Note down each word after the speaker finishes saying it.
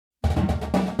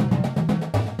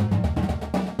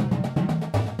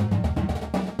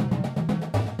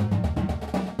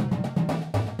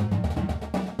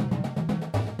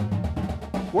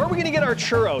Where are we going to get our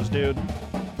churros, dude?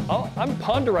 I'm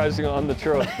ponderizing on the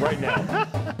churros right now.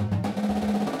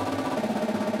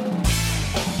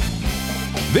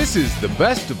 This is the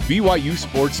best of BYU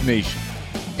Sports Nation.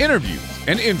 Interviews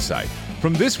and insight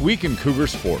from this week in Cougar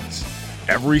sports.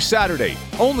 Every Saturday,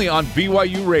 only on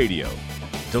BYU Radio.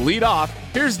 To lead off,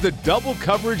 here's the double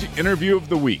coverage interview of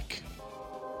the week.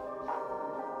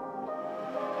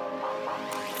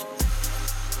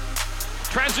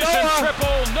 Transition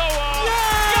triple, Noah!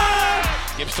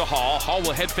 Yeah! Gives to Hall. Hall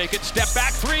will head fake it. Step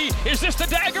back three. Is this the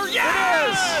dagger?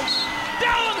 Yes!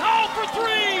 Dallin Hall for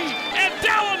three! And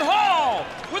Dallin Hall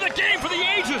with a game for the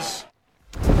ages!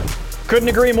 Couldn't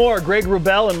agree more. Greg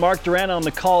Wrubell and Mark Durant on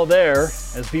the call there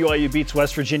as BYU beats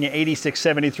West Virginia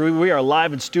 86-73. We are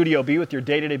live in Studio B with your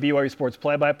day-to-day BYU Sports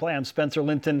play-by-play. I'm Spencer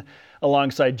Linton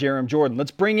alongside Jarom Jordan.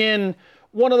 Let's bring in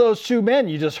one of those two men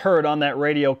you just heard on that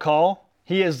radio call.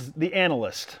 He is the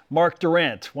analyst, Mark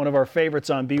Durant, one of our favorites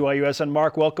on BYUSN.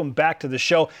 Mark, welcome back to the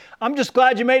show. I'm just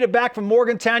glad you made it back from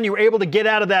Morgantown. You were able to get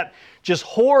out of that just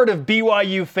horde of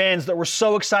BYU fans that were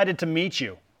so excited to meet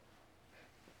you.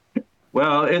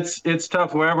 Well, it's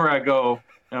tough wherever I go.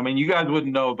 I mean, you guys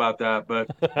wouldn't know about that, but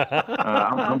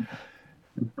I'm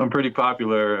pretty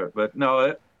popular. But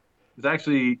no, it's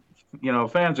actually,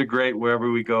 fans are great wherever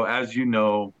we go, as you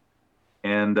know.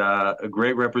 And a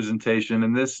great representation.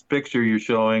 And this picture you're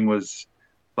showing was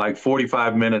like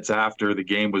 45 minutes after the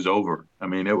game was over. I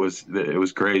mean, it was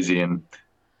crazy. And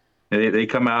they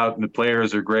come out, and the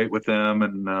players are great with them,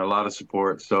 and a lot of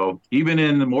support. So even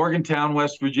in Morgantown,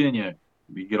 West Virginia,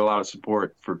 you get a lot of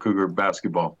support for Cougar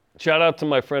basketball. Shout out to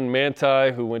my friend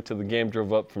Manti, who went to the game,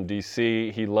 drove up from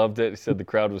D.C. He loved it. He said the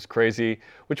crowd was crazy,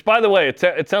 which, by the way,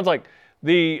 it sounds like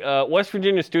the West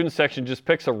Virginia student section just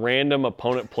picks a random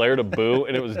opponent player to boo,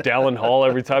 and it was Dallin Hall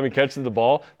every time he catches the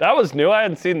ball. That was new. I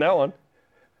hadn't seen that one.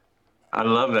 I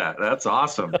love that. That's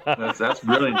awesome. That's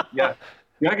brilliant. Yeah.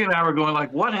 Greg and I were going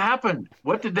like, what happened?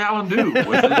 What did Dallin do?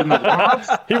 Was it in the warm-ups?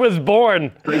 He was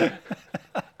born. Like,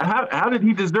 how did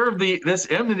he deserve this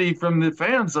enmity from the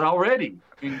fans already?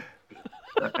 I mean,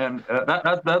 and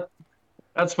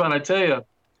that's fun. I tell you,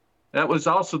 that was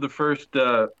also the first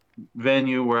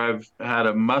venue where I've had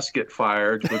a musket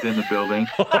fired within the building.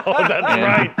 Oh, that's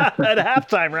right. At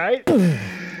halftime, right?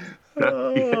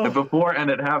 Before and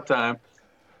at halftime.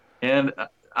 And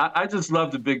I just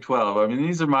love the Big 12. I mean,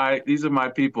 these are my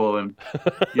people. And,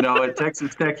 at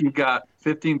Texas Tech, you've got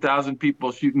 15,000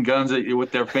 people shooting guns at you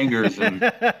with their fingers. And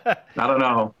I don't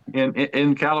know.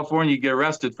 In California, you get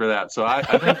arrested for that. So I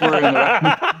think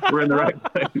we're in the right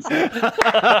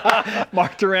place.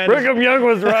 Mark Durant. Brigham Young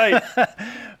was right.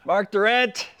 Mark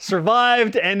Durant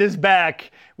survived and is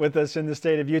back with us in the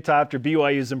state of Utah after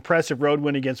BYU's impressive road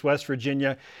win against West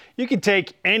Virginia. You can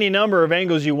take any number of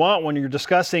angles you want when you're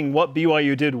discussing what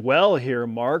BYU did well here,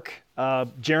 Mark.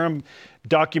 Jarom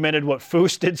documented what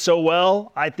Foose did so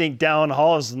well. I think Dallin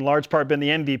Hall has in large part been the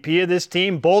MVP of this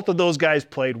team. Both of those guys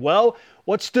played well.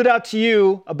 What stood out to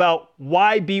you about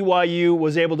why BYU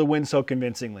was able to win so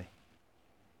convincingly?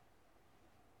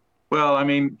 Well, I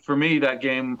mean, for me, that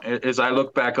game, as I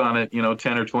look back on it,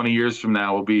 10 or 20 years from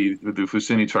now will be the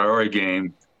Fousseyni Traore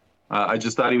game. I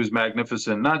just thought he was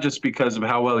magnificent, not just because of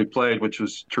how well he played, which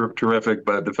was terrific,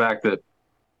 but the fact that,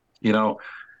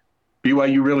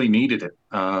 BYU really needed it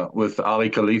with Ali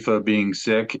Khalifa being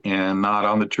sick and not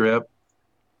on the trip.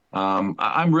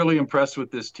 I'm really impressed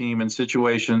with this team in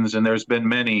situations, and there's been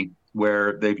many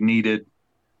where they've needed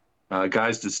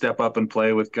guys to step up and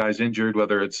play with guys injured,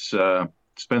 whether it's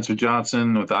Spencer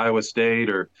Johnson with Iowa State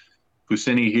or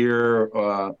Fousseyni here.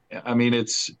 I mean,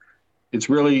 it's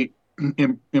really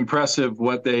impressive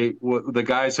what the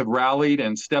guys have rallied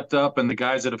and stepped up, and the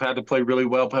guys that have had to play really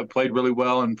well have played really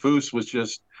well. And Foose was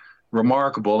just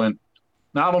remarkable. And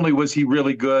not only was he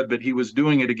really good, but he was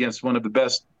doing it against one of the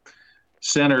best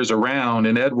centers around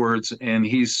in Edwards, and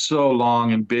he's so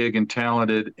long and big and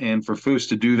talented. And for Foose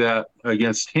to do that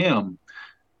against him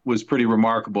was pretty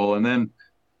remarkable. And then,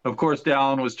 of course,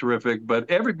 Dallin was terrific, but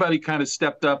everybody kind of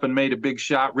stepped up and made a big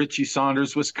shot. Richie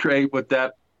Saunders was great with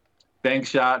that bank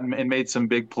shot and made some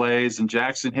big plays, and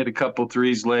Jackson hit a couple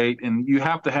threes late. And you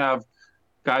have to have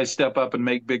guys step up and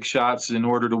make big shots in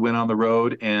order to win on the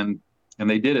road, and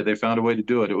they did it. They found a way to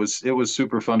do it. It was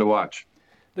super fun to watch.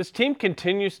 This team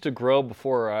continues to grow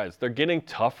before our eyes. They're getting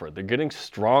tougher. They're getting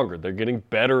stronger. They're getting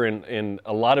better in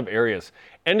a lot of areas.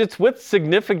 And it's with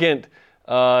significant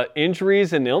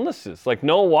injuries and illnesses. Like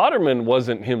Noah Waterman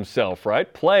wasn't himself,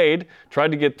 right? Played, tried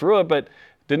to get through it, but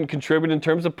didn't contribute in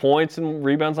terms of points and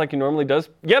rebounds like he normally does.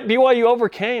 Yet BYU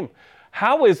overcame.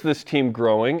 How is this team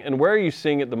growing, and where are you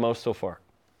seeing it the most so far?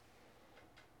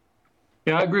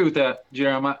 Yeah, I agree with that,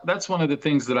 Jarom. That's one of the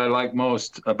things that I like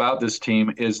most about this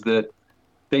team is that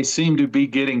they seem to be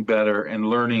getting better and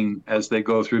learning as they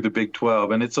go through the Big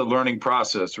 12. And it's a learning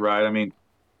process, right? I mean,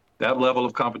 that level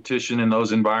of competition in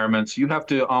those environments, you have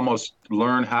to almost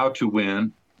learn how to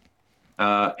win.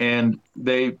 And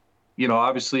they,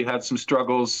 obviously had some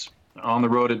struggles on the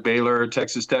road at Baylor,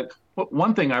 Texas Tech. But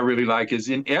one thing I really like is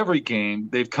in every game,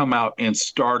 they've come out and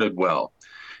started well.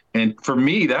 And for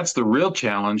me, that's the real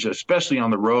challenge, especially on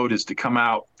the road, is to come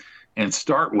out and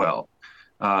start well.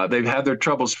 They've had their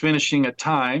troubles finishing at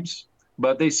times,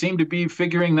 but they seem to be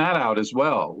figuring that out as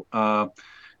well.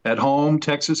 At home,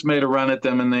 Texas made a run at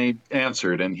them and they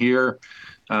answered. And here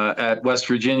at West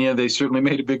Virginia, they certainly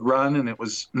made a big run and it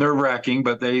was nerve-wracking,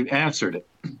 but they answered it.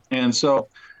 And so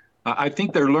I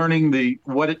think they're learning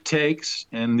what it takes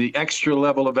and the extra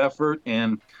level of effort,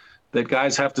 and that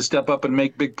guys have to step up and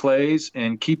make big plays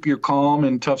and keep your calm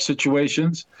in tough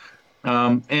situations.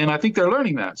 And I think they're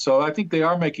learning that. So I think they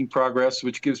are making progress,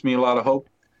 which gives me a lot of hope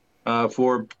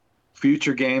for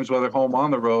future games, whether home or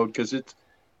on the road, because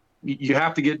you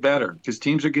have to get better because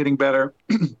teams are getting better.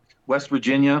 West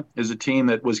Virginia is a team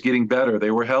that was getting better.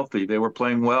 They were healthy. They were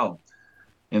playing well.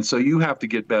 And so you have to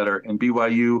get better. And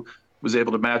BYU was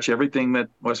able to match everything that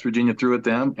West Virginia threw at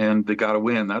them, and they got a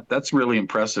win. That's really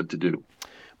impressive to do.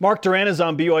 Mark Duran is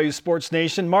on BYU Sports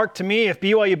Nation. Mark, to me, if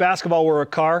BYU basketball were a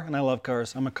car, and I love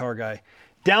cars, I'm a car guy,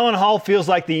 Dallin Hall feels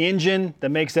like the engine that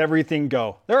makes everything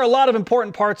go. There are a lot of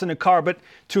important parts in a car, but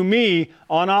to me,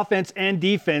 on offense and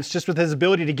defense, just with his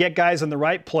ability to get guys in the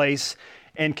right place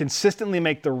and consistently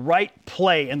make the right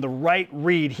play and the right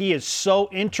read, he is so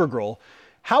integral.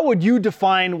 How would you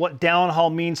define what Dallin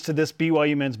Hall means to this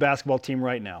BYU men's basketball team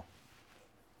right now?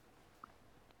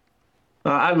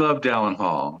 I love Dallin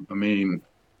Hall. I mean,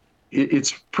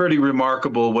 it's pretty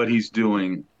remarkable what he's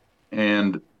doing.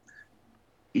 And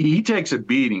he takes a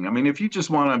beating. I mean, if you just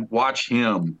want to watch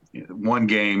him one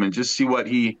game and just see what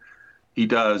he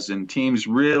does, and teams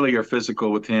really are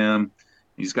physical with him.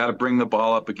 He's got to bring the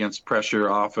ball up against pressure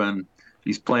often.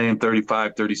 He's playing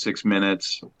 35, 36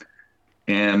 minutes.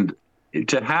 And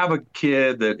to have a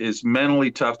kid that is mentally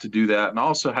tough to do that and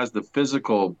also has the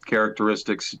physical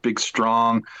characteristics, big,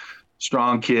 strong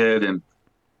kid,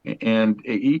 and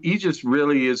he just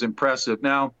really is impressive.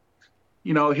 Now,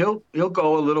 he'll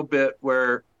go a little bit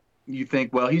where you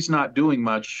think, well, he's not doing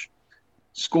much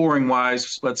scoring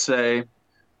wise, let's say.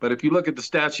 But if you look at the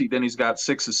stat sheet, then he's got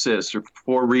 6 assists or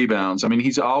 4 rebounds. I mean,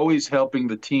 he's always helping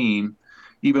the team,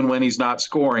 even when he's not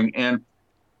scoring. And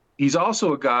he's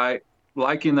also a guy,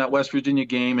 like in that West Virginia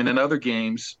game and in other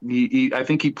games, I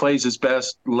think he plays his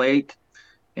best late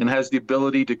and has the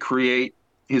ability to create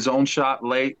his own shot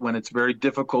late when it's very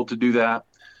difficult to do that.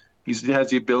 He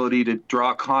has the ability to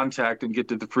draw contact and get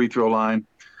to the free throw line.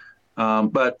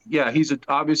 But, yeah, he's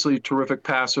obviously a terrific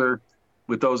passer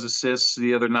with those assists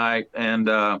the other night, and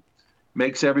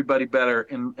makes everybody better.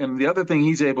 And the other thing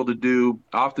he's able to do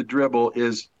off the dribble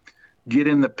is get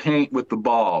in the paint with the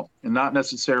ball and not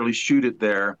necessarily shoot it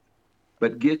there,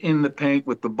 but get in the paint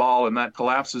with the ball, and that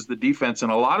collapses the defense.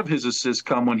 And a lot of his assists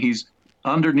come when he's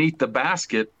underneath the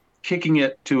basket, kicking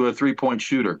it to a three-point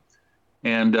shooter.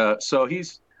 And so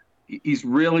he's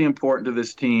really important to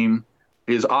this team.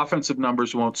 His offensive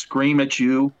numbers won't scream at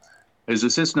you. His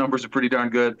assist numbers are pretty darn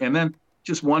good. And then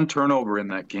just one turnover in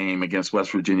that game against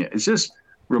West Virginia. It's just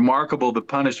remarkable the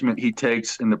punishment he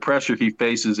takes and the pressure he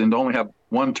faces, and to only have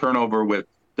one turnover with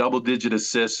double-digit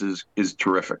assists is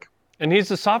terrific. And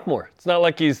he's a sophomore. It's not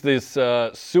like he's this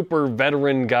super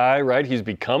veteran guy, right? He's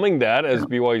becoming that as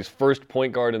BYU's first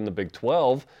point guard in the Big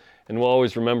 12, and we'll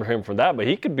always remember him for that. But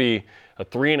he could be a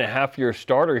 3.5-year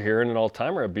starter here and an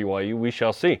all-timer at BYU. We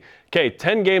shall see. Okay,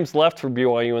 10 games left for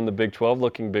BYU in the Big 12,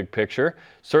 looking big picture.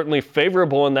 Certainly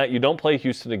favorable in that you don't play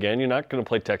Houston again. You're not going to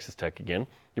play Texas Tech again.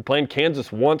 You're playing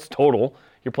Kansas once total.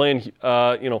 You're playing,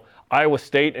 Iowa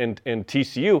State and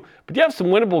TCU. But you have some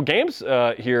winnable games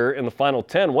here in the final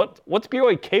 10. What's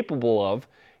BYU capable of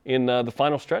in the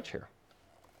final stretch here?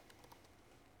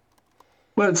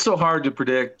 Well, it's so hard to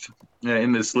predict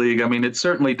in this league. I mean, it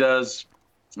certainly does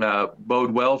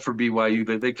bode well for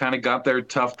BYU. They kind of got their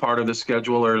tough part of the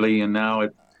schedule early, and now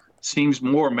it seems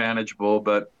more manageable.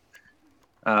 But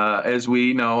as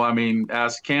we know, I mean,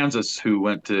 ask Kansas, who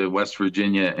went to West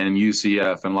Virginia and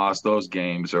UCF and lost those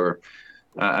games, or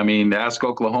ask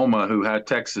Oklahoma, who had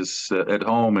Texas at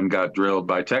home and got drilled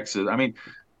by Texas. I mean,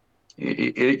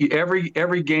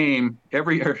 every game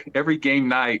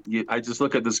night, I just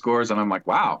look at the scores and I'm like,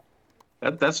 wow,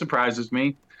 that surprises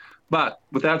me. But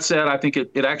with that said, I think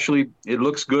it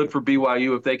looks good for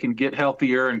BYU if they can get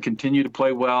healthier and continue to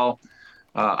play well.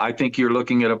 I think you're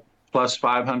looking at plus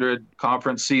 500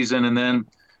 conference season, and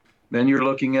then you're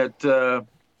looking at a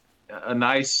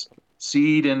nice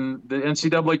seed in the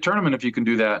NCAA tournament if you can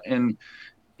do that. And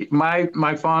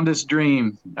my fondest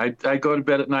dream, I go to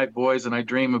bed at night, boys, and I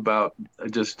dream about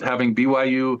just having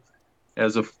BYU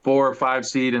as a 4 or 5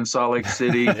 seed in Salt Lake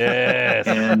City. Yes.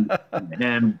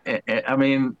 And I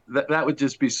mean, that would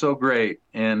just be so great.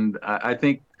 And I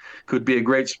think could be a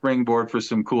great springboard for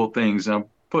some cool things. I'm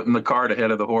putting the cart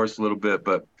ahead of the horse a little bit,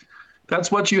 but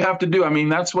that's what you have to do. I mean,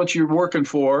 that's what you're working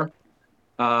for.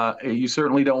 You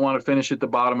certainly don't want to finish at the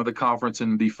bottom of the conference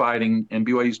and be fighting. And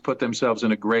BYU's put themselves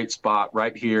in a great spot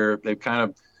right here.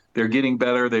 They're getting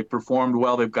better. They've performed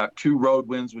well. They've got 2 road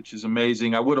wins, which is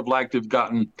amazing. I would have liked to have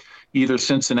gotten either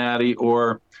Cincinnati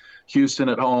or Houston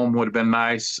at home. Would have been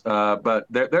nice. But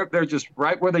they're just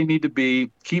right where they need to be.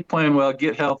 Keep playing well,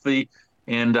 get healthy,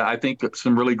 and I think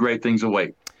some really great things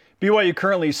await. BYU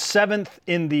currently 7th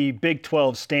in the Big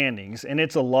 12 standings, and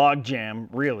it's a logjam,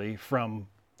 really, from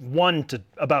 1 to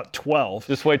about 12.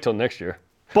 Just wait till next year.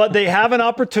 But they have an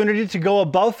opportunity to go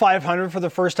above 500 for the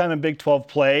first time in Big 12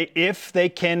 play if they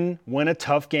can win a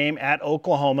tough game at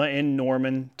Oklahoma in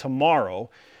Norman tomorrow.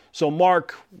 So,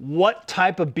 Mark, what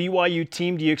type of BYU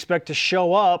team do you expect to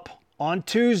show up on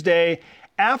Tuesday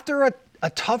after a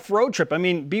tough road trip? I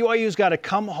mean, BYU's got to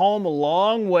come home a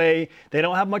long way. They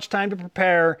don't have much time to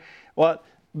prepare. Well,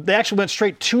 they actually went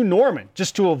straight to Norman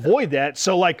just to avoid that.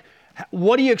 So,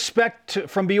 what do you expect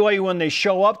from BYU when they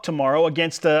show up tomorrow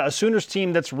against a Sooners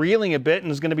team that's reeling a bit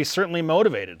and is going to be certainly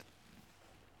motivated?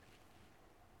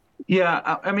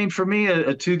 Yeah, I mean, for me,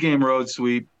 a 2-game road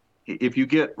sweep, if you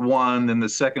get one, then the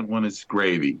second one is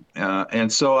gravy.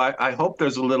 And so I hope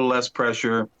there's a little less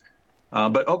pressure.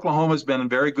 But Oklahoma's been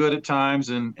very good at times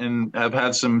and have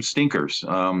had some stinkers.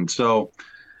 So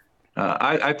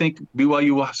I think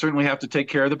BYU will certainly have to take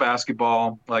care of the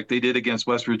basketball like they did against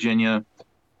West Virginia.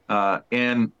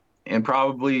 And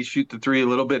probably shoot the 3 a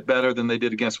little bit better than they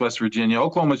did against West Virginia.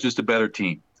 Oklahoma's just a better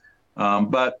team.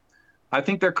 But I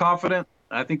think they're confident.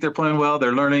 I think they're playing well.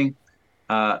 They're learning.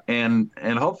 And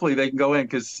hopefully they can go in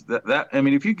because I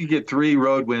mean, if you could get 3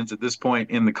 road wins at this point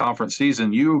in the conference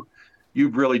season, you've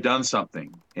really done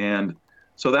something. And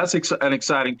so that's an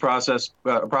exciting prospect.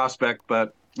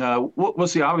 But we'll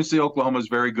see. Obviously, Oklahoma's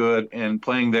very good and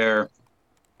playing there.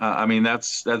 I mean,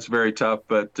 that's very tough.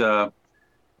 But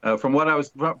from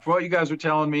what you guys were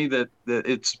telling me, that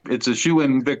it's a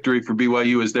shoe-in victory for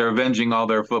BYU as they're avenging all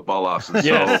their football losses.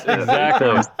 Yes, so,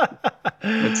 exactly.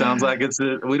 It sounds like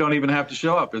we don't even have to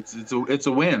show up. It's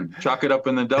a win. Chalk it up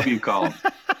in the W column.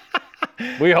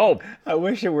 We hope. I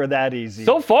wish it were that easy.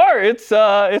 So far, it's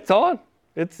on.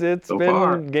 It's so been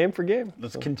far. Game for game.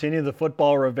 Let's continue the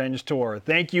football revenge tour.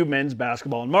 Thank you, men's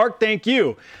basketball. And Mark, thank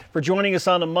you for joining us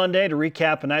on a Monday to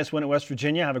recap a nice win at West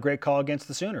Virginia. Have a great call against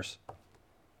the Sooners.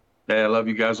 Hey, I love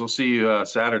you guys. We'll see you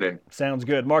Saturday. Sounds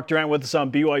good. Mark Durant with us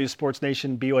on BYU Sports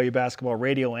Nation, BYU basketball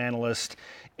radio analyst,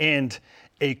 and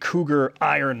a Cougar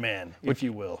Ironman, if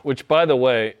you will. Which, by the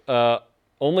way,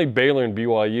 only Baylor and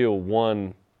BYU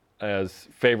won as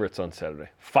favorites on Saturday.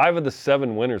 5 of the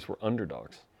 7 winners were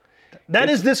underdogs. That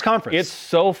is this conference. It's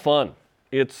so fun.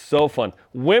 It's so fun.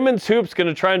 Women's hoops going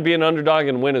to try and be an underdog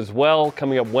and win as well,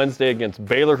 coming up Wednesday against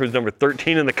Baylor, who's number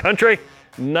 13 in the country.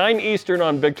 9 Eastern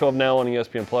on Big 12 Now on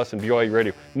ESPN Plus and BYU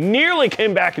Radio. Nearly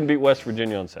came back and beat West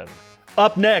Virginia on Saturday.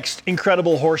 Up next,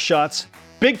 incredible horse shots,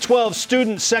 Big 12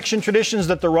 student section traditions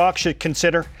that the Rock should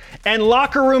consider, and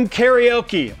locker room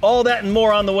karaoke. All that and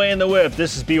more on the way in the whip.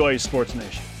 This is BYU Sports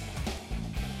Nation.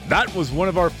 That was one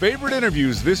of our favorite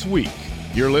interviews this week.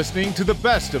 You're listening to the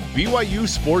best of BYU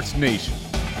Sports Nation.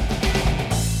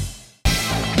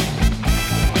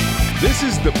 This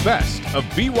is the best of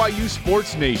BYU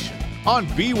Sports Nation on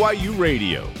BYU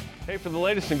Radio. Hey, for the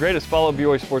latest and greatest, follow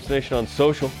BYU Sports Nation on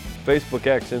social, Facebook,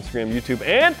 X, Instagram, YouTube,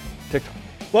 and TikTok.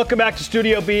 Welcome back to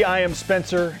Studio B. I am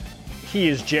Spencer. He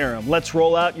is Jarom. Let's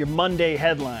roll out your Monday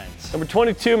headlines. Number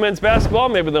 22, men's basketball.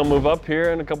 Maybe they'll move up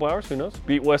here in a couple hours. Who knows?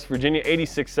 Beat West Virginia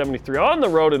 86-73 on the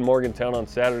road in Morgantown on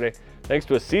Saturday, thanks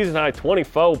to a season-high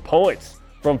 24 points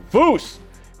from Foose,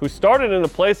 who started in the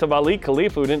place of Ali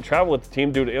Khalifa, who didn't travel with the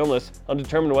team due to illness,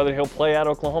 undetermined whether he'll play at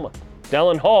Oklahoma.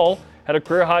 Dallin Hall had a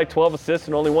career-high 12 assists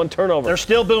and only 1 turnover. They're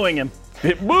still booing him.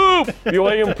 Boop!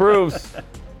 BYU improves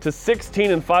to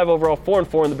 16-5 overall,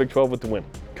 4-4 in the Big 12 with the win.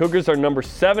 Cougars are number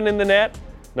 7 in the net,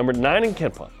 number 9 in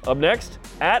KenPom. Up next,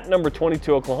 at number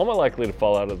 22 Oklahoma, likely to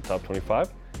fall out of the top 25.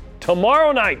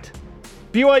 Tomorrow night,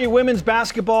 BYU women's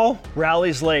basketball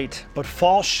rallies late, but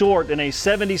falls short in a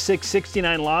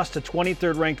 76-69 loss to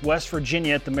 23rd-ranked West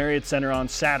Virginia at the Marriott Center on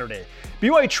Saturday.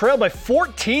 BYU trailed by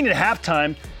 14 at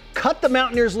halftime, cut the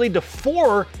Mountaineers' lead to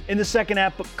 4 in the second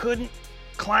half, but couldn't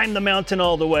climb the mountain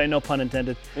all the way. No pun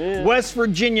intended. Yeah. West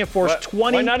Virginia forced 23.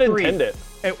 Why not intend it?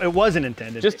 It wasn't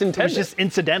intended. Just intend it. was just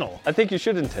incidental. I think you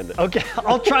should intend it. Okay,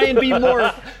 I'll try and be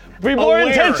more more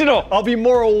intentional. I'll be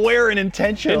more aware and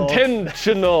intentional.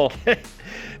 Intentional.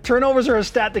 Turnovers are a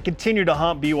stat that continue to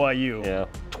haunt BYU. Yeah.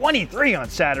 23 on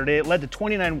Saturday. It led to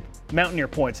 29 Mountaineer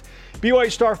points.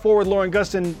 BYU star forward Lauren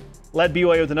Gustin led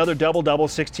BYU with another double-double,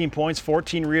 16 points,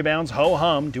 14 rebounds.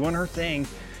 Ho-hum, doing her thing.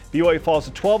 BYU falls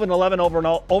to 12-11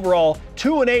 overall,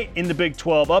 2-8 in the Big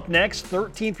 12. Up next,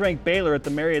 13th-ranked Baylor at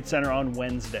the Marriott Center on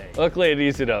Wednesday. Luckily, it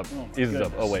eased it up.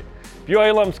 Oh, wait.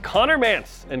 BYU alums Connor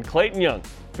Mance and Clayton Young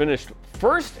finished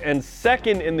first and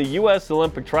second in the U.S.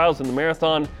 Olympic trials in the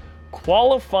marathon,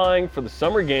 qualifying for the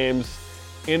Summer Games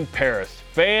in Paris.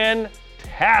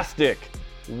 Fantastic.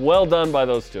 Well done by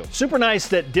those two. Super nice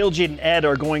that Diljit and Ed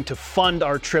are going to fund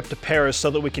our trip to Paris so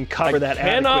that we can cover that. I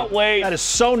cannot wait. That is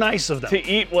so nice of them. To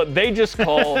eat what they just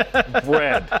call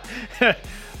bread.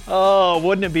 Oh,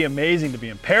 wouldn't it be amazing to be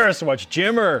in Paris to watch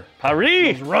Jimmer?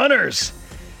 Paris. Those runners.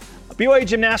 BYU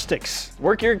Gymnastics.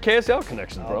 Work your KSL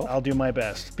connections, bro. I'll do my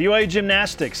best. BYU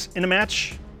Gymnastics in a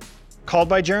match called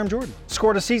by Jarom Jordan.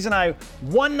 Scored a season-high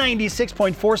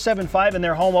 196.475 in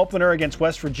their home opener against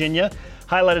West Virginia,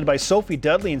 highlighted by Sophie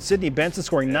Dudley and Sydney Benson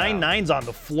scoring 9 nines on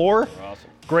the floor. Awesome.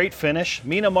 Great finish.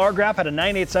 Mina Margraf had a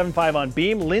 9.875 on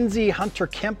beam. Lindsay Hunter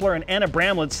Kempler and Anna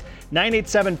Bramlett's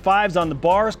 9.875s on the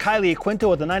bars. Kylie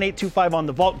Aquinto with a 9.825 on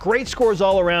the vault. Great scores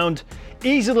all around.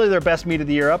 Easily their best meet of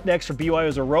the year. Up next for BYU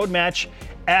is a road match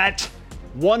at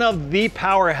one of the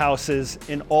powerhouses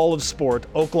in all of sport,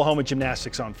 Oklahoma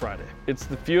Gymnastics, on Friday. It's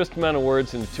the fewest amount of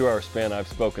words in a 2-hour span I've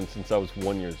spoken since I was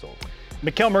 1 year old.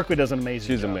 Mikkel Merkley does an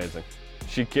amazing job. She's amazing.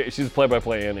 She's a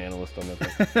play-by-play and analyst on that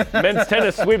thing. Men's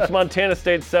tennis sweeps Montana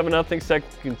State 7-0, second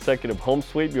consecutive home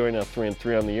sweep. BYU now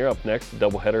 3-3 on the year. Up next, a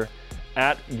doubleheader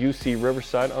at UC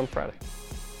Riverside on Friday.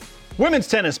 Women's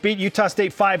tennis beat Utah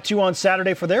State 5-2 on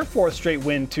Saturday for their 4th straight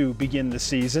win to begin the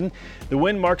season. The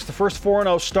win marks the first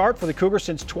 4-0 start for the Cougars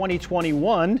since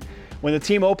 2021, when the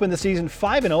team opened the season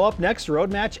 5-0. Up next, a road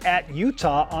match at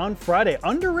Utah on Friday.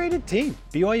 Underrated team,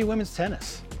 BYU women's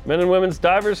tennis. Men and women's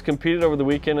divers competed over the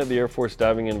weekend at the Air Force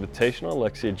Diving Invitational.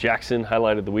 Alexia Jackson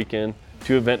highlighted the weekend.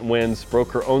 2 event wins,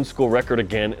 broke her own school record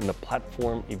again in the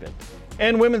platform event.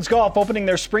 And women's golf opening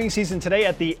their spring season today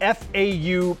at the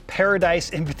FAU Paradise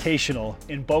Invitational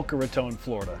in Boca Raton,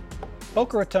 Florida.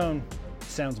 Boca Raton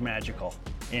sounds magical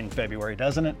in February,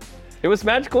 doesn't it? It was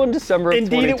magical in December of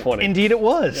 2020. Indeed it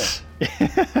was.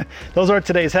 Yeah. Those are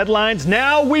today's headlines.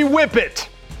 Now we whip it.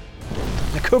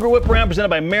 The Cougar Whip Around presented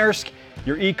by Maersk,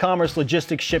 your e-commerce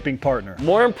logistics shipping partner.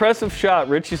 More impressive shot.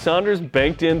 Richie Saunders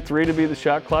banked in 3 to be the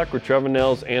shot clock, with Trevor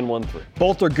Nels and 1-3.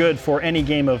 Both are good for any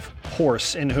game of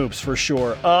horse in hoops for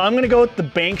sure. I'm going to go with the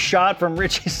bank shot from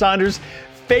Richie Saunders.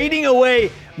 Fading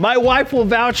away. My wife will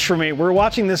vouch for me. We're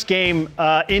watching this game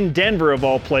in Denver, of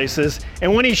all places.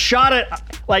 And when he shot it,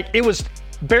 like, it was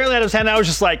barely out of his hand. I was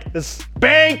just like, this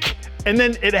bank. And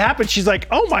then it happened. She's like,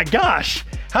 oh my gosh,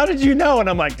 how did you know? And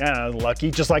I'm like,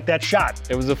 lucky, just like that shot.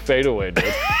 It was a fadeaway,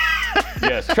 dude.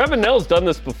 Yes, Trevor Nell's done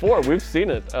this before. We've seen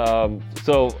it.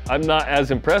 So I'm not as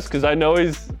impressed because I know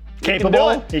he's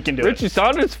capable. He can do it. Richie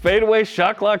Saunders, fadeaway,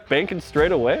 shot clock, banking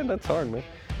straight away. That's hard, man.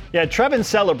 Yeah, Trevin's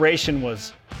celebration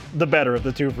was the better of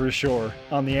the two for sure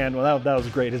on the end. Well, that was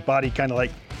great. His body kind of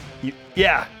like,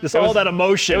 that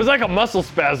emotion. It was like a muscle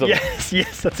spasm.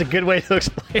 Yes, that's a good way to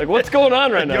explain. Like, what's going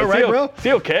on right now? You all right, bro? Is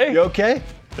he okay? You okay?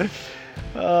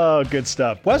 Oh, good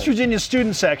stuff. West Virginia's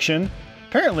student section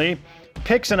apparently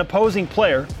picks an opposing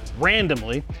player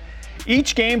randomly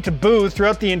each game to boo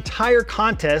throughout the entire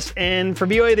contest, and for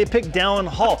BYU they picked Dallin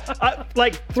Hall.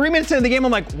 Like 3 minutes into the game,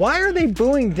 I'm like, why are they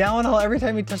booing Dallin Hall every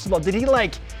time he touches the ball? Did he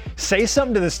say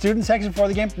something to the student section before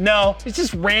the game? No, it's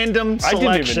just random selection.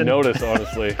 I didn't even notice,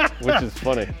 honestly, which is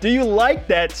funny. Do you like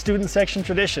that student section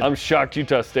tradition? I'm shocked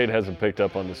Utah State hasn't picked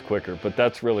up on this quicker, but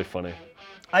that's really funny.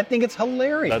 I think it's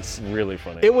hilarious. That's really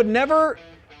funny. It would never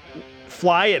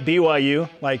fly at BYU.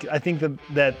 Like, I think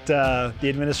that the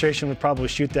administration would probably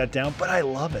shoot that down, but I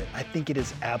love it. I think it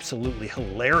is absolutely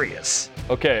hilarious.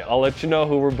 Okay, I'll let you know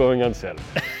who we're booing on Saturday.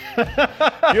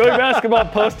 BYU Basketball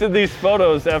posted these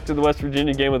photos after the West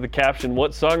Virginia game with the caption,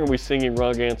 "What song are we singing?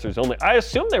 Wrong answers only." I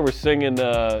assume they were singing,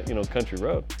 Country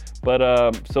Road.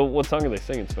 But so what song are they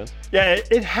singing, Spence? Yeah,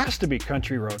 it has to be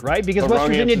Country Road, right? Because West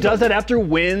Virginia does that after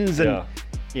wins, and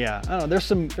yeah, I don't know.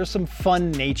 There's some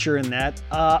fun nature in that.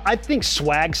 I think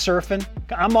swag surfing.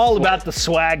 I'm all about the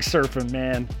swag surfing,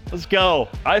 man. Let's go.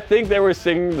 I think they were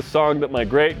singing the song that my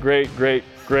great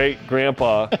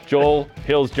grandpa Joel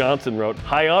Hills Johnson wrote,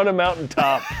 "High on a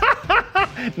Mountaintop."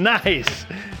 Nice.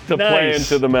 To play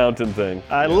into the mountain thing.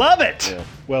 I love it. Yeah.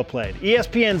 Well played.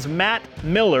 ESPN's Matt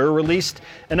Miller released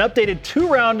an updated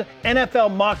 2-round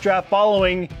NFL mock draft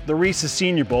following the Reese's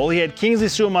Senior Bowl. He had Kingsley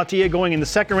Suamataia going in the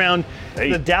second round to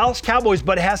the Dallas Cowboys,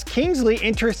 but has Kingsley,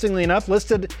 interestingly enough,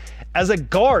 listed as a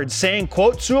guard, saying,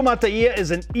 quote, Suamataia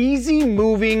is an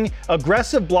easy-moving,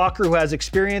 aggressive blocker who has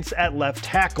experience at left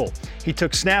tackle. He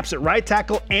took snaps at right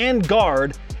tackle and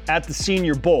guard at the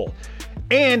Senior Bowl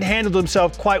and handled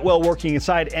himself quite well working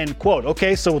inside, end quote.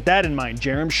 Okay, so with that in mind,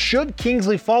 Jarom, should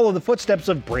Kingsley follow the footsteps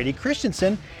of Brady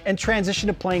Christensen and transition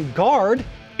to playing guard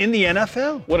in the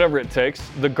NFL? Whatever it takes.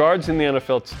 The guards in the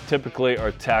NFL typically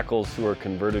are tackles who are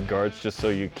converted guards, just so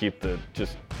you keep the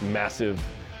just massive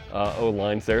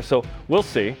O-lines there. So we'll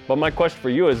see. But my question for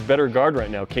you is, better guard right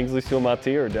now, Kingsley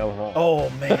Suamataia or Dallin Hall? Oh,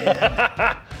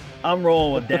 man. I'm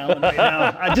rolling with Dallin right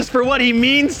now. Just for what he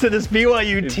means to this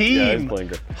BYU team. Yeah, he's playing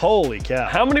good. Holy cow.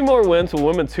 How many more wins will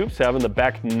women's hoops have in the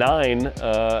back 9,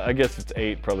 I guess it's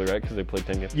 8 probably, right, because they played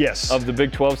 10 games? Yes. Of the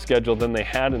Big 12 schedule than they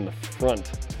had in the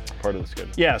front part of the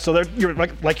schedule? Yeah, so you're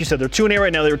like you said, they're 2-8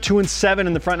 right now. They were 2-7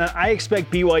 in the front 9. I expect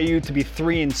BYU to be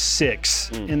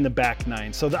 3-6 in the back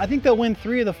 9. So I think they'll win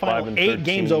 3 of the final 8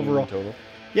 games overall. Total.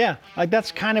 Yeah, like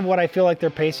that's kind of what I feel like they're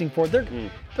pacing for. They're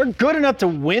good enough to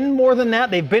win more than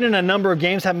that. They've been in a number of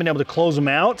games, haven't been able to close them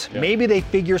out. Yeah. Maybe they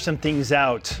figure some things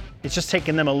out. It's just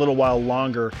taking them a little while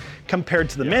longer compared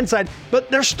to the men's side.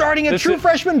 But they're starting a true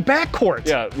freshman backcourt.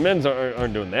 Yeah, men's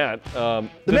aren't doing that. The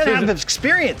men have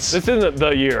experience. This isn't the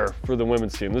year for the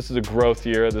women's team. This is a growth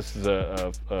year. This is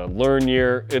a learn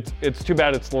year. It's too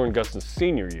bad it's Lauren Gustin's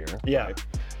senior year. Yeah. Right?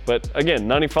 But again,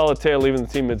 Nani Falatea leaving the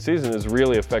team midseason has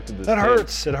really affected this team. That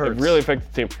hurts. It hurts. It really affected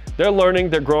the team. They're learning,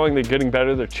 they're growing, they're getting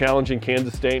better. They're challenging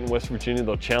Kansas State and West Virginia.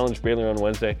 They'll challenge Baylor on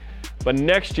Wednesday. But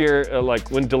next year, like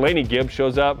when Delaney Gibbs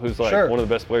shows up, who's like one of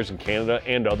the best players in Canada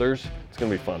and others, it's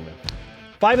going to be fun, man.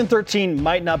 5-13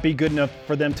 might not be good enough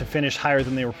for them to finish higher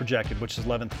than they were projected, which is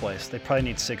 11th place. They probably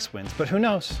need 6 wins, but who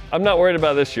knows? I'm not worried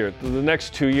about this year. The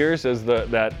next 2 years, as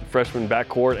that freshman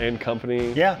backcourt and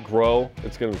company grow,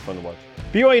 it's going to be fun to watch.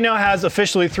 BYU now has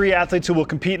officially 3 athletes who will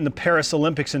compete in the Paris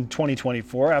Olympics in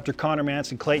 2024 after Connor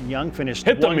Mance and Clayton Young finished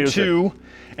 1-2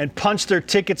 and punched their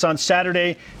tickets on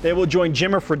Saturday. They will join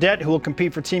Jimmer Fredette, who will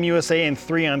compete for Team USA in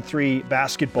 3-on-3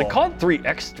 basketball. They call it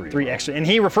 3x3. 3x3, and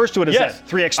he refers to it as that,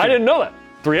 3x3. I didn't know that.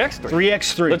 3x3.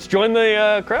 3x3. Let's join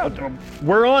the crowd.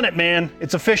 We're on it, man.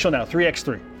 It's official now,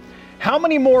 3x3. How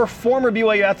many more former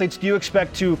BYU athletes do you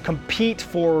expect to compete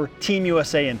for Team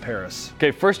USA in Paris?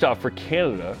 Okay, first off, for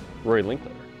Canada, Rory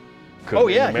Linklater.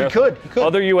 He could.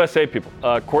 Other USA people.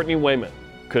 Courtney Wayman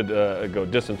could go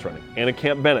distance running. Anna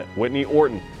Camp Bennett, Whitney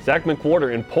Orton, Zach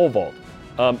McWhorter in pole vault.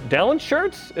 Dallin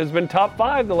Schertz has been top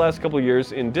 5 the last couple of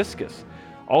years in discus.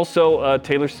 Also,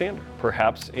 Taylor Sander,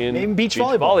 perhaps in beach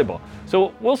volleyball.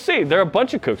 So we'll see. There are a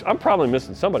bunch of cooks. I'm probably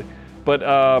missing somebody.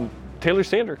 But Taylor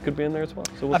Sander could be in there as well.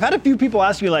 So I've had a few people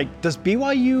ask me, like, does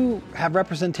BYU have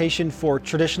representation for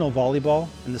traditional volleyball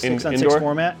in the 6-on-6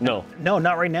 format? No. No,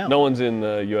 not right now. No one's in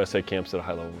the USA camps at a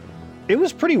high level. It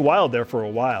was pretty wild there for a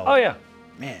while. Oh, yeah.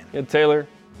 Man. You had Taylor,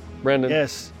 Brandon,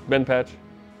 Ben Patch.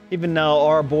 Even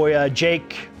our boy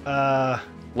Jake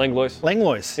Langlois.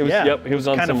 He was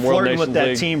on kind some of World flirting Nations with that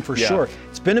League. team for sure.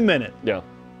 It's been a minute. Yeah.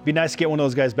 Be nice to get one of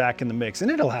those guys back in the mix,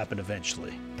 and it'll happen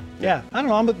eventually. Yeah, I don't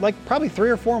know, but like probably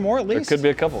 3 or 4 more at least. There could be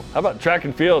a couple. How about track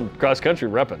and field, cross country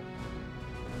repping?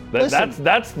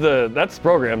 That's the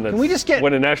program that's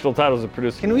winning national titles and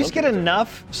producing. Can we just get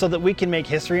enough so that we can make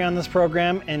history on this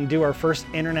program and do our first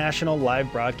international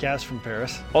live broadcast from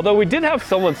Paris? Although we did have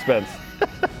someone, Spence,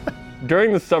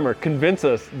 during the summer convince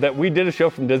us that we did a show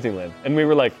from Disneyland. And we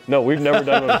were like, no, we've never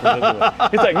done one from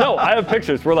Disneyland. He's like, no, I have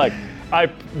pictures. We're like,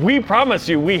 we promise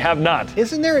you we have not.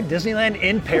 Isn't there a Disneyland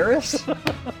in Paris?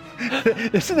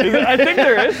 I think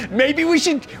there is. Maybe we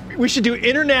should do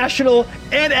international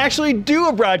and actually do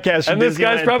a broadcast from And this Disneyland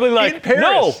guy's probably like,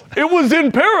 no, it was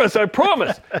in Paris, I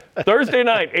promise. Thursday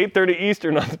night, 8:30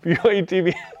 Eastern on the BYU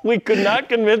TV. We could not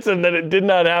convince him that it did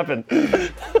not happen.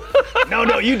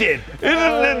 No, you did. No,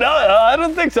 I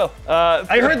don't think so.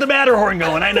 I heard the Matterhorn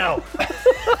going, I know.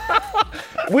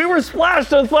 We were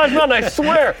splashed on Splash Mountain, I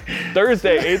swear.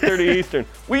 Thursday, 8:30 Eastern.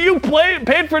 You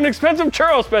paid for an expensive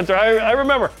churro, Spencer. I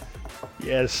remember.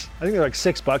 Yes, I think they're like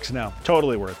 $6 now.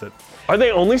 Totally worth it. Are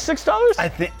they only $6? I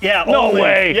think, yeah. No only.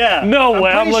 way. Yeah. No way.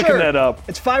 I'm looking that up.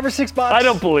 It's $5 or $6. I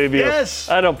don't believe you. Yes.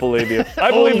 I don't believe you. I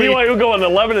believe BYU going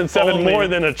 11-7 more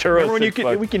than a churro. Remember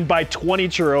when we can buy 20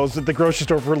 churros at the grocery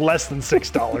store for less than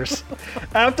 $6.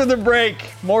 After the break,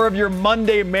 more of your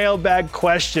Monday mailbag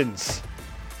questions.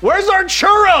 Where's our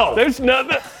churro? There's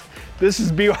nothing. This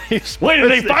is BYU Sports. Wait, are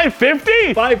they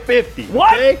 550? 550.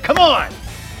 What? Okay, come on.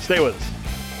 Stay with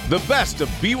us. The best of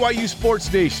BYU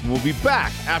Sports Nation will be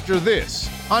back after this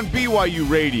on BYU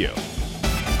Radio.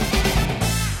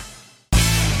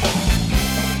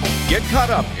 Get caught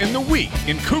up in the week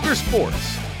in Cougar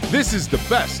Sports. This is the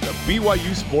best of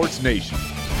BYU Sports Nation.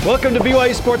 Welcome to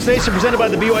BYU Sports Nation, presented by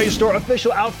the BYU Store,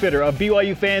 official outfitter of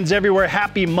BYU fans everywhere.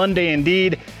 Happy Monday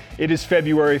indeed. It is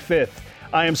February 5th.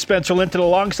 I am Spencer Linton,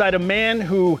 alongside a man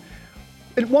who,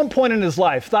 at one point in his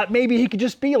life, thought maybe he could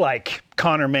just be like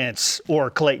Connor Mantz or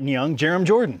Clayton Young, Jarom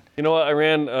Jordan. You know what? I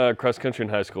ran cross country in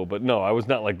high school, but no, I was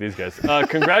not like these guys.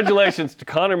 Congratulations to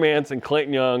Connor Mantz and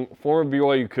Clayton Young, former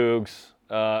BYU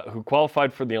Cougs, who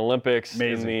qualified for the Olympics.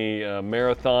 Amazing. In the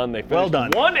marathon. They finished Well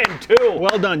done. 1 and 2.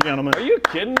 Well done, gentlemen. Are you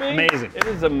kidding me? Amazing. It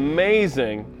is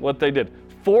amazing what they did.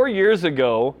 4 years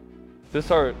ago,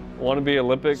 this our wannabe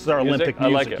Olympic This is our Olympic I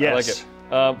like music, it. yes. I like it.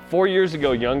 4 years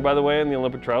ago, Young, by the way, in the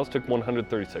Olympic trials, took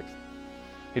 136th.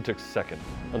 He took second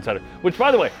on Saturday. Which,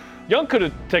 by the way, Young could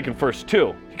have taken first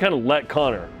too. He kind of let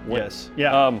Connor win. Yes.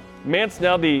 Yeah. Mantz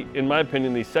now in my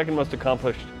opinion, the second most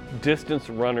accomplished distance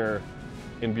runner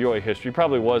in BYU history.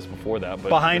 Probably was before that, but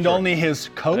Behind only his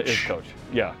coach? His coach,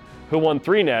 yeah, who won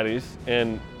 3 natties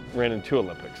and ran in 2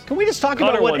 Olympics. Can we just talk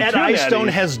Connor about what won Ed 2 Eyestone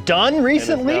natties has done and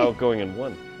recently? is now going in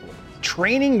 1 Olympics.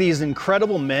 Training these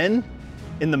incredible men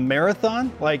in the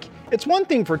marathon. Like, it's one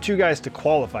thing for 2 guys to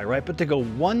qualify, right? But to go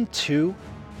 1, 2,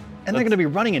 and they're going to be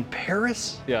running in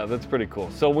Paris? Yeah, that's pretty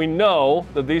cool. So we know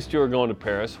that these 2 are going to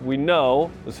Paris. We know,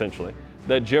 essentially,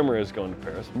 that Jimmer is going to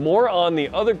Paris. More on the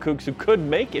other Cougs who could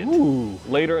make it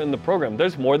later in the program.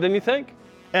 There's more than you think.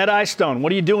 Ed Eyestone,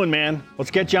 what are you doing, man?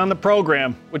 Let's get you on the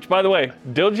program. Which, by the way,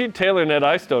 Diljit Taylor and Ed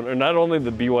Eyestone are not only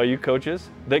the BYU coaches,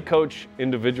 they coach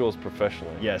individuals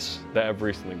professionally. Yes. That have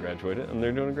recently graduated, and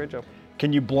they're doing a great job.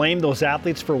 Can you blame those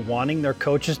athletes for wanting their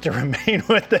coaches to remain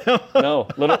with them? No,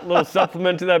 little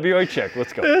supplement to that BYU check.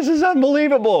 Let's go. This is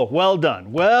unbelievable. Well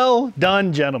done. Well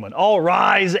done, gentlemen. All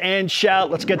rise and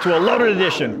shout. Let's get to a loaded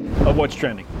edition of What's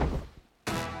Trending.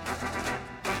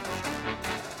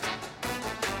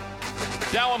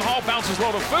 Dallin Hall bounces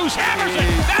low to Foose, hammers it.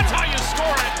 That's how you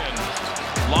score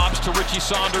it. Lobs to Richie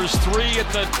Saunders, 3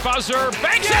 at the buzzer,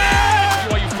 banks it in!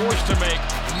 BYU forced to make.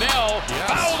 Nell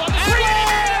fouled on the 3.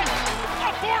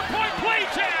 A 4-point play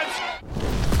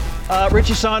chance.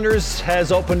 Richie Saunders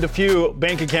has opened a few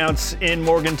bank accounts in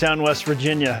Morgantown, West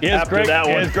Virginia. After that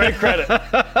one. He has great credit. He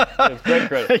has great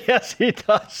credit. Yes, he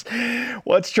does.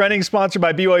 What's Trending, sponsored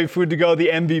by BYU Food to Go, the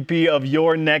MVP of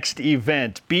your next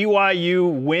event.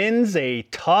 BYU wins a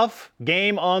tough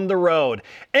game on the road.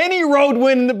 Any road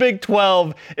win in the Big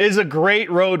 12 is a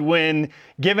great road win,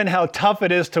 given how tough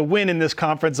it is to win in this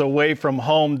conference away from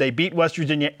home. They beat West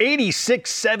Virginia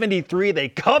 86-73. They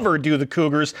covered the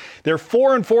Cougars. They're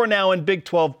 4-4 now in Big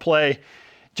 12 play.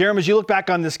 Jarom, as you look back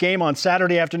on this game on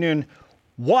Saturday afternoon,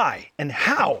 why and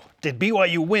how did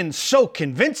BYU win so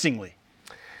convincingly?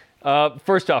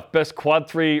 First off, best quad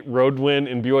 3 road win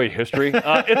in BYU history.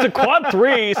 It's a quad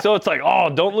 3, so it's like, oh,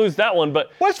 don't lose that one.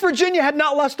 But West Virginia had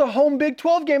not lost a home Big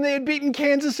 12 game. They had beaten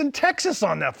Kansas and Texas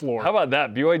on that floor. How about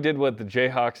that? BYU did what the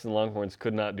Jayhawks and Longhorns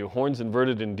could not do. Horns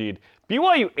inverted indeed.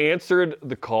 BYU answered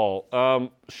the call,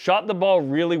 shot the ball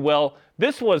really well.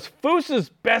 This was Foose's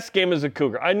best game as a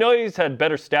Cougar. I know he's had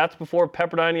better stats before.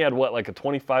 Pepperdine, he had like a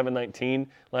 25-19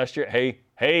 last year.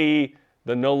 Hey,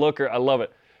 the no-looker. I love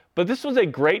it. But this was a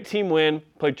great team win,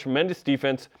 played tremendous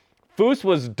defense. Foose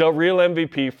was the real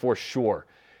MVP for sure.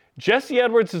 Jesse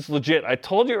Edwards is legit. I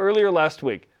told you earlier last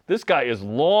week, this guy is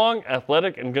long,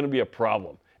 athletic, and going to be a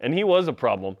problem. And he was a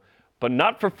problem, but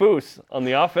not for Foose on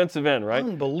the offensive end, right?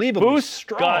 Unbelievably Foose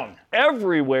strong. got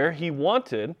everywhere he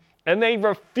wanted, and they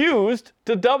refused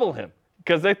to double him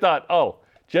because they thought, oh,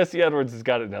 Jesse Edwards has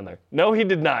got it down there. No, he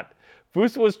did not.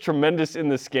 Foose was tremendous in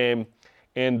this game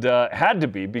and had to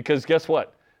be because guess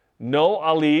what? No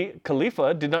Ali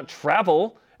Khalifa did not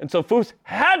travel, and so Foose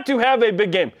had to have a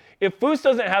big game. If Foose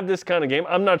doesn't have this kind of game,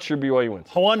 I'm not sure BYU wins.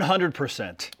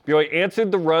 100%. BYU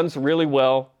answered the runs really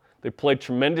well. They played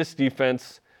tremendous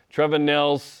defense. Trevin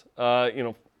Nell's,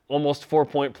 almost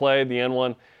 4-point play, the end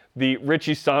one. The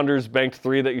Richie Saunders banked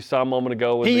 3 that you saw a moment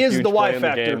ago was He a is huge the Y play in the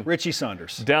factor, game. Richie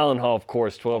Saunders. Dallin Hall, of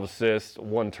course, 12 assists,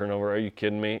 1 turnover. Are you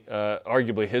kidding me?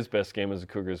 Arguably his best game as a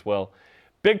Cougar as well.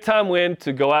 Big time win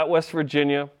to go at West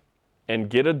Virginia and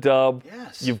get a dub.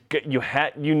 Yes.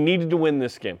 You needed to win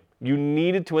this game. You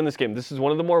needed to win this game. This is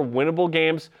one of the more winnable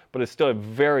games, but it's still a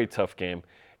very tough game.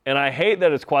 And I hate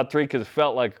that it's quad 3 because it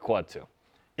felt like a quad 2.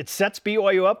 It sets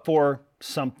BYU up for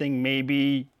something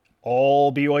maybe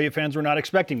all BYU fans were not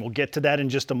expecting. We'll get to that in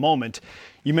just a moment.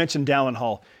 You mentioned Dallin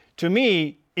Hall. To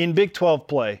me, in Big 12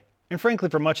 play, and frankly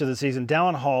for much of the season,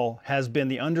 Dallin Hall has been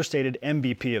the understated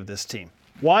MVP of this team.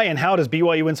 Why and how does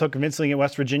BYU win so convincingly at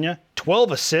West Virginia?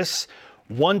 12 assists,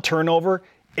 1 turnover,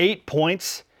 8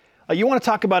 points. You want to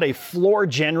talk about a floor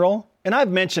general? And I've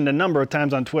mentioned a number of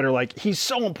times on Twitter, like, he's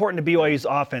so important to BYU's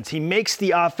offense. He makes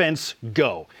the offense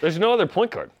go. There's no other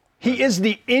point guard. He is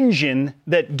the engine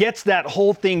that gets that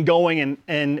whole thing going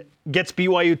and gets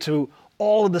BYU to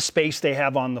all of the space they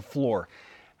have on the floor.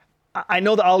 I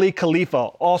know that Ali Khalifa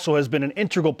also has been an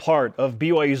integral part of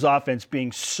BYU's offense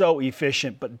being so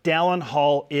efficient, but Dallin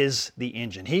Hall is the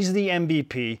engine. He's the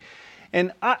MVP.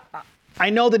 And I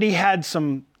know that he had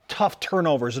some tough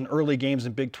turnovers in early games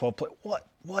in Big 12 play.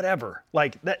 Whatever.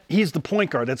 Like, that, he's the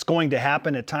point guard. That's going to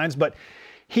happen at times, but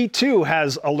he too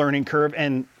has a learning curve,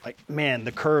 and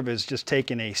the curve has just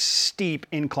taken a steep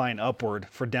incline upward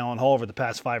for Dallin Hall over the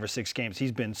past 5 or 6 games.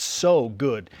 He's been so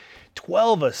good.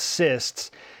 12 assists,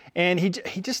 and he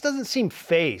just doesn't seem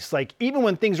fazed. Like, even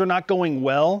when things are not going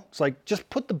well, it's like, just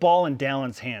put the ball in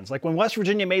Dallin's hands. Like, when West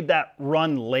Virginia made that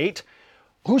run late,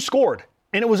 who scored?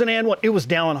 And it was an and one. It was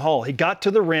Dallin Hall. He got to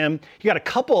the rim. He got a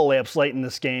couple of layups late in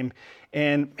this game.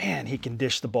 And, man, he can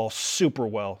dish the ball super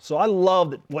well. So I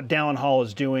love what Dallin Hall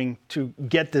is doing to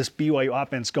get this BYU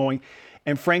offense going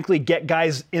and, frankly, get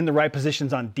guys in the right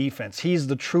positions on defense. He's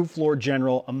the true floor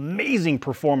general. Amazing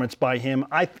performance by him.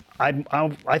 I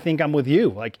think I'm with you.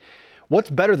 Like, what's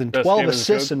better than 12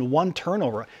 assists and 1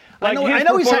 turnover? Like, I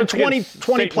know he's had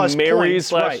 20-plus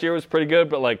points. Last right. year was pretty good,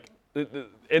 but, like,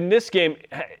 in this game,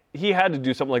 he had to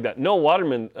do something like that. No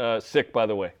Waterman sick, by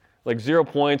the way. Like, 0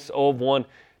 points, 0 of 1.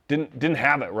 Didn't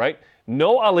have it, right?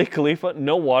 No Ali Khalifa,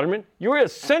 no Waterman. You were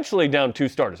essentially down 2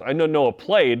 starters. I know Noah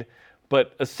played,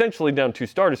 but essentially down 2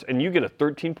 starters, and you get a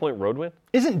 13-point road win?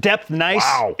 Isn't depth nice?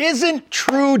 Wow. Isn't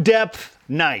true depth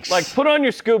nice? Like, put on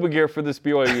your scuba gear for this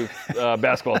BYU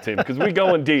basketball team, because we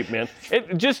going deep, man.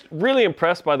 It just really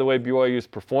impressed by the way BYU's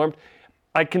performed.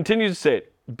 I continue to say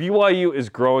it. BYU is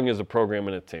growing as a program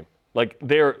and a team. Like,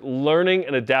 they're learning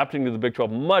and adapting to the Big 12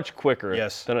 much quicker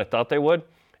than I thought they would.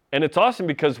 And it's awesome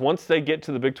because once they get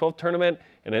to the Big 12 tournament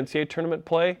and NCAA tournament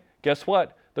play, guess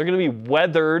what? They're going to be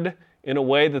weathered in a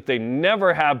way that they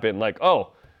never have been. Like,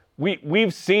 we've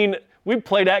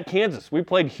played at Kansas. We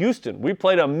played Houston. We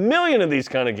played a million of these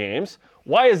kind of games.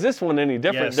 Why is this one any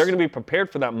different? Yes. They're going to be prepared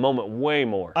for that moment way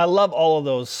more. I love all of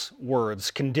those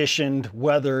words: conditioned,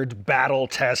 weathered,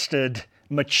 battle-tested,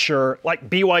 mature. Like,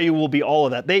 BYU will be all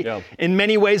of that. In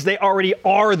many ways, they already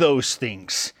are those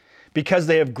things, because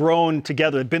they have grown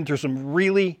together. They've been through some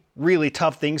really, really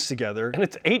tough things together. And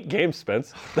it's 8 games,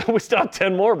 Spence. We still have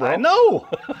 10 more, bro.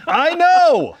 I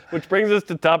know. Which brings us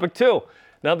to topic 2.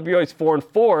 Now that BYU's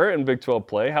 4-4 in Big 12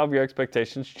 play, how have your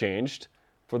expectations changed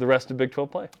for the rest of Big 12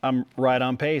 play? I'm right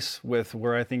on pace with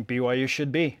where I think BYU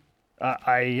should be.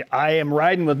 I am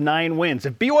riding with 9 wins.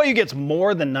 If BYU gets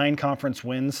more than 9 conference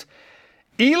wins,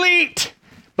 elite,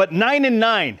 but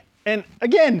 9-9. And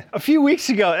again, a few weeks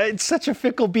ago, it's such a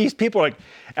fickle beast. People are like,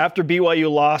 after BYU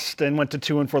lost and went to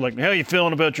 2-4, like, how are you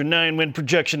feeling about your 9-win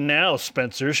projection now,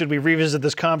 Spencer? Should we revisit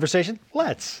this conversation?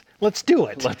 Let's do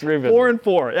it. Let's revisit.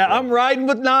 4-4. Yeah, I'm riding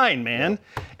with 9, man.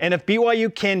 Yeah. And if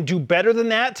BYU can do better than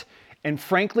that, and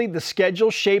frankly, the schedule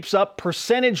shapes up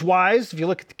percentage-wise, if you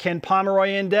look at the Ken Pomeroy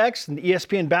Index and the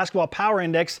ESPN Basketball Power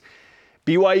Index,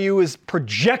 BYU is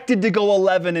projected to go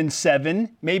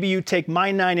 11-7. Maybe you take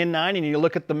my 9-9 and you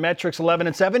look at the metrics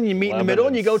 11-7. You meet in the middle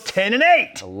and you go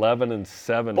 10-8.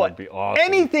 11-7 would be awesome.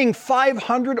 Anything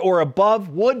 500 or above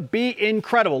would be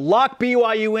incredible. Lock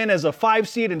BYU in as a 5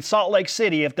 seed in Salt Lake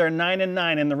City if they're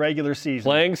 9-9 in the regular season.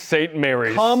 Playing St.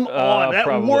 Mary's. Come on, at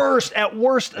probably.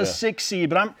 worst a 6 seed.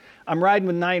 But I'm riding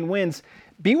with 9 wins.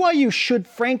 BYU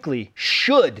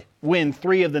should win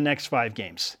 3 of the next 5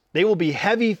 games. They will be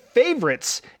heavy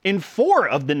favorites in 4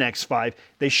 of the next 5.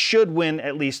 They should win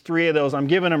at least 3 of those. I'm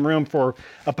giving them room for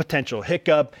a potential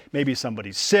hiccup. Maybe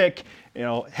somebody's sick.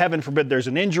 Heaven forbid there's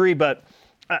an injury, but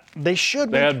they should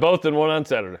win. They had both in one on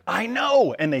Saturday. I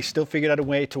know, and they still figured out a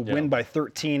way to win by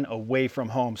 13 away from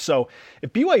home. So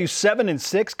if BYU's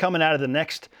 7-6 coming out of the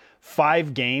next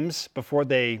 5 games before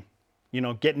they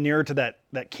get nearer to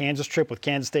that Kansas trip with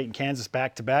Kansas State and Kansas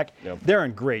back-to-back, they're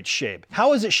in great shape.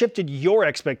 How has it shifted your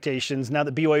expectations now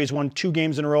that BYU's won 2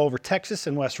 games in a row over Texas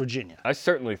and West Virginia? I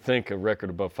certainly think a record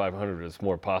above 500 is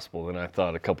more possible than I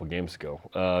thought a couple games ago,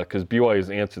 because BYU's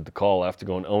answered the call after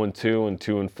going 0-2 and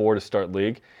 2-4 to start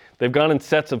league. They've gone in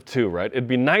sets of 2, right? It'd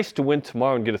be nice to win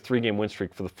tomorrow and get a 3-game win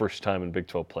streak for the first time in Big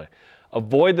 12 play.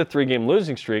 Avoid the 3-game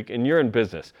losing streak, and you're in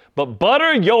business. But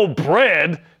butter your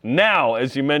bread now,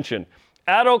 as you mentioned.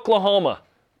 At Oklahoma,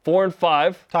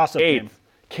 4-5, Toss-up 8th. game.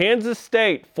 Kansas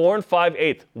State, 4-5,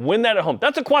 8th. Win that at home.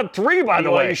 That's a quad 3, by the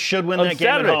way. You should win that game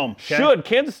Saturday. at home. Okay? Should.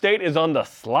 Kansas State is on the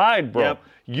slide, bro. Yep.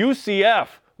 UCF,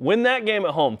 win that game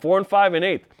at home, 4-5 and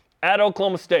 8th. At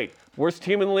Oklahoma State, worst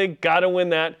team in the league, got to win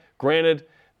that. Granted,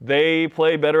 they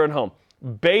play better at home.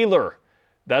 Baylor,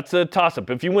 that's a toss-up.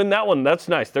 If you win that one, that's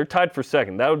nice. They're tied for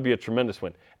second. That would be a tremendous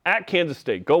win. At Kansas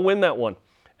State, go win that one.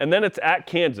 And then it's at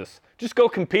Kansas. Just go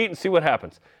compete and see what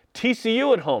happens.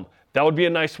 TCU at home. That would be a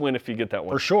nice win if you get that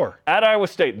one. For sure. At Iowa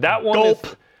State, that one is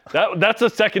that's the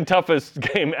second toughest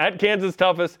game. At Kansas,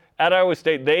 toughest. At Iowa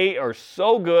State, they are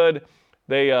so good.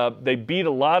 They beat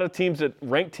a lot of teams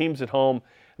ranked teams at home,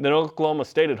 and then Oklahoma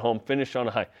State at home finished on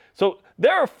a high. So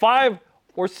there are 5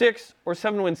 or 6 or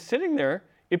 7 wins sitting there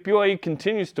if BYU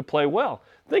continues to play well.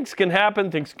 Things can happen.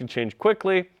 Things can change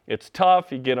quickly. It's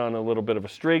tough. You get on a little bit of a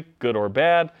streak, good or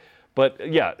bad.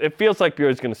 But, yeah, it feels like BYU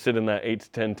is going to sit in that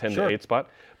 8-10, 10-8 spot.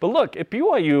 But, look, if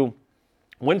BYU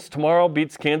wins tomorrow,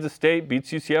 beats Kansas State, beats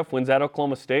UCF, wins at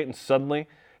Oklahoma State, and suddenly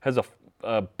has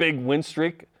a big win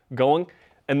streak going,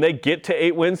 and they get to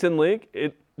 8 wins in league,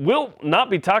 it will not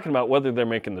be talking about whether they're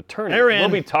making the tournament. We'll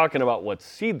be talking about what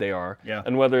seed they are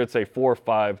and whether it's a 4,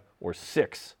 5, or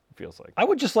 6, it feels like. I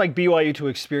would just like BYU to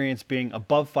experience being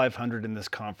above 500 in this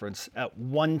conference at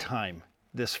one time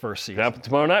this first season. It could happen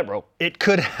tomorrow night, bro. It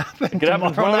could happen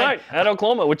tomorrow night at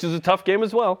Oklahoma, which is a tough game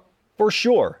as well. For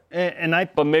sure.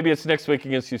 But maybe it's next week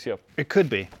against UCF. It could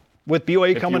be. With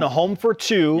BYU coming home for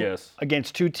 2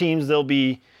 against 2 teams they'll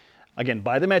be, again,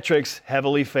 by the metrics,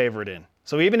 heavily favored in.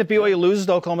 So even if BYU loses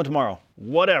to Oklahoma tomorrow,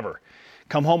 whatever,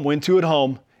 come home, win 2 at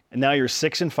home, and now you're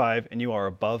 6-5, and you are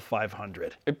above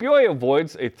 500. If BYU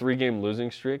avoids a 3-game losing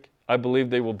streak, I believe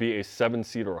they will be a 7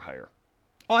 seed or higher.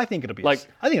 Oh, I think it'll be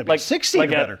a 6 seed or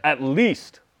better. At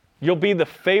least you'll be the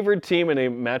favored team in a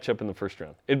matchup in the first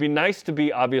round. It'd be nice to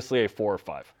be obviously a 4 or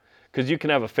 5 because you can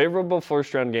have a favorable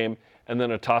first round game and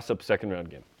then a toss-up second round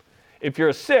game. If you're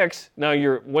a 6, now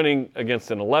you're winning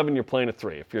against an 11, you're playing a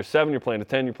 3. If you're a 7, you're playing a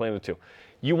 10, you're playing a 2.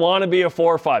 You want to be a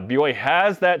 4 or 5. BYU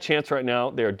has that chance right now.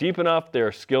 They are deep enough. They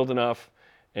are skilled enough.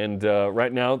 And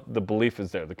right now, the belief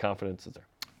is there. The confidence is there.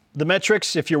 The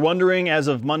metrics, if you're wondering, as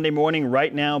of Monday morning,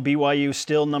 right now, BYU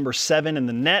still number 7 in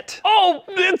the net. Oh,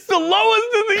 it's the lowest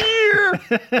of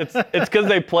the year. It's because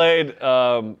they played,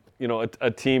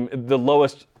 a team, the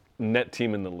lowest net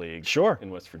team in the league. Sure. In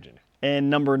West Virginia. And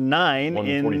number 9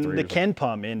 in the Ken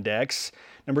Pom Index.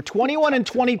 Number 21 and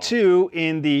 22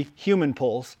 in the human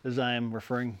polls, as I am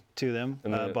referring to them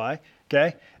by.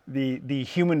 Okay. The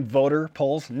human voter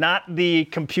polls, not the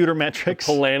computer metrics.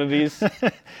 The Polanities.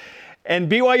 And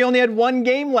BYU only had 1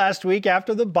 game last week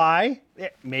after the bye.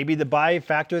 Maybe the bye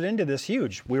factored into this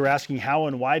huge. We were asking how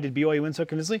and why did BYU win so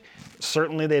convincingly.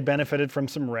 Certainly they benefited from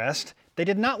some rest. They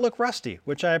did not look rusty,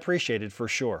 which I appreciated for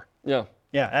sure. Yeah.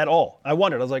 Yeah, at all. I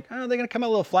wondered. I was like, are they going to come out a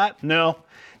little flat? No.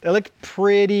 They looked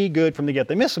pretty good from the get.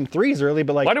 They missed some threes early,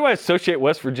 but Why do I associate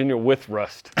West Virginia with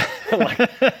rust?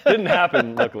 Didn't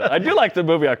happen, luckily. I do like the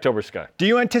movie October Sky. Do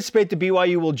you anticipate the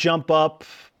BYU will jump up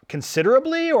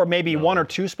considerably, or maybe 1 or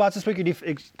 2 spots this week, or do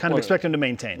you kind of expect them to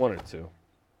maintain? 1 or 2.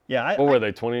 Yeah. What were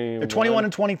they, 20? They're 21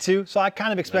 and 22, so I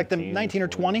kind of expect 19, them 19 or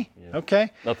 20. Yeah.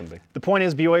 Okay. Nothing big. The point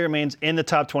is BYU remains in the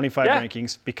top 25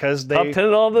 rankings because they top 10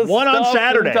 and all this won on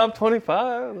Saturday. Top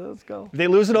 25. Let's go. If they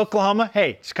lose at Oklahoma,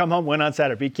 hey, just come home, win on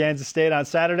Saturday. Beat Kansas State on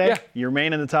Saturday. Yeah. You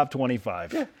remain in the top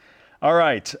 25. Yeah. All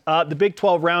right. The Big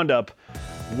 12 roundup.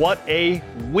 What a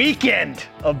weekend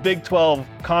of Big 12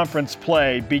 conference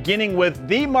play, beginning with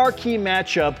the marquee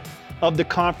matchup of the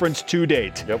conference to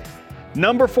date. Yep.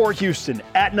 Number 4 Houston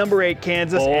at number 8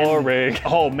 Kansas. Boring.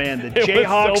 Oh man, the it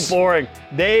Jayhawks. Was so boring.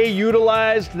 They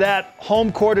utilized that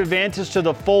home court advantage to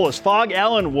the fullest. Fog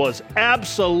Allen was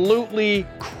absolutely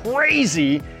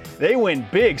crazy. They win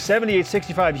big,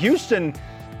 78-65. Houston,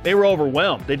 they were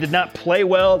overwhelmed. They did not play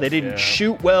well. They didn't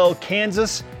shoot well.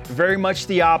 Kansas, very much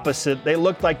the opposite. They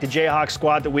looked like the Jayhawks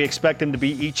squad that we expect them to be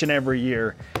each and every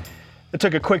year. It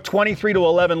took a quick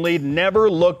 23-11 lead, never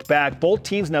looked back. Both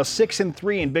teams now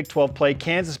 6-3 in Big 12 play.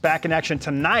 Kansas back in action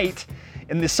tonight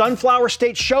in the Sunflower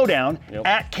State Showdown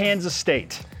at Kansas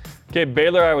State. Okay,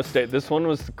 Baylor, Iowa State. This one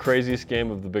was the craziest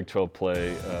game of the Big 12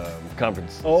 play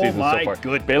conference season so far. Oh, my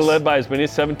goodness. Baylor led by as many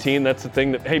as 17. That's the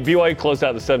thing that, BYU closed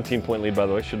out the 17-point lead, by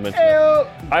the way. Should mention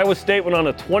that. Iowa State went on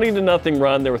a 20-0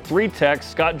 run. There were 3 techs.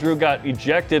 Scott Drew got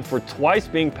ejected for twice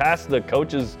being past the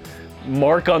coach's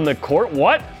mark on the court.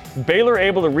 What? Baylor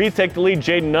able to retake the lead.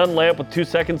 Jaden Nunn layup with 2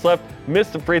 seconds left.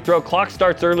 Missed the free throw. Clock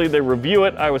starts early. They review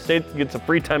it. Iowa State gets a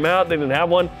free timeout. They didn't have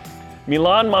one.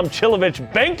 Milan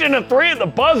Momcilovic banked in a 3 at the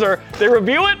buzzer. They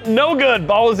review it. No good.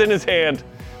 Ball was in his hand.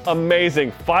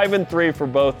 amazing. 5-3 for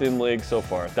both in league so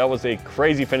far. That was a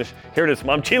crazy finish. Here it is,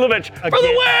 Momcilovic for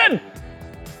the win!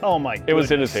 Oh my goodness. It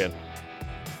was in his hand.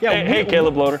 Yeah, Hey,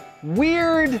 Caleb Lohner.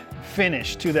 Weird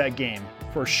finish to that game,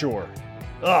 for sure.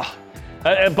 Ugh.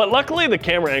 But luckily, the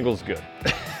camera angle's good.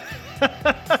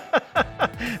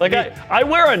 Like, I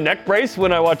wear a neck brace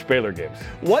when I watch Baylor games.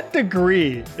 What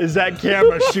degree is that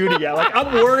camera shooting at? Like,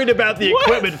 I'm worried about the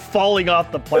equipment falling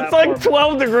off the platform. It's like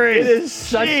 12 degrees. It is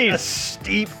such a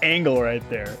steep angle right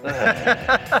there.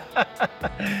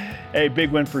 Hey,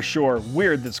 big win for sure.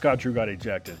 Weird that Scott Drew got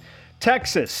ejected.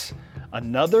 Texas,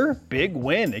 another big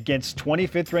win against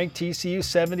 25th ranked TCU,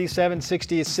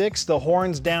 77-66. The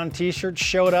horns down t-shirt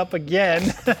showed up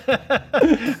again.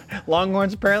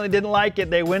 Longhorns apparently didn't like it.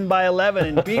 They win by 11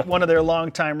 and beat one of their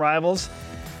longtime rivals.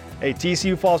 Hey,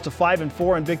 TCU falls to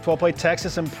 5-4 in Big 12 play.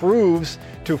 Texas improves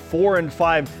to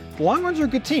 4-5. The Longhorns are a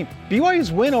good team.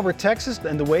 BYU's win over Texas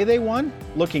and the way they won,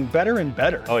 looking better and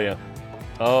better. Oh,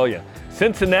 yeah.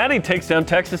 Cincinnati takes down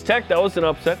Texas Tech. That was an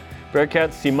upset.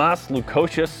 Bearcats Simas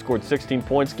Lukosius scored 16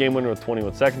 points, game winner with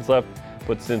 21 seconds left,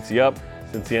 puts Cincy up.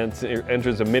 Cincy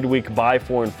enters a midweek bye,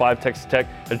 4-5. Texas Tech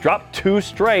has dropped 2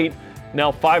 straight,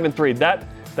 now 5-3. That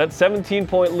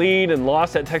 17-point lead and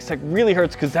loss at Texas Tech really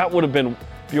hurts because that would have been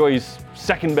BYU's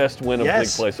second best win of league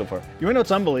play so far. You want to know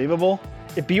what's unbelievable?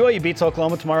 If BYU beats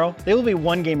Oklahoma tomorrow, they will be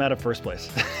 1 game out of first place.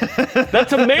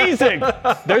 That's amazing.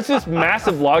 There's this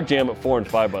massive logjam at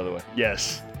 4-5, by the way.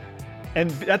 Yes. And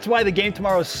that's why the game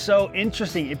tomorrow is so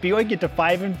interesting. If BYU get to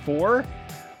 5-4,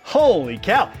 holy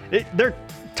cow. They're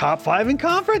top 5 in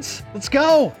conference. Let's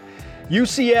go.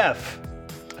 UCF,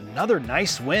 another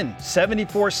nice win.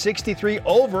 74-63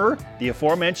 over the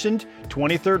aforementioned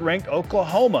 23rd ranked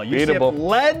Oklahoma. UCF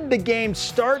led the game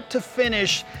start to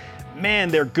finish. Man,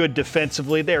 they're good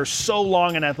defensively. They are so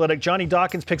long and athletic. Johnny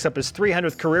Dawkins picks up his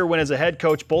 300th career win as a head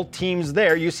coach. Both teams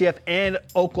there, UCF and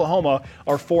Oklahoma,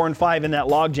 are 4-5 in that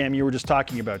logjam you were just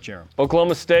talking about, Jarom.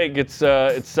 Oklahoma State gets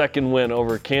its second win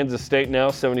over Kansas State now,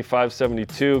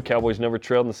 75-72. Cowboys never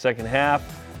trailed in the second half.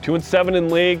 2-7 in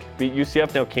league, beat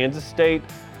UCF, now Kansas State.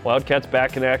 Wildcats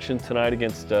back in action tonight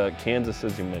against Kansas,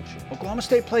 as you mentioned. Oklahoma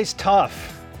State plays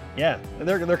tough. Yeah,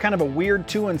 they're kind of a weird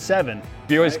 2-7.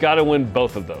 BYU's got to win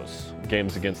both of those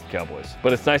games against the Cowboys.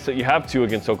 But it's nice that you have 2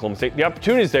 against Oklahoma State. The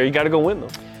opportunity's there. You got to go win them.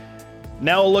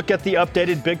 Now we'll look at the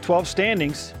updated Big 12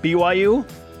 standings. BYU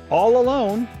all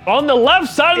alone. On the left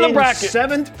side of the bracket.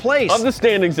 7th place. Of the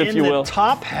standings, if you will. In the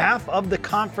top half of the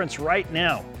conference right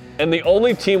now. And the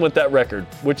only team with that record,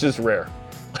 which is rare.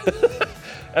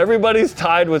 Everybody's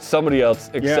tied with somebody else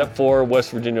except for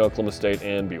West Virginia, Oklahoma State,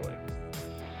 and BYU.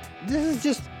 This is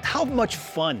just, how much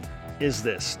fun is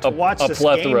this to watch this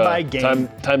plethora, game by game?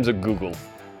 Times a Google.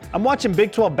 I'm watching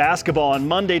Big 12 basketball on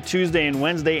Monday, Tuesday, and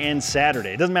Wednesday, and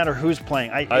Saturday. It doesn't matter who's playing.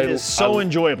 It is so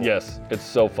enjoyable. Yes, it's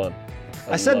so fun.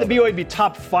 I said the BYU would be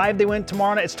top 5 they win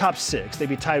tomorrow night. It's top 6. They'd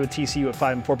be tied with TCU at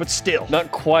 5-4, but still.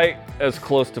 Not quite as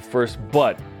close to first,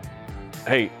 but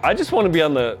hey, I just want to be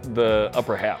on the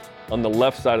upper half. On the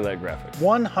left side of that graphic.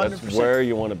 100%. That's where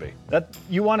you want to be.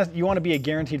 You want to be a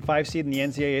guaranteed 5 seed in the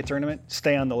NCAA tournament?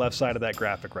 Stay on the left side of that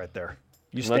graphic right there.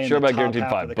 I'm not sure about guaranteed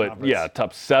 5, but yeah,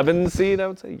 top 7 seed, I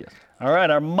would say yes. All right,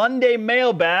 our Monday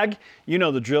mailbag. You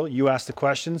know the drill. You ask the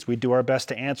questions. We do our best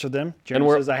to answer them. Jeremy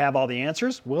says I have all the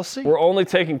answers. We'll see. We're only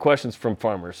taking questions from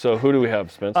farmers. So who do we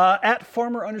have, Spence? At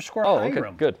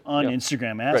farmer_Hiram good. on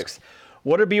Instagram asks,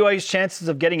 what are BYU's chances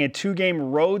of getting a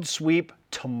 2-game road sweep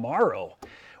tomorrow?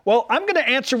 Well, I'm going to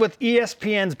answer with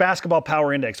ESPN's Basketball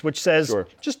Power Index, which says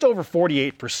just over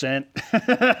 48%.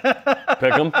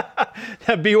 Pick 'em.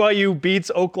 That BYU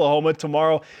beats Oklahoma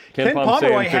tomorrow. Ken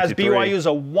Pomeroy has BYU as a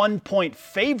 1-point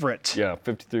favorite. Yeah,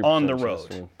 53% on the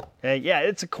road. Yeah,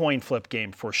 it's a coin flip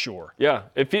game for sure. Yeah,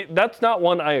 that's not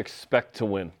one I expect to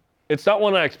win. It's not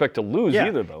one I expect to lose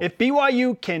either, though. If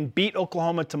BYU can beat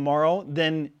Oklahoma tomorrow,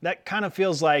 then that kind of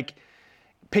feels like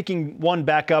picking one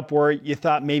back up where you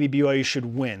thought maybe BYU should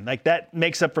win. Like that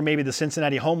makes up for maybe the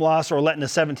Cincinnati home loss or letting a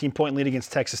 17-point lead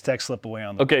against Texas Tech slip away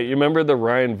on them. Okay, you remember the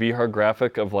Ryan Vihar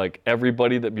graphic of like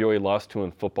everybody that BYU lost to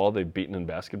in football, they've beaten in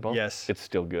basketball? Yes. It's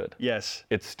still good. Yes.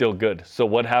 It's still good. So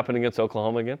what happened against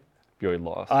Oklahoma again? BYU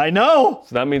lost. I know.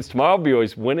 So that means tomorrow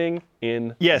BYU's winning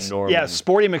in Norman. Yes.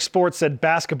 Sporty McSports said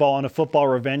basketball on a football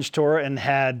revenge tour and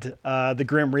had the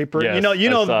Grim Reaper. Yes, you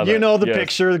know the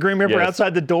picture, the Grim Reaper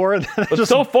outside the door. But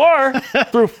so far,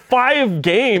 through 5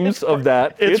 games of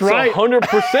that, it's right.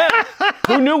 100%.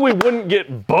 Who knew we wouldn't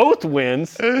get both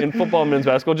wins in football and men's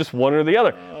basketball, just one or the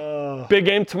other? Big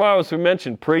game tomorrow, as we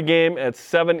mentioned. Pregame at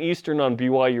 7 Eastern on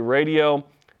BYU Radio.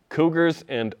 Cougars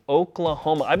and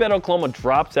Oklahoma. I bet Oklahoma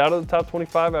drops out of the top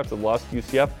 25 after the loss to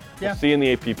UCF. We'll see you in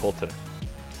the AP poll today.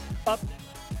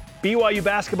 BYU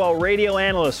basketball radio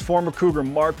analyst, former Cougar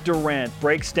Mark Durant,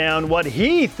 breaks down what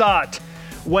he thought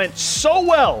went so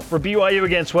well for BYU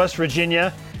against West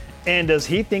Virginia. And does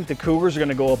he think the Cougars are going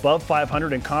to go above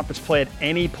 500 in conference play at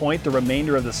any point the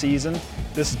remainder of the season?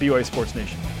 This is BYU Sports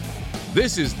Nation.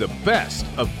 This is the best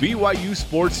of BYU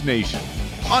Sports Nation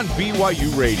on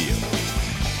BYU Radio.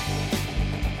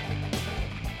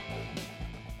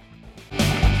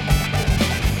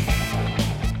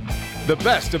 The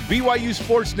best of BYU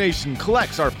Sports Nation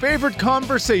collects our favorite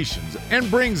conversations and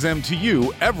brings them to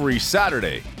you every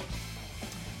Saturday.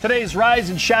 Today's Rise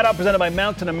and Shout Out presented by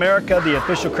Mountain America, the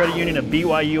official credit union of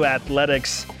BYU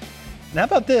Athletics. And how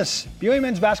about this? BYU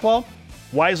men's basketball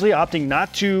wisely opting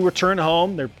not to return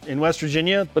home. They're in West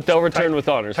Virginia. But they'll return with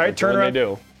honors. Tight turnaround. They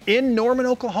do. In Norman,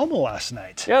 Oklahoma last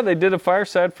night. Yeah, they did a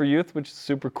fireside for youth, which is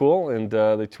super cool. And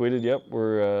they tweeted, yep,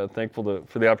 we're thankful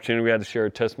for the opportunity we had to share our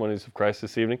testimonies of Christ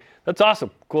this evening. That's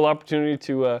awesome. Cool opportunity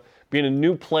to be in a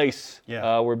new place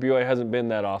where BYU hasn't been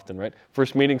that often, right?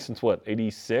 First meeting since what,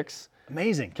 86?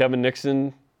 Amazing. Kevin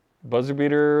Nixon, buzzer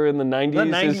beater in the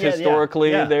 90s, is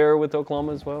historically there with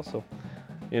Oklahoma as well. So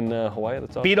in Hawaii,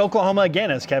 that's awesome. Beat Oklahoma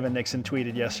again, as Kevin Nixon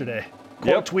tweeted yesterday.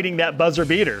 Quote tweeting that buzzer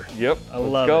beater. Yep. I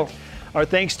love it. Our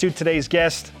thanks to today's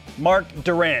guest, Mark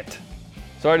Durant.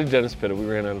 Sorry to Dennis Pitta. We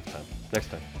ran out of time. Next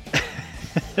time.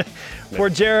 For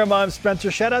Jarom, I'm Spencer.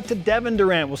 Shout out to Devin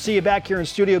Durant. We'll see you back here in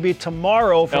Studio B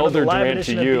tomorrow for the live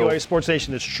edition of BYU Sports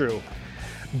Nation. That's true.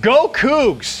 Go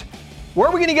Cougs! Where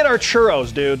are we going to get our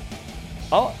churros, dude?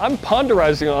 I'm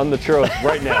ponderizing on the churros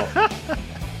right now.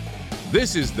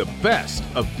 This is the best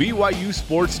of BYU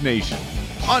Sports Nation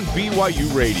on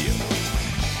BYU Radio.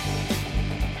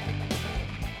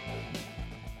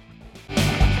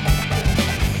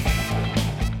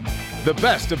 The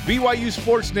best of BYU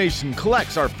Sports Nation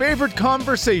collects our favorite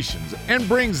conversations and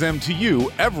brings them to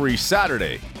you every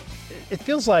Saturday. It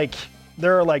feels like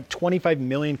there are like 25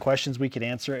 million questions we could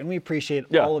answer, and we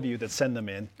appreciate all of you that send them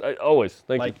in. Always.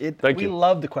 Thank you. We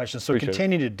love the questions, so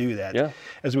continue to do that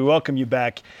as we welcome you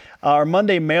back. Our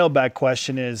Monday mailbag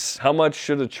question is... How much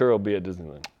should a churro be at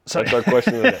Disneyland? That's our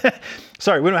question of the day.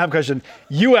 Sorry, we don't have a question.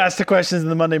 You asked the questions in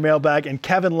the Monday mailbag, and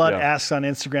Kevin Lutt asks on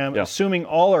Instagram, assuming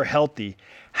all are healthy,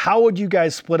 how would you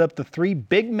guys split up the 3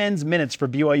 big men's minutes for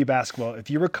BYU basketball if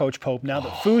you were Coach Pope now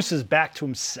that Foose is back to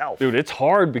himself? Dude, it's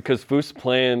hard because Foose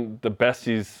playing the best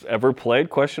he's ever played,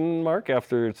 question mark,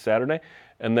 after Saturday.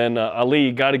 And then Ali,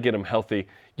 you got to get him healthy.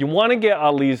 You want to get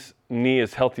Ali's knee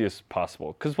as healthy as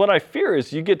possible because what I fear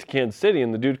is you get to Kansas City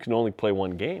and the dude can only play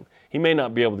one game. He may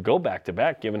not be able to go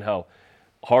back-to-back given how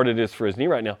hard it is for his knee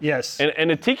right now. Yes.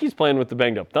 And Atiki's playing with the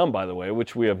banged-up thumb, by the way,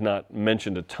 which we have not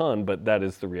mentioned a ton, but that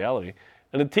is the reality.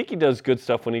 And Atiki does good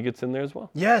stuff when he gets in there as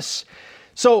well. Yes.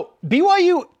 So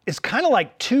BYU is kind of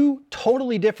like 2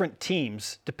 totally different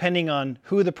teams depending on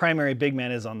who the primary big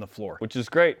man is on the floor. Which is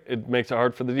great. It makes it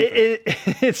hard for the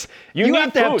defense. You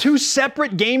have to have 2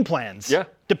 separate game plans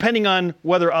depending on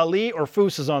whether Ali or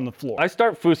Foose is on the floor. I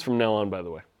start Foose from now on, by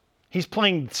the way. He's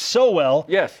playing so well.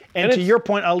 Yes. And to your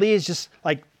point, Ali is just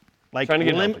like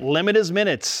limit his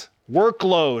minutes.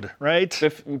 Workload, right?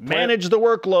 Manage the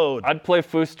workload. I'd play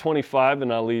Foose 25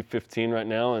 and Ali 15 right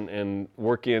now and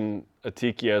work in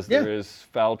Atiki as there is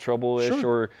foul trouble-ish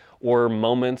or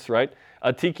moments, right?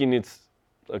 Atiki needs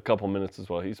a couple minutes as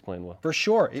well. He's playing well. For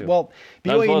sure. Too. Well,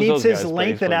 BYU needs his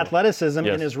length and athleticism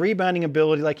and his rebounding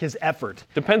ability, like his effort.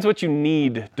 Depends what you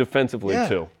need defensively,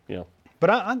 too. Yeah. But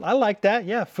I like that.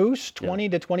 Yeah, Foose, 20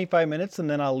 to 25 minutes, and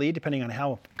then Ali, depending on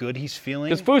how good he's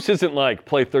feeling. Because Foose isn't like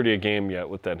play 30 a game yet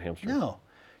with that hamstring. No.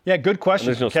 Yeah, good question.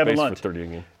 There's no Kevin space Lunt. for 30 a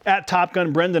game. At Top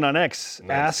Gun Brendan on X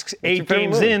asks, 8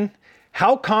 games in,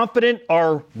 how confident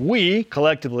are we,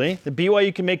 collectively, that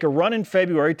BYU can make a run in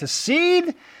February to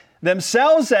seed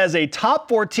themselves as a top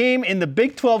 4 team in the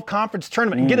Big 12 Conference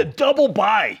Tournament and get a double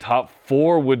bye? Top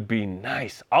 4 would be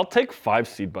nice. I'll take 5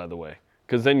 seed, by the way,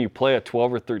 because then you play a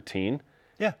 12 or 13.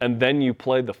 Yeah. And then you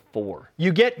play the 4.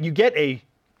 You get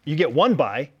 1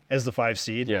 bye as the 5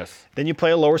 seed. Yes. Then you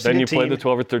play a lower seeded team. Then you play the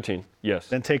 12 or 13. Yes.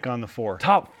 Then take on the 4.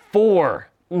 Top 4.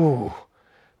 Ooh.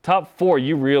 Top 4.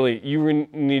 You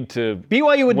need to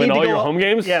BYU would win need to all go, your home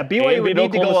games. Yeah, BYU would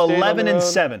need to go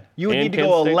 11-7. You would need to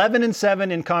go 11-7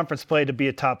 in conference play to be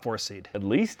a top 4 seed. At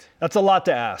least. That's a lot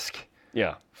to ask.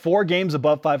 Yeah. 4 games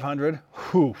above 500.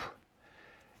 Whew.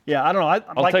 Yeah, I don't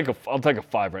know. I'll take a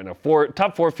 5 right now.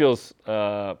 Top 4 feels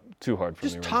too hard for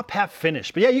me. Just top half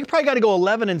finish. But yeah, you probably got to go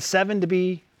 11-7 to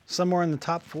be somewhere in the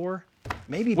top 4.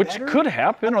 Maybe Which better. could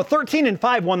happen. I don't know.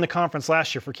 13-5 won the conference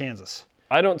last year for Kansas.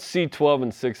 I don't see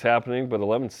 12-6 happening, but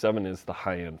 11-7 is the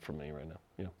high end for me right now.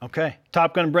 Yeah. Okay.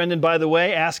 Top Gun Brendan, by the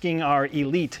way, asking our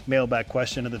elite mailbag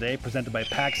question of the day, presented by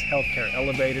PAX Healthcare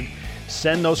Elevated.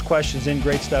 Send those questions in.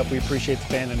 Great stuff. We appreciate the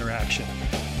fan interaction.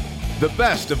 The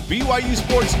best of BYU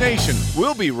Sports Nation.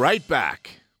 We'll be right back.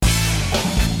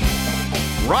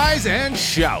 Rise and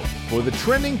shout for the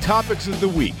trending topics of the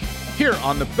week here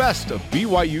on the best of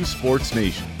BYU Sports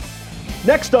Nation.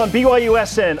 Next on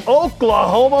BYUSN,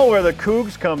 Oklahoma, where the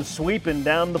Cougs come sweeping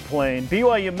down the plain.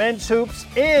 BYU men's hoops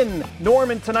in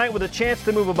Norman tonight with a chance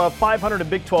to move above 500 in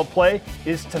Big 12 play.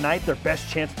 Is tonight their best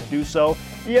chance to do so?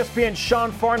 ESPN's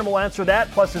Sean Farnham will answer that,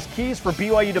 plus his keys for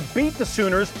BYU to beat the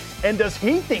Sooners. And does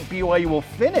he think BYU will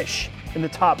finish in the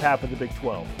top half of the Big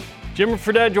 12? Jim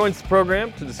Fredette joins the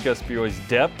program to discuss BYU's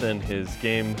depth and his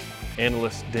game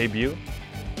analyst debut.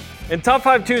 And Top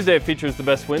 5 Tuesday features the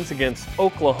best wins against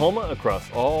Oklahoma across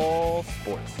all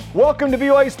sports. Welcome to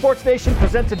BYU Sports Nation,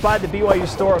 presented by the BYU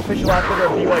Store, official outfitter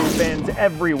of BYU fans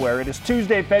everywhere. It is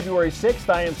Tuesday, February 6th.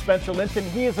 I am Spencer Linton.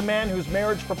 He is a man whose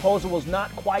marriage proposal was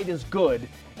not quite as good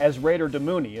as Raider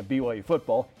DeMooney of BYU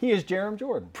football. He is Jarom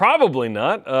Jordan. Probably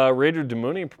not. Raider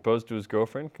DeMooney proposed to his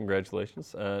girlfriend.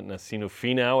 Congratulations. Nasino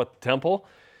Finau at the Temple.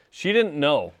 She didn't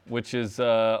know, which is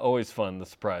always fun, the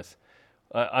surprise.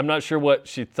 I'm not sure what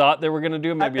she thought they were going to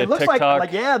do. Maybe it a looks TikTok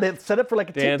like yeah, they set up for like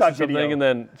a dance TikTok or something, video. and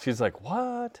then she's like,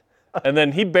 "What?" And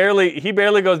then he barely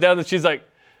goes down, and she's like,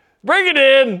 "Bring it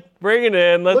in,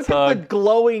 let's Look hug." at the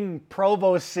glowing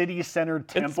Provo City Center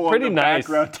temple pretty in the nice.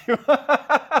 background too.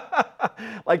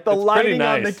 Like the It's lighting pretty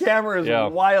on the nice. camera is Yeah.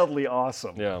 wildly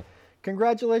awesome. Yeah,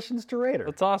 Congratulations to Raider.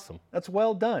 that's awesome. That's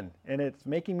well done, and it's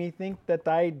making me think that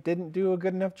I didn't do a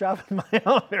good enough job in my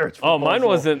own marriage Oh, proposal.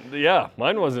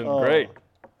 mine wasn't great.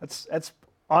 That's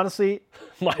honestly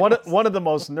one of the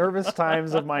most nervous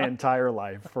times of my entire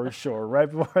life, for sure.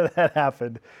 Right before that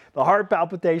happened, the heart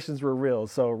palpitations were real.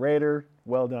 So Raider,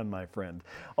 well done, my friend.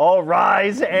 All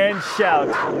rise and shout.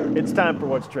 It's time for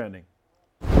What's Trending.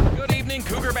 Good evening,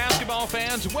 Cougar basketball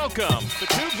fans. Welcome. The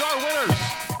Cougs are winners.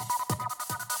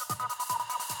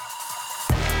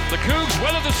 The Cougs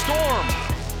weather the storm.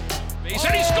 He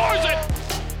said he scores it.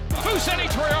 Fousseyni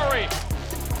Traore.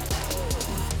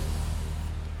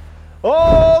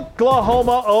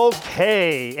 Oklahoma,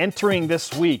 okay. Entering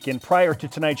this week and prior to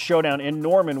tonight's showdown in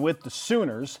Norman with the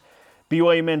Sooners,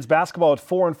 BYU men's basketball at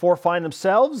 4-4 find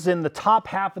themselves in the top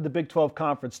half of the Big 12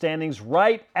 conference standings,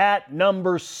 right at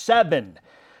number 7.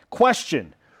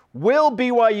 Question: will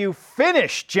BYU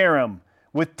finish, Jarom,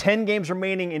 with 10 games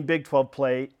remaining in Big 12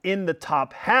 play in the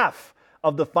top half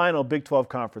of the final Big 12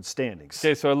 conference standings?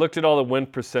 Okay, so I looked at all the win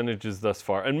percentages thus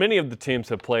far, and many of the teams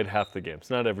have played half the games.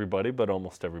 Not everybody, but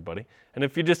almost everybody. And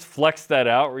if you just flex that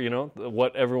out,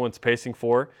 what everyone's pacing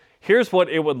for, here's what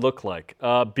it would look like.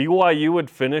 BYU would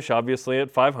finish, obviously,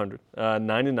 at 500,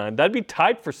 99. That'd be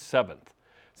tied for 7th.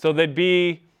 So they'd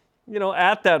be,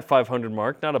 at that 500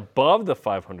 mark, not above the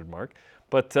 500 mark,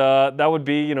 but that would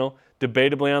be,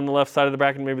 debatably on the left side of the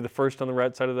bracket, maybe the first on the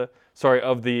right side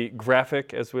of the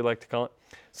graphic, as we like to call it.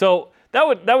 So that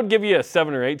would give you a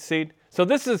 7 or 8 seed. So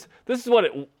this is what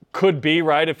it could be,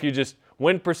 right? If you just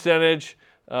win percentage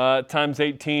times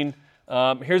 18,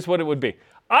 here's what it would be.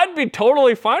 I'd be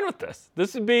totally fine with this.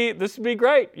 This would be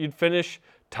great. You'd finish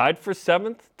tied for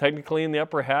 7th, technically in the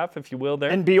upper half, if you will.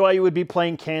 There. And BYU would be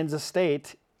playing Kansas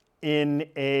State in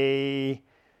a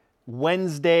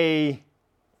Wednesday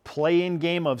play-in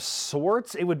game of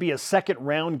sorts. It would be a second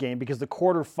round game because the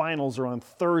quarterfinals are on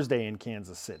Thursday in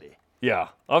Kansas City. Yeah,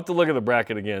 I'll have to look at the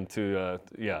bracket again to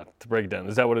break it down.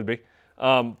 Is that what it'd be?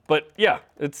 But yeah,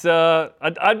 it's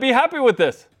I'd be happy with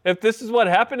this. If this is what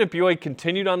happened, if BYU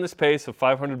continued on this pace of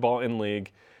 500 ball in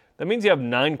league, that means you have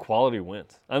 9 quality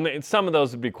wins. I mean, some of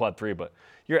those would be quad 3, but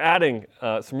you're adding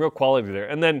some real quality there.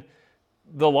 And then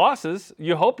the losses,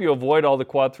 you hope you avoid all the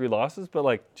quad 3 losses, but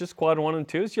like just quad 1 and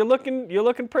 2s, you're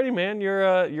looking pretty, man.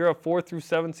 You're a 4 through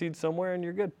 7 seed somewhere, and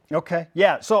you're good. Okay,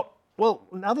 yeah. So, well,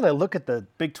 now that I look at the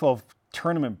Big 12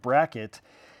 tournament bracket,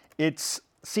 it's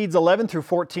seeds 11 through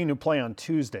 14 who play on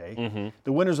Tuesday. Mm-hmm.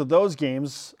 The winners of those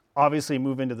games obviously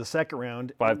move into the second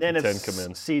round. 5 and then to 10 it's come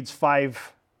in. Seeds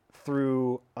 5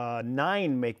 through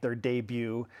 9 make their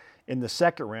debut in the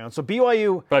second round. So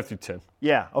BYU 5 through 10.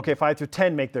 Yeah, okay, 5 through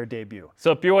 10 make their debut.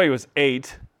 So if BYU was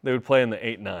 8, they would play in the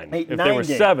 8-9. If they were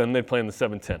game. 7, they'd play in the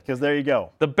 7-10. Because there you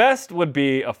go. The best would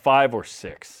be a 5 or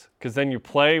 6, because then you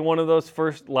play one of those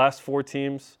last 4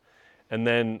 teams, and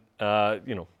then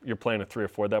you're playing a 3 or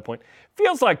 4 at that point.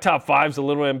 Feels like top 5's a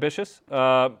little ambitious.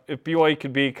 If BYU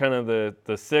could be kind of the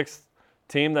 6th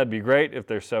team, that'd be great. If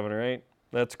they're 7 or 8,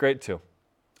 that's great too.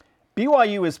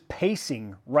 BYU is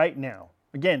pacing right now.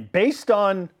 Again, based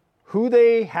on who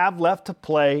they have left to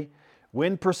play,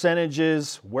 win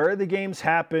percentages, where the games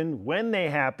happen, when they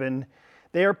happen,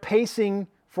 they are pacing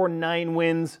for 9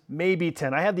 wins, maybe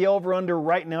 10. I have the over-under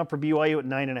right now for BYU at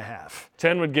 9.5.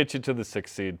 10 would get you to the 6th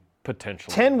seed,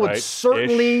 potentially. 10 would right?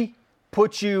 certainly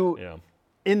put you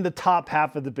in the top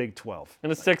half of the Big 12.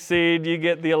 And the 6th seed, you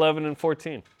get the 11 and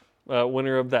 14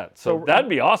 winner of that. So that'd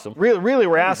be awesome. Really,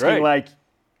 we're asking,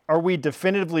 are we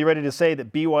definitively ready to say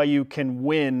that BYU can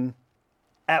win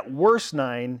at worst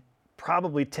 9,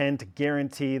 probably 10 to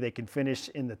guarantee they can finish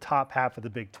in the top half of the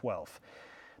Big 12?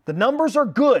 The numbers are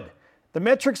good. The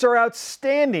metrics are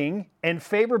outstanding and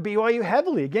favor BYU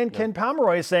heavily. Again, Ken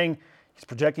Pomeroy is saying he's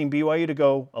projecting BYU to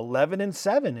go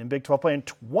 11-7 in Big 12 play and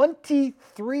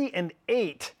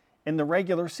 23-8 in the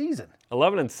regular season.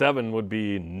 11-7 would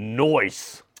be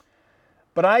nice.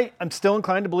 But I'm still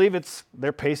inclined to believe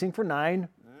they're pacing for 9,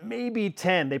 maybe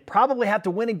 10. They probably have to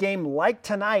win a game like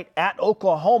tonight at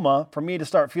Oklahoma for me to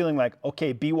start feeling like,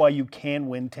 okay, BYU can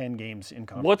win 10 games in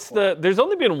conference. There's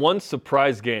only been one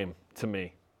surprise game to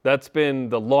me. That's been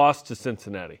the loss to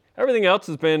Cincinnati. Everything else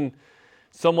has been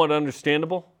somewhat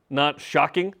understandable, not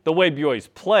shocking. The way BYU's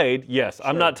played, yes. Sure.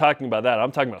 I'm not talking about that.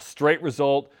 I'm talking about straight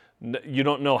result. You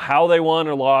don't know how they won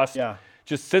or lost. Yeah.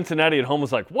 Just Cincinnati at home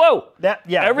was like, whoa. That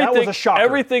was a shocker.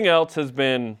 Everything else has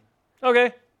been,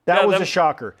 okay. That was a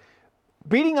shocker.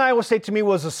 Beating Iowa State to me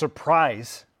was a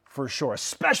surprise for sure,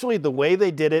 especially the way they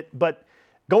did it. But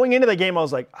going into the game, I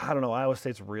was like, I don't know, Iowa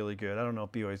State's really good. I don't know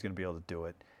if BYU's going to be able to do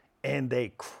it. And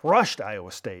they crushed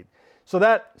Iowa State. So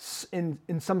that, in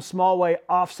some small way,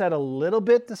 offset a little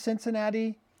bit the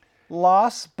Cincinnati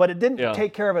loss, but it didn't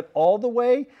take care of it all the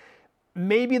way.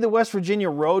 Maybe the West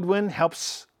Virginia road win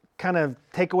helps kind of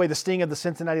take away the sting of the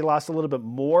Cincinnati loss a little bit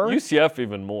more. UCF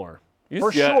even more.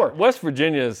 For sure. West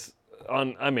Virginia's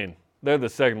they're the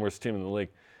second worst team in the league.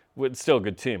 It's still a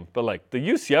good team, but the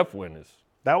UCF win is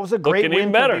that was a great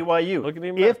win for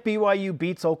BYU. If BYU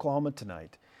beats Oklahoma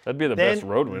tonight, that'd be the best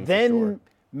road win for sure. Then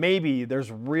maybe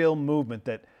there's real movement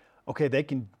that, okay, they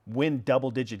can win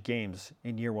double-digit games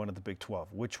in year 1 of the Big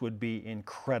 12, which would be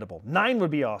incredible. 9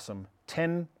 would be awesome.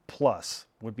 10 plus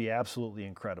would be absolutely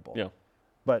incredible. Yeah.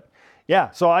 But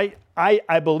so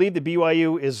I believe that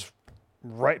BYU is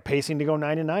right pacing to go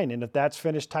 9-9, and if that's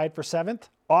finished tied for 7th,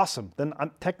 awesome. Then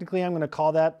I'm going to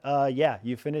call that,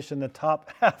 you finish in the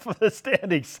top half of the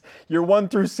standings. You're 1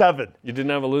 through 7. You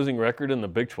didn't have a losing record in the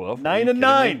Big 12?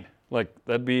 9-9.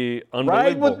 That'd be unbelievable.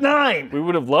 Ride with 9. We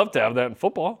would have loved to have that in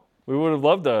football. We would have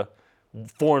loved a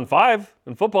 4-5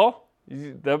 in football.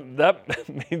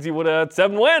 That means you would have had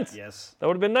 7 wins. Yes. That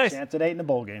would have been nice. Chance at 8 in the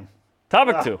bowl game.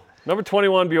 Topic 2. Number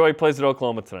 21, BYU plays at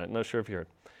Oklahoma tonight. Not sure if you heard.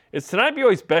 Is tonight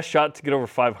BYU's best shot to get over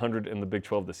 500 in the Big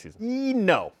 12 this season?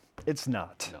 No, it's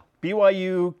not. No.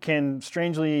 BYU can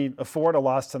strangely afford a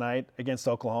loss tonight against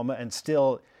Oklahoma, and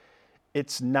still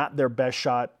it's not their best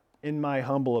shot, in my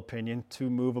humble opinion, to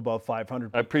move above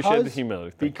 500. I appreciate the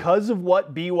humility. Because of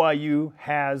what BYU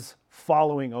has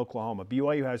following Oklahoma.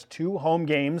 BYU has 2 home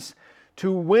games,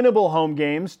 2 winnable home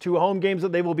games, 2 home games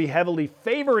that they will be heavily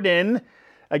favored in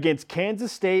against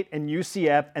Kansas State and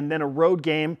UCF, and then a road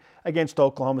game against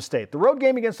Oklahoma State. The road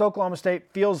game against Oklahoma State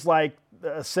feels like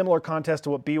a similar contest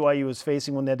to what BYU was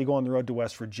facing when they had to go on the road to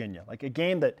West Virginia. Like a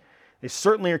game that they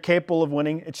certainly are capable of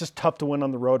winning. It's just tough to win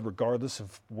on the road regardless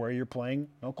of where you're playing.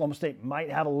 Oklahoma State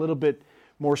might have a little bit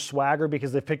more swagger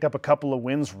because they've picked up a couple of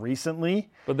wins recently.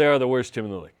 But they are the worst team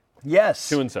in the league.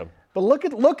 Yes. 2-7. But look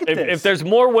at this. If there's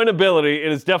more winnability,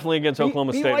 it is definitely against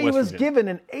Oklahoma State and BYU West was Virginia. given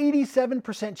an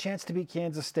 87% chance to beat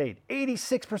Kansas State,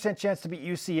 86% chance to beat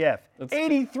UCF,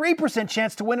 83%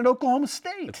 chance to win at Oklahoma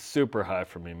State. It's super high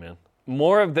for me, man.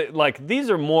 More of these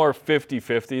are more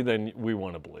 50-50 than we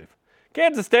want to believe.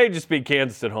 Kansas State just beat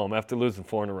Kansas at home after losing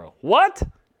 4 in a row. What?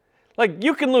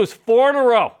 You can lose 4 in a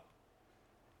row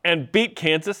and beat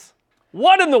Kansas?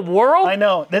 What in the world? I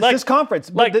know. That's this conference.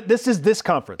 This is this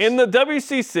conference. In the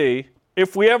WCC,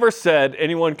 if we ever said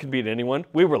anyone can beat anyone,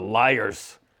 we were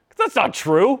liars. That's not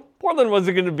true. Portland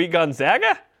wasn't going to beat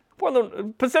Gonzaga.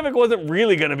 Pacific wasn't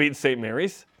really going to beat St.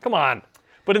 Mary's. Come on.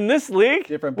 But in this league,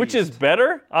 which is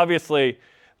better, obviously,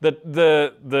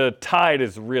 the tide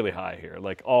is really high here.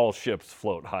 All ships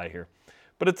float high here.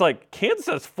 But it's Kansas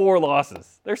has 4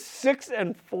 losses. They're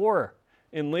 6-4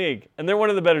 in league, and they're one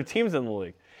of the better teams in the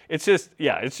league. It's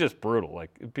just brutal.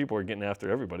 People are getting after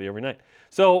everybody every night.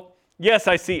 So, yes,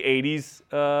 I see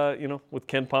 80s, with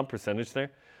Ken Pom percentage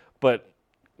there. But,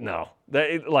 no.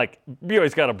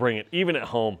 BYU's got to bring it, even at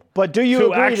home. But do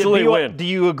you agree win? Do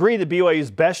you agree that BYU's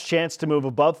best chance to move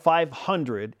above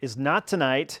 500 is not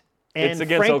tonight? And it's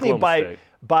against frankly, Oklahoma State.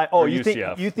 You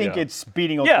think it's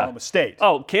beating Oklahoma State?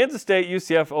 Oh, Kansas State,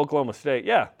 UCF, Oklahoma State.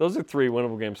 Yeah, those are 3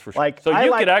 winnable games for sure. So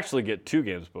you could actually get 2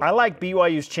 games. I like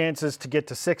BYU's chances to get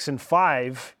to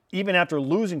 6-5, even after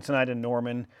losing tonight in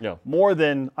Norman, more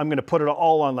than I'm going to put it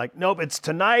all on nope, it's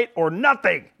tonight or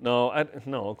nothing. No,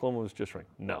 Oklahoma was just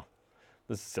ranked. No,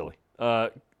 this is silly.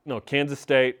 No, Kansas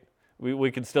State,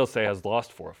 we can still say has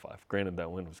lost 4 of 5. Granted,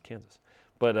 that win was Kansas.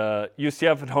 But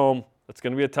UCF at home, that's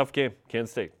going to be a tough game.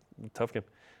 Kansas State, tough game.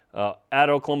 At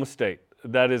Oklahoma State,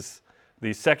 that is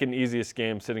the second easiest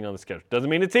game sitting on the schedule. Doesn't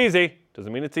mean it's easy,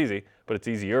 but it's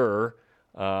easier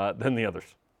than the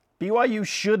others. BYU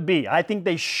should be, I think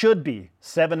they should be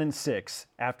 7-6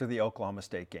 after the Oklahoma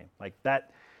State game.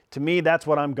 That, to me, that's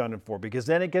what I'm gunning for, because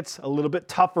then it gets a little bit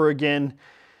tougher again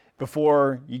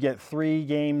before you get 3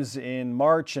 games in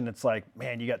March, and it's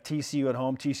man, you got TCU at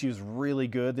home. TCU is really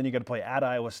good. Then you got to play at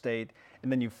Iowa State,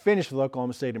 and then you finish with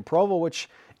Oklahoma State in Provo, which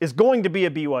is going to be a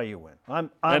BYU win.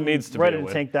 I'm ready to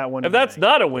take that one. If that's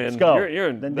not a win, you're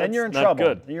in trouble.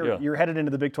 Good. You're headed into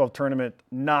the Big 12 tournament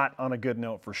not on a good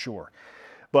note for sure.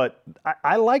 But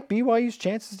I like BYU's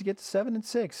chances to get to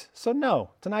 7-6. So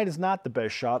no, tonight is not the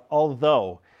best shot.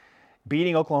 Although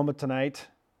beating Oklahoma tonight,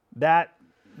 that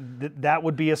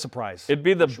would be a surprise. It'd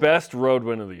be the best road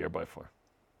win of the year by far.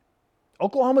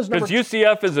 Oklahoma's number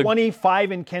UCF is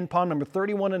 25 in Ken Pom, number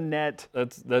 31 in net.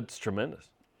 That's tremendous.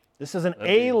 This is an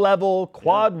A-level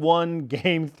quad 1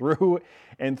 game through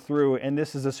and through, and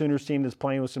this is a Sooners team that's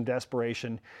playing with some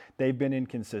desperation. They've been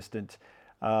inconsistent.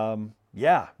 No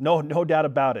doubt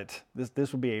about it.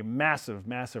 This would be a massive,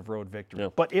 massive road victory. Yeah.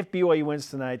 But if BYU wins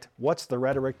tonight, what's the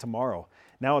rhetoric tomorrow?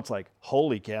 Now it's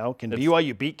holy cow, can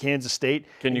BYU beat Kansas State?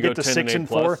 Can you get to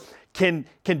 6-4? Can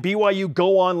BYU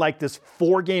go on this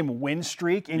 4-game win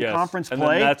streak in conference play? And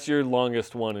then that's your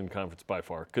longest one in conference by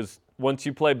far. Because once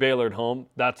you play Baylor at home,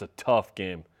 that's a tough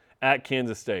game. At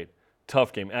Kansas State,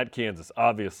 tough game. At Kansas,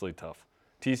 obviously tough.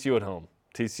 TCU at home.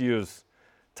 TCU's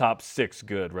top 6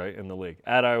 good, right, in the league.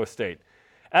 At Iowa State.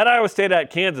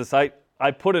 At Kansas, I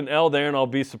put an L there, and I'll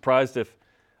be surprised if –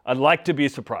 I'd like to be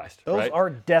surprised. Those right? are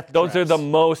death traps. Those are the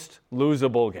most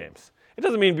losable games. It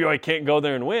doesn't mean BYU can't go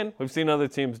there and win. We've seen other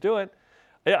teams do it.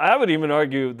 I would even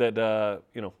argue that,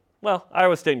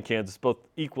 Iowa State and Kansas, both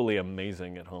equally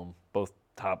amazing at home, both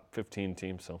top 15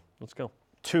 teams, so let's go.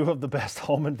 2 of the best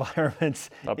home environments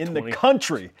top in 20. The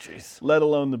country, Jeez. Let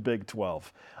alone the Big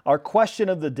 12. Our question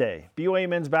of the day, BYU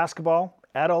men's basketball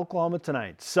at Oklahoma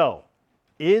tonight. So,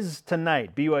 is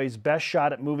tonight BYU's best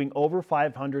shot at moving over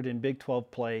 500 in Big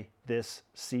 12 play this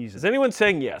season? Is anyone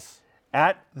saying yes?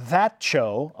 At that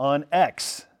show on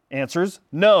X, answers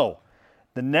no.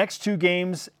 The next 2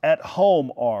 games at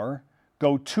home are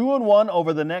go 2-1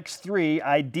 over the next 3,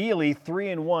 ideally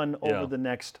 3-1 over the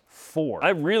next 4. I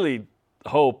really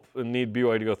hope and need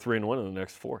BYU to go 3-1 in the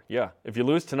next 4. Yeah. If you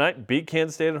lose tonight, beat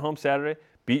Kansas State at home Saturday,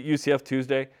 beat UCF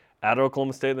Tuesday, at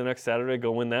Oklahoma State the next Saturday,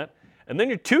 go win that. And then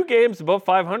you're 2 games above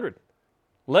 500.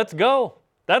 Let's go.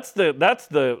 That's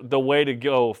the way to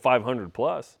go 500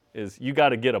 plus is you got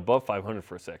to get above 500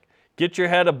 for a sec. Get your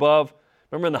head above.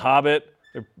 Remember in The Hobbit,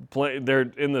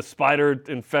 they're in the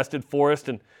spider-infested forest,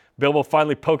 and Bilbo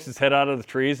finally pokes his head out of the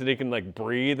trees, and he can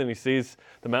breathe, and he sees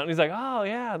the mountain. He's like, oh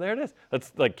yeah, there it is.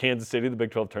 That's Kansas City, the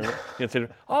Big 12 tournament. Kansas City,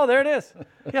 oh there it is.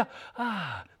 Yeah.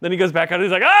 Then he goes back out, and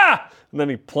he's like, and then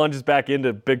he plunges back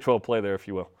into Big 12 play there, if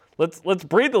you will. Let's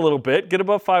breathe a little bit, get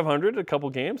above 500 a couple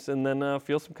games, and then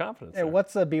feel some confidence. Hey,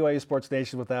 what's a BYU Sports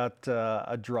Nation without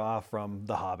a draw from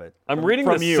The Hobbit? I'm reading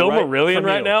the Silmarillion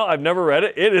right now. I've never read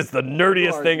it. It is the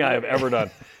nerdiest thing I have ever done.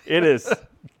 It is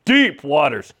deep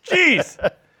waters. Jeez.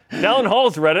 Dallin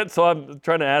Hall's read it, so I'm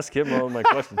trying to ask him all of my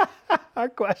questions. Our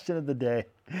question of the day.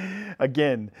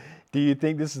 Again, do you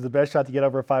think this is the best shot to get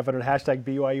over 500? Hashtag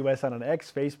BYUS on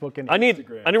X, Facebook, and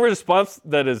Instagram. I need a response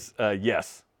that is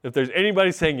yes. If there's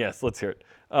anybody saying yes, let's hear it.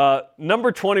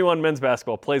 Number 21 men's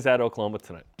basketball plays at Oklahoma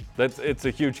tonight. It's a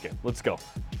huge game. Let's go.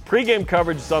 Pre-game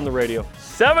coverage is on the radio.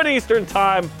 7 Eastern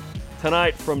time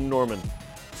tonight from Norman.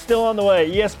 Still on the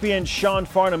way, ESPN's Sean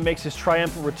Farnham makes his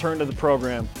triumphant return to the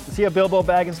program. Is he a Bilbo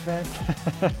Baggins fan?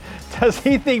 Does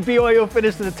he think BYU will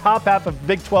finish in the top half of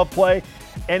Big 12 play?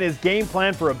 And his game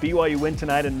plan for a BYU win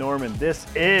tonight in Norman. This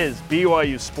is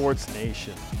BYU Sports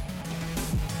Nation.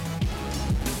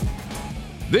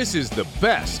 This is the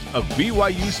best of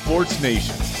BYU Sports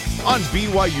Nation on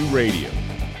BYU Radio.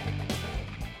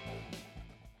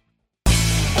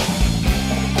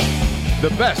 The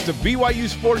best of BYU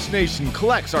Sports Nation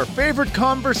collects our favorite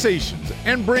conversations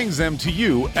and brings them to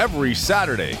you every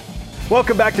Saturday.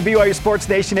 Welcome back to BYU Sports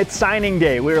Nation. It's signing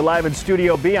day. We are live in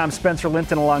Studio B. I'm Spencer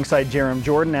Linton alongside Jarom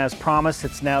Jordan. As promised,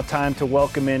 it's now time to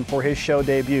welcome in for his show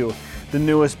debut the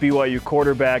newest BYU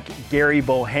quarterback, Gary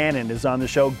Bohannon, is on the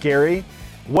show. Gary,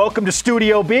 welcome to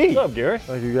Studio B. What's up, Gary?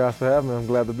 Thank you guys for having me. I'm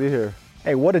glad to be here.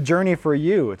 Hey, what a journey for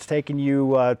you. It's taken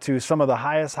you to some of the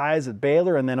highest highs at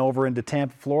Baylor and then over into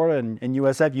Tampa, Florida and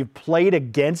USF. You've played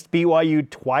against BYU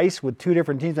twice with two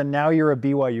different teams, and now you're a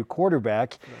BYU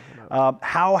quarterback.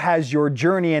 How has your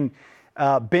journey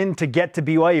been to get to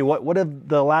BYU? What have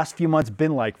the last few months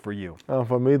been like for you?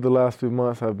 For me, the last few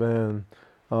months have been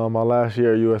my last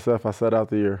year at USF. I sat out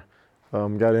the year,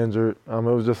 got injured. It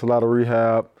was just a lot of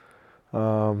rehab,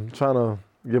 trying to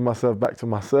get myself back to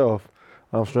myself,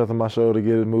 strengthen my shoulder,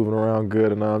 get it moving around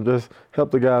good, and just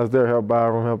help the guys there, help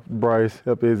Byron, help Bryce,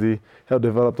 help Izzy, help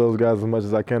develop those guys as much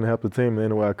as I can and help the team in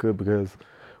any way I could, because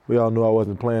we all knew I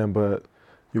wasn't playing, but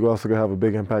you also could have a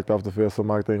big impact off the field. So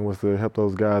my thing was to help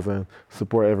those guys and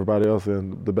support everybody else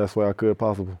in the best way I could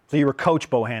possible. So you were Coach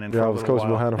Bohannon for a while. Yeah, I was Coach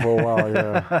Bohannon for a while,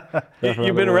 yeah.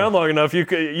 You've been around long enough. You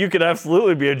could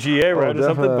absolutely be a GA, right, or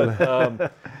something.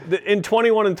 But in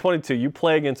 21 and 22, you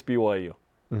play against BYU.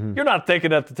 Mm-hmm. You're not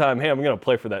thinking at the time, hey, I'm going to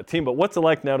play for that team. But what's it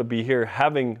like now to be here,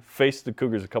 having faced the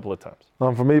Cougars a couple of times?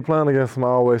 For me, playing against them, I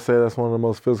always say that's one of the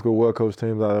most physical, well-coached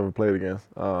teams I've ever played against.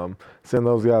 Seeing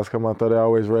those guys come out there, they're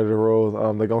always ready to roll.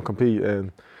 They're going to compete, and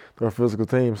they're a physical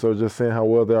team. So just seeing how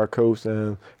well they are coached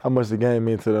and how much the game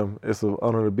means to them, it's an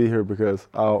honor to be here because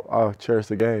I'll cherish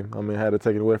the game. I had it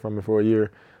taken away from me for a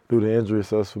year due to injury.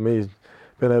 So it's for me,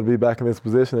 being able to be back in this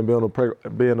position and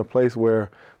be in a place where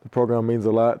the program means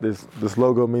a lot, this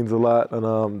logo means a lot,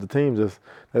 and the team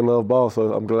they love ball,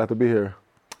 so I'm glad to be here.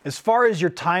 As far as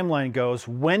your timeline goes,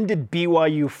 when did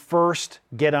BYU first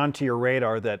get onto your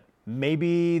radar that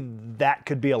maybe that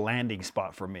could be a landing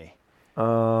spot for me?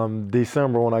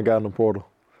 December when I got in the portal.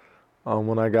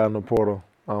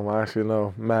 I actually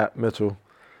know Matt Mitchell.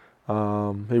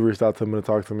 He reached out to me to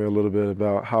talk to me a little bit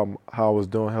about how I was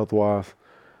doing health-wise.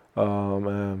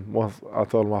 And once I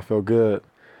told him I felt good,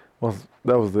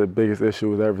 that was the biggest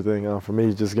issue with everything. For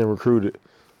me, just getting recruited.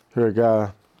 Here a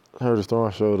guy hurt his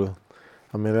throwing shoulder.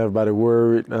 Everybody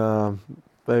worried.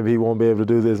 Maybe he won't be able to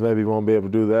do this, maybe he won't be able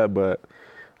to do that, but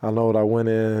I know what I went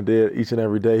in and did each and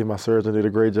every day. My surgeon did a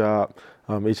great job.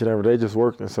 Each and every day just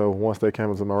worked, and so once they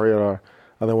came into my radar,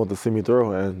 they wanted to see me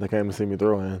throw, and they came to see me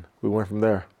throw, and we went from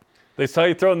there. They saw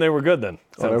you throw and they were good then.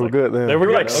 They were good then. They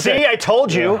were like, good. See, I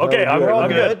told you. Yeah, okay, I'm good.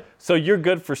 good. So you're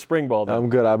good for spring ball then? I'm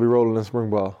good. I'll be rolling in spring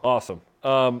ball. Awesome.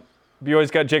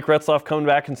 BYU's got Jake Retzloff coming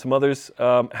back and some others.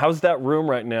 How's that room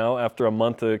right now after a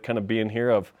month of kind of being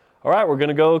here of, all right, we're going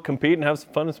to go compete and have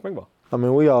some fun in spring ball?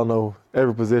 We all know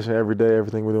every position, every day,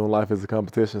 everything we do in life is a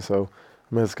competition. So,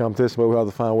 it's a competition, but we have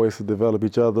to find ways to develop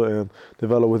each other and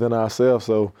develop within ourselves.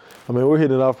 So, we're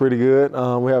hitting it off pretty good.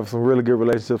 We have some really good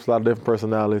relationships, a lot of different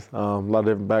personalities, a lot of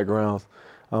different backgrounds.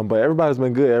 But everybody's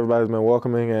been good. Everybody's been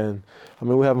welcoming. And,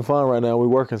 we're having fun right now. We're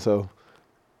working. So,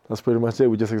 that's pretty much it.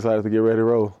 We're just excited to get ready to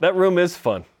roll. That room is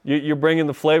fun. You're bringing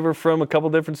the flavor from a couple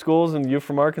different schools, and you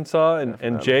from Arkansas.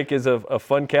 And Jake is a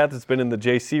fun cat that's been in the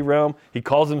JC realm. He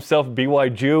calls himself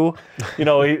BYU.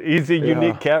 He's a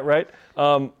unique cat, right?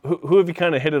 Who have you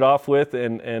kind of hit it off with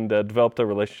and developed a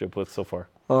relationship with so far?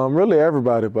 Really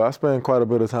everybody, but I spend quite a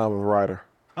bit of time with Ryder.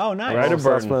 Oh, nice. Ryder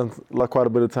Burton. I spend quite a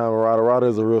bit of time with Ryder. Ryder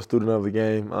is a real student of the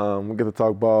game. We get to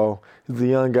talk ball. He's a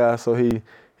young guy,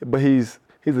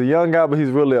 he's a young guy, but he's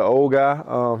really an old guy.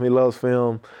 He loves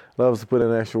film, loves to put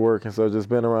in extra work, and so just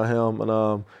being around him,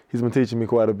 and he's been teaching me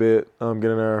quite a bit. Getting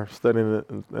there, studying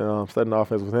the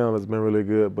offense with him has been really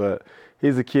good. But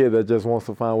he's a kid that just wants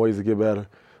to find ways to get better.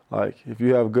 Like if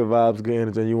you have good vibes, good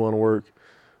energy, and you want to work,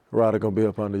 Ryder gonna be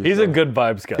up under you. He's a good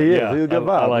vibes guy. He's a good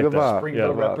vibe. I like good that. vibe.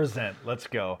 Springville represent. Let's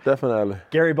go. Definitely.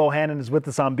 Gary Bohannon is with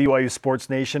us on BYU Sports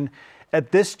Nation.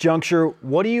 At this juncture,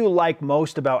 what do you like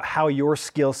most about how your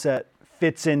skill set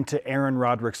fits into Aaron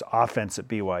Roderick's offense at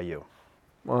BYU?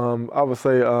 I would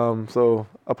say, so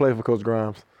I play for Coach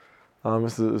Grimes.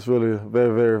 It's really a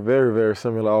very, very, very, very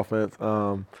similar offense.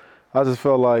 I just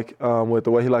felt like with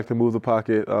the way he liked to move the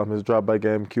pocket, his drop-back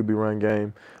game, QB run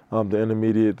game, the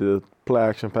intermediate, the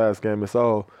play-action pass game, it's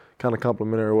all kind of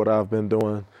complementary to what I've been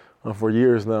doing for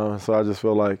years now. So I just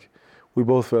feel like we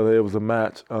both felt that it was a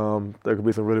match. There could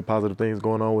be some really positive things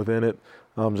going on within it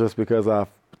just because I've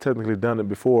technically done it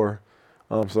before.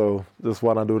 So just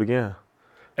why not do it again?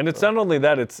 And it's not only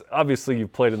that, it's obviously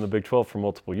you've played in the Big 12 for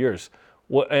multiple years.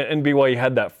 And BYU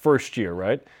had that first year,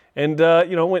 right? And,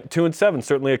 went 2-7.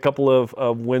 Certainly a couple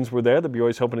of wins were there that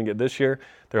BYU's hoping to get this year.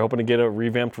 They're hoping to get a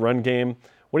revamped run game.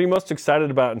 What are you most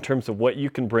excited about in terms of what you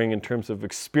can bring in terms of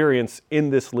experience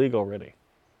in this league already?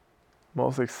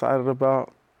 Most excited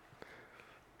about?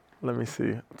 Let me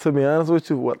see. To be honest with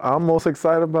you, what I'm most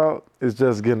excited about is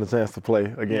just getting a chance to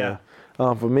play again.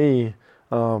 For me,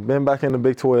 been back in the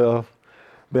Big 12,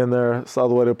 been there, saw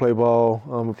the way they play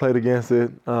ball, played against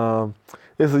it.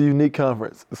 It's a unique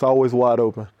conference. It's always wide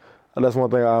open. And that's one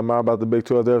thing I admire about the Big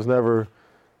 12. There's never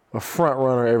a front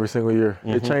runner every single year.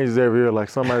 Mm-hmm. It changes every year. Like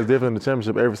somebody's different in the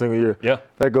championship every single year. Yeah.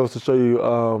 That goes to show you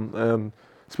and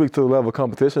speak to the level of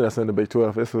competition that's in the Big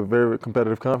 12. It's a very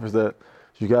competitive conference that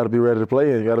you got to be ready to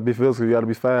play in. You got to be physical. You got to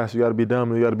be fast. You got to be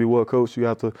dominant. You got to be well coached. You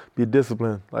have to be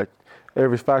disciplined. Like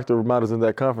every factor matters in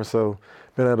that conference. So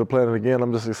being able to play it again,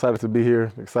 I'm just excited to be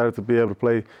here. Excited to be able to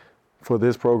play for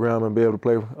this program and be able to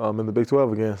play in the Big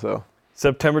 12 again. So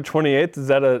September 28th, is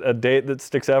that a date that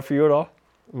sticks out for you at all?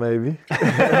 Maybe.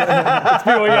 It's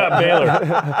BYU at Baylor.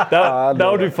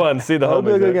 That would be fun. See the It'll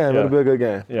be a good game. Yeah. It'll be a good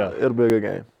game. Yeah. It'll be a good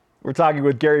game. We're talking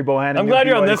with Gary Bohannon. I'm glad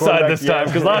you're on this side this time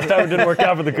because last time it didn't work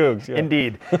out for the Cougs. Yeah.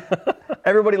 Indeed.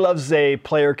 Everybody loves a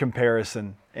player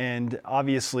comparison, and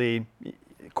obviously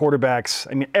quarterbacks,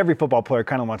 I mean, every football player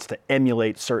kind of wants to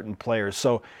emulate certain players.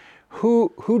 So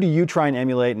who do you try and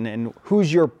emulate, and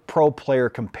who's your pro player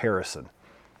comparison?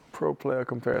 Pro player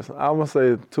comparison. I'm going to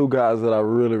say two guys that I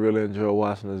really, really enjoy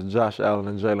watching is Josh Allen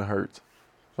and Jalen Hurts.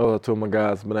 Those are two of my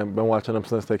guys, but I've been watching them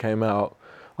since they came out.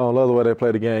 I love the way they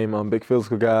play the game. Big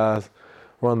physical guys,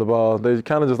 run the ball. They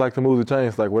kind of just like to move the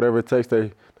chains. Like whatever it takes,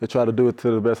 they try to do it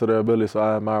to the best of their ability. So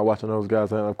I admire watching those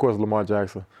guys. And, of course, Lamar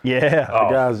Jackson. Yeah. The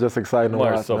guy's just exciting to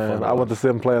watch, so man. fun I went to see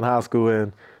him play in high school,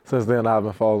 and since then I've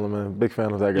been following him, and big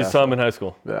fan of that guy. You saw him in high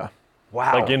school? Yeah.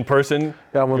 Wow. Like in person?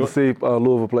 Yeah, I went to see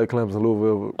Louisville play Clemson.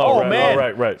 Louisville. Oh,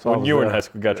 man. Right. So when you were in high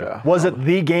school, gotcha. Yeah. Was it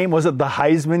the game? Was it the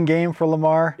Heisman game for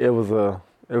Lamar? It was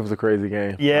a crazy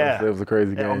game. Yeah. Honestly, it was a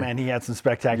crazy game. Oh, man, he had some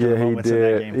spectacular moments in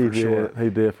that game for sure. He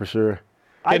did, for sure.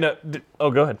 Go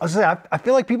ahead. I was gonna say, I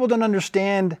feel like people don't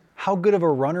understand how good of a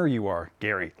runner you are,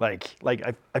 Gary. Like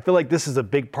I feel like this is a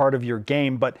big part of your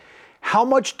game, but how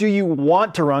much do you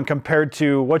want to run compared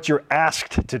to what you're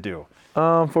asked to do?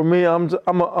 For me, I'm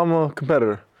a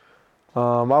competitor. I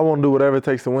want to do whatever it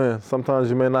takes to win. Sometimes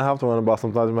you may not have to run the ball.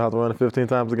 Sometimes you may have to run it 15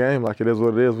 times a game. Like it is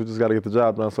what it is. We just got to get the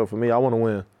job done. So for me, I want to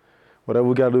win. Whatever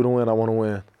we got to do to win, I want to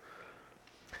win.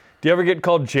 Do you ever get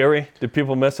called Jerry? Did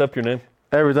people mess up your name?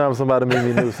 Every time somebody meet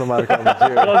me new, somebody calls me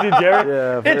Jerry. Calls you Jerry?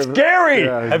 Yeah, It's Gary!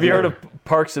 Yeah, Have you heard of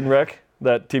Parks and Rec,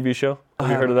 that TV show? Have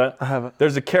you heard of that? I haven't.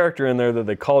 There's a character in there that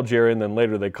they call Jerry, and then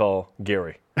later they call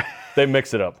Gary. They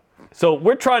mix it up. So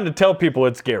we're trying to tell people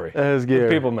it's Gary. It's Gary.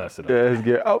 People mess it up. Yeah, it's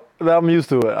Gary. Oh, I'm used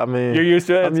to it. I mean, You're used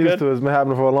to it? I'm used to it. It's been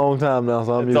happening for a long time now,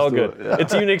 so I'm used to it. It's all good. Yeah.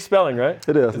 It's a unique spelling, right?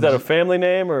 It is. Is that a family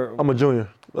name or? I'm a junior.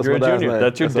 That's You're my a dad's junior. name.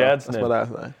 That's your dad's name. That's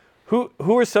my dad's name.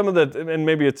 Who are some of the, and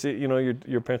maybe it's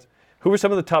your parents, who are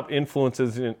some of the top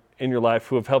influences in your life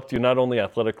who have helped you not only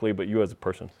athletically but you as a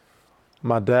person?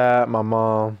 My dad, my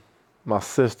mom, my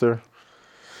sister.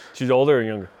 She's older or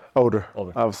younger? Older.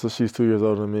 Older. Obviously, she's 2 years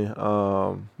older than me.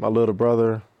 My little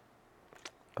brother,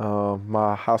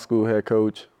 my high school head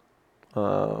coach,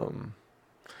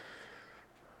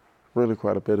 really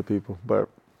quite a bit of people, but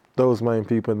those main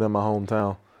people, and then my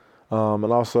hometown. And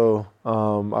also,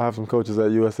 I have some coaches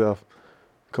at USF,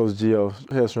 Coach Gio,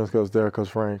 head strength coach there, Coach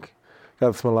Frank.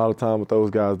 Got to spend a lot of time with those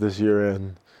guys this year,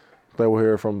 and they were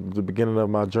here from the beginning of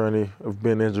my journey of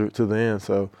being injured to the end.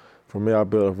 So for me, I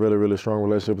built a really, really strong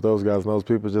relationship with those guys, and those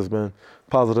people just been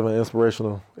positive and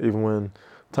inspirational, even when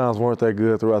times weren't that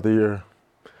good throughout the year.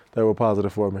 They were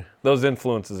positive for me. Those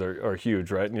influences are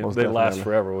huge, right? And they last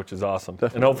forever, which is awesome.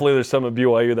 Definitely. And hopefully there's some at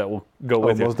BYU that will go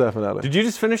with you. Most definitely. Did you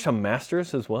just finish a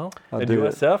master's as well at did.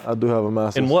 USF? I do have a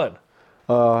master's. In what?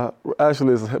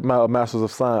 Actually, it's a master's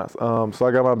of science. So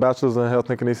I got my bachelor's in health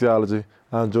and kinesiology.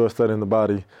 I enjoy studying the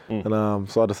body, and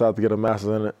so I decided to get a master's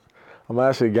in it. I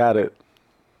actually got it,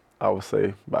 I would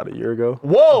say, about a year ago.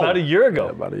 Whoa! About a year ago.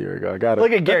 Yeah, about a year ago. I got it.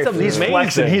 Look at Gary. That's He's amazing.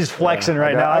 flexing. He's flexing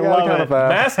right now. I got love kinda it.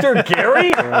 fast. Master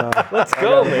Gary? Let's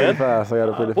go, man. I got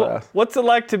it pretty fast. What's it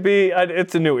like to be,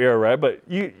 it's a new era, right? But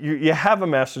you have a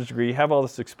master's degree, you have all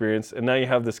this experience, and now you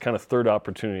have this kind of third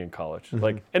opportunity in college.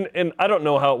 Like, and I don't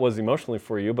know how it was emotionally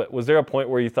for you, but was there a point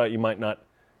where you thought you might not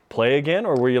play again,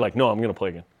 or were you like, no, I'm going to play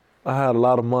again? I had a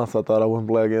lot of months I thought I wouldn't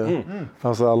play again. I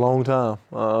was a long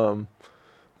time.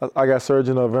 I got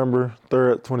surgery November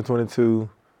 3rd, 2022.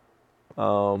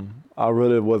 I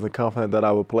really wasn't confident that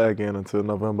I would play again until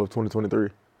November of 2023.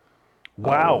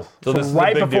 Wow. So this is a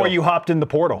right big before deal. you hopped in the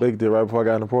portal. Big deal, right before I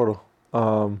got in the portal.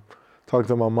 Talking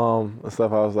to my mom and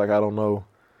stuff, I was like, I don't know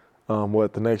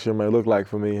what the next year may look like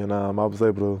for me. And I was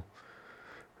able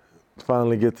to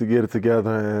finally get it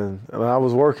together. And I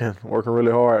was working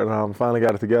really hard, and I finally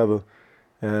got it together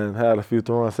and had a few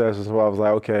throwing sessions where I was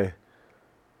like, okay,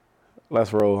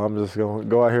 let's roll. I'm just going to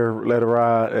go out here, let it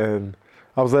ride. And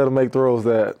I was able to make throws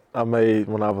that I made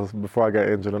before I got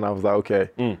injured, and I was like,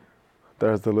 okay,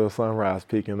 there's the little sunrise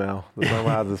peaking now. The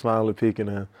sunrise is finally peaking,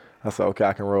 and I said, okay,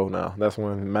 I can roll now. That's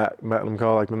when Matt them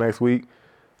called like the next week.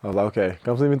 I was like, okay,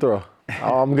 come see me throw.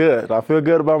 I'm good. I feel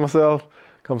good about myself.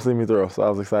 Come see me throw. So I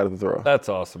was excited to throw. That's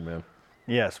awesome, man.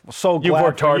 Yes, well, so glad You've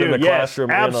worked for hard you. in the classroom.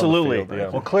 Absolutely. And on the field,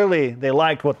 yeah. Well, clearly they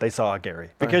liked what they saw,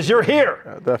 Gary, because you're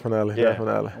here. Definitely.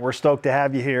 We're stoked to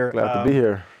have you here. Glad to be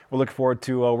here. We'll look forward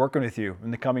to working with you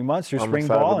in the coming months through I'm spring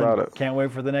excited ball. about And it. can't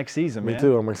wait for the next season, man. Me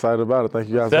too. I'm excited about it. Thank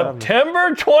you guys for having me.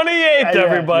 September 28th,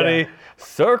 everybody. yeah.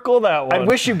 Circle that one. I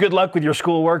wish you good luck with your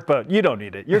schoolwork, but you don't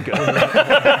need it. You're good.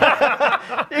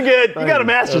 You're good. You got a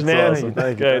master's, man. Awesome.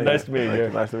 Thank you. Okay, nice to meet you,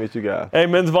 Gary. Nice to meet you guys. Hey,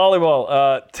 men's volleyball,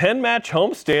 10-match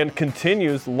homestand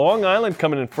continues. Long Island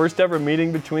coming in, first ever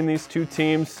meeting between these two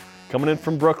teams. Coming in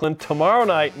from Brooklyn tomorrow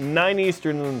night, 9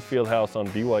 Eastern in the Fieldhouse on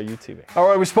BYU TV. All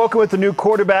right, we've spoken with the new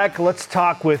quarterback. Let's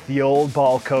talk with the old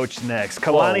ball coach next.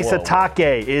 Kalani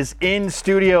Sitake is in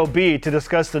Studio B to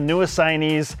discuss the new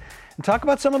assignees and talk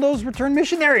about some of those return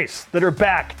missionaries that are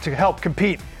back to help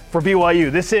compete for BYU.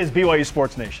 This is BYU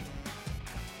Sports Nation.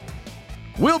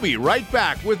 We'll be right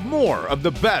back with more of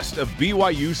the best of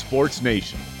BYU Sports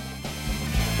Nation.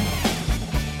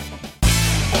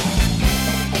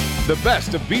 The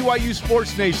best of BYU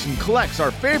Sports Nation collects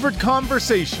our favorite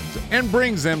conversations and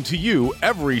brings them to you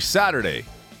every Saturday.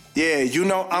 Yeah, you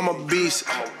know I'm a beast.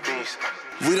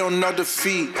 We don't know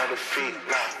defeat.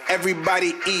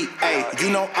 Everybody eat. Hey,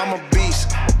 you know I'm a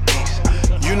beast.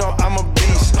 You know I'm a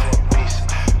beast.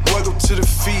 Welcome to the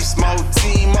feast. My whole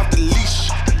team off the leash.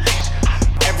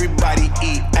 Everybody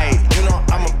eat. Hey, you know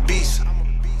I'm a beast.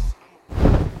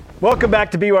 Welcome back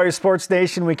to BYU Sports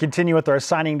Nation. We continue with our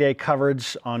signing day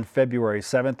coverage on February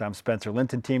 7th. I'm Spencer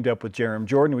Linton, teamed up with Jarom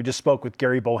Jordan. We just spoke with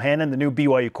Gary Bohannon, the new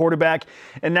BYU quarterback.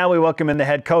 And now we welcome in the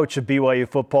head coach of BYU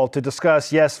football to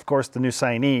discuss, yes, of course, the new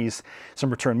signees, some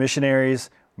return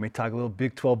missionaries. We may talk a little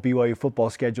Big 12 BYU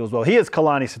football schedule as well. He is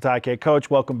Kalani Sitake.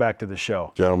 Coach, welcome back to the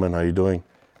show. Gentlemen, how you doing?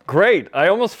 Great. I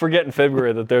almost forget in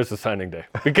February that there's a signing day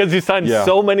because you signed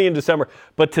so many in December.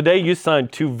 But today you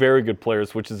signed two very good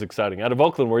players, which is exciting. Out of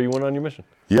Oakland, where you went on your mission.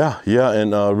 Yeah,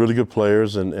 and really good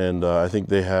players, and I think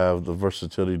they have the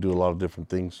versatility to do a lot of different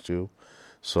things too.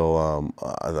 So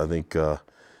I think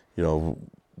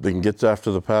they can get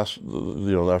after the pass,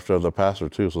 after the passer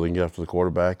too, so they can get after the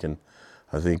quarterback, and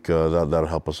I think that'll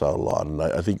help us out a lot. And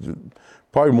I think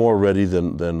probably more ready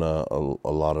than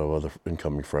a lot of other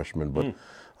incoming freshmen, but.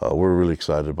 We're really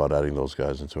excited about adding those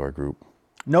guys into our group.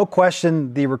 No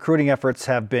question the recruiting efforts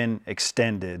have been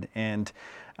extended, and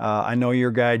I know your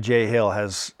guy Jay Hill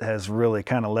has really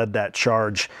kind of led that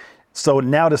charge. So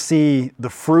now to see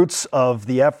the fruits of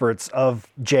the efforts of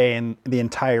Jay and the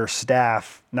entire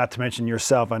staff, not to mention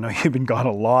yourself, I know you've been gone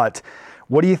a lot.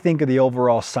 What do you think of the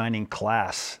overall signing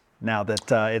class now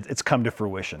that it's come to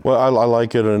fruition? Well, I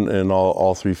like it in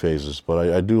all three phases,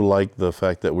 but I do like the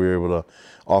fact that we were able to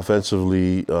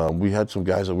offensively, we had some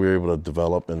guys that we were able to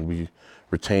develop, and we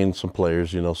retained some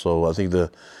players, so I think the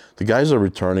guys that are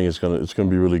returning it's gonna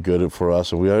be really good for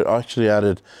us. And we actually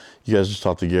added, you guys just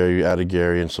talked to Gary, you added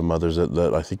Gary and some others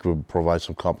that I think would provide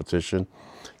some competition.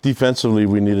 Defensively,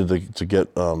 we needed to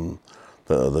get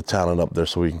the talent up there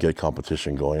so we can get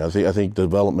competition going. I think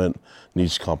development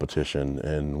needs competition,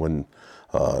 and when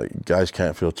guys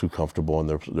can't feel too comfortable in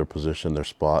their position, their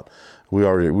spot, we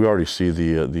already see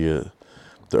the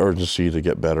urgency to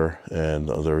get better and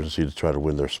the urgency to try to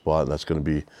win their spot, and that's going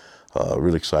to be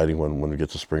really exciting when we get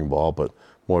to spring ball, but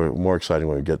more exciting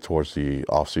when we get towards the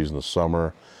off season, the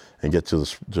summer, and get to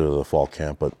the fall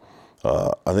camp. But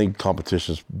I think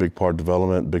competition is a big part of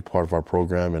development, big part of our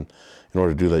program, and in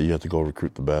order to do that, you have to go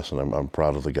recruit the best, and I'm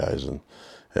proud of the guys and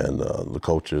the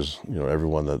coaches,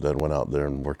 everyone that went out there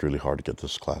and worked really hard to get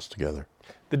this class together.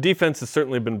 The defense has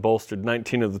certainly been bolstered,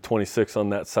 19 of the 26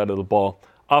 on that side of the ball.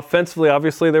 Offensively,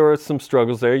 obviously, there were some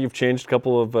struggles there. You've changed a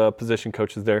couple of position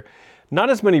coaches there. Not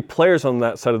as many players on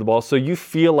that side of the ball, so you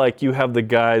feel like you have the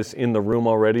guys in the room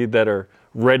already that are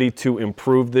ready to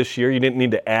improve this year? You didn't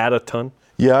need to add a ton?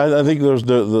 Yeah, I think there's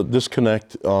the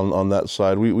disconnect on that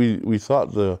side. We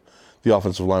thought the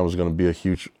offensive line was going to be a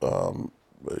huge,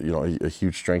 a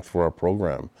huge strength for our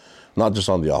program, not just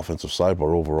on the offensive side, but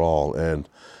overall. And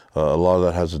a lot of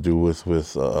that has to do with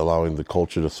allowing the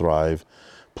culture to thrive,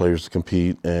 players to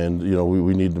compete, and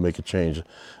we need to make a change.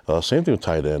 Same thing with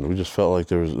tight end. We just felt like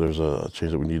there's a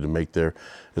change that we need to make there.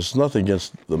 It's nothing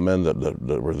against the men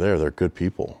that were there. They're good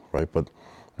people, right? But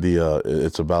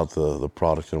it's about the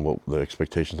product and what the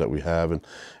expectations that we have, and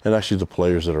actually the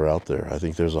players that are out there. I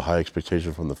think there's a high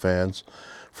expectation from the fans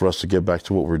for us to get back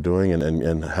to what we're doing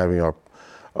and having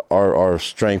our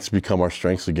strengths become our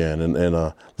strengths again.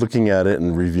 And looking at it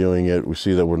and reviewing it, we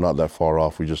see that we're not that far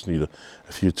off. We just need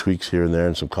a few tweaks here and there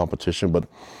and some competition. But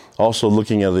also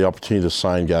looking at the opportunity to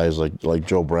sign guys like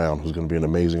Joe Brown, who's going to be an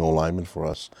amazing O-lineman for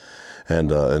us,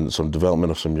 and some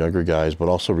development of some younger guys, but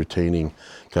also retaining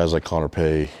guys like Connor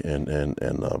Pay and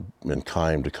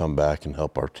Kime to come back and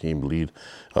help our team lead.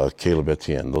 Caleb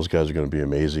Etienne, those guys are going to be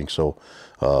amazing. So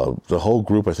the whole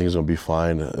group, I think, is going to be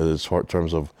fine as far in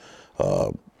terms of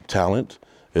talent.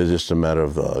 It's just a matter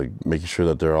of making sure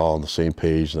that they're all on the same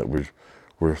page and that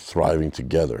we're thriving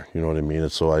together. You know what I mean?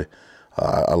 And so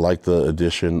I like the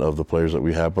addition of the players that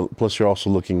we have, but plus you're also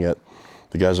looking at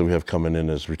the guys that we have coming in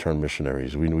as return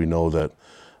missionaries. We know that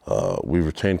we've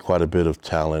retained quite a bit of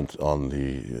talent on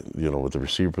with the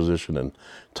receiver position and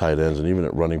tight ends, and even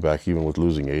at running back. Even with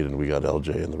losing Aiden, we got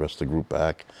LJ and the rest of the group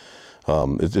back.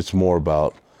 It's more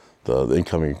about the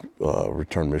incoming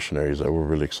return missionaries that we're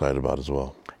really excited about as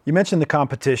well. You mentioned the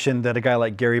competition that a guy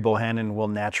like Gary Bohannon will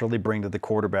naturally bring to the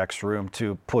quarterback's room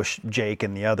to push Jake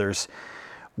and the others.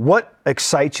 What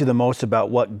excites you the most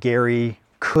about what Gary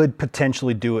could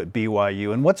potentially do at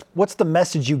BYU, and what's the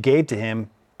message you gave to him,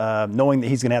 knowing that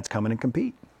he's going to have to come in and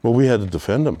compete? Well, we had to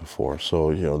defend him before,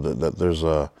 so that there's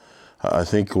I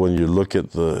think when you look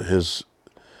at his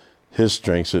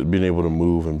strengths, being able to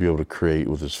move and be able to create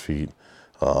with his feet,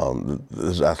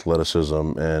 his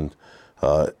athleticism, and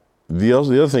the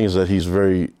other thing is that he's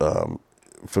very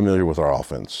familiar with our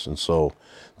offense, and so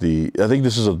I think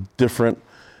this is a different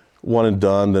one and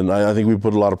done. Then I think we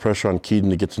put a lot of pressure on Keaton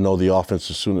to get to know the offense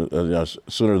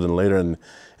sooner than later,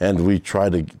 and we try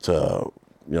to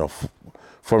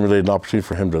formulate an opportunity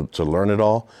for him to learn it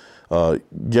all.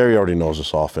 Gary already knows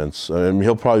this offense. I mean,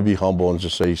 he'll probably be humble and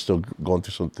just say he's still going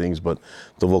through some things, but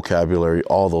the vocabulary,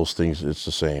 all those things, it's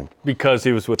the same. Because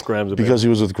he was with Grimes. Because he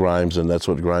was with Grimes, and that's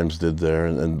what Grimes did there.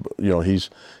 And he's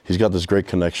got this great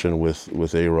connection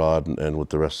with A-Rod and with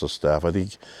the rest of the staff. I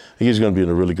think he's going to be in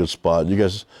a really good spot. You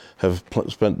guys have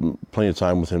spent plenty of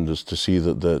time with him to see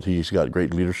that he's got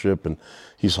great leadership, and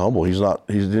he's humble. He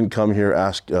didn't come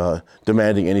here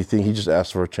demanding anything. He just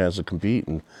asked for a chance to compete,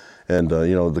 and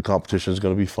the competition is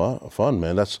going to be fun,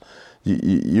 man. That's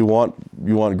you want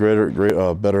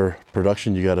better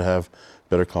production. You got to have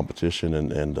better competition,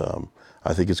 and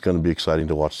I think it's going to be exciting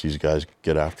to watch these guys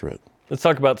get after it. Let's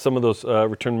talk about some of those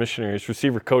return missionaries.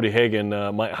 Receiver Cody Hagan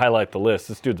might highlight the list.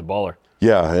 This dude's a baller.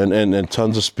 Yeah, and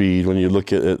tons of speed. When you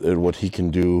look at what he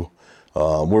can do,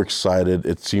 we're excited.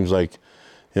 It seems like,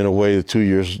 in a way, the 2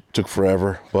 years took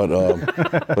forever, but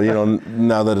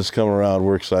now that it's come around,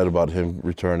 we're excited about him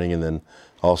returning, and then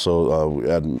also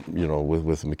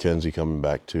with McKenzie coming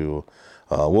back too.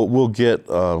 We'll get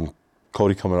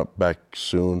Cody coming back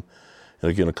soon,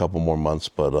 and again a couple more months,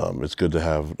 but it's good to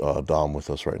have Dom with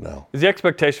us right now. Is the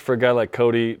expectation for a guy like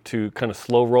Cody to kind of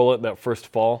slow roll it that first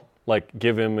fall, like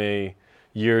give him a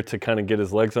year to kind of get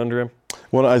his legs under him?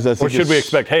 Well, I think or should we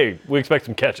expect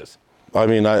some catches? I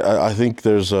mean, I think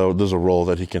there's a role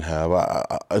that he can have.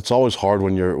 It's always hard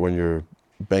when you're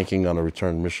banking on a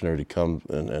return missionary to come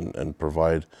and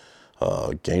provide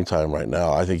game time right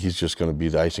now. I think he's just going to be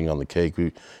the icing on the cake.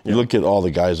 You look at all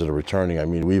the guys that are returning. I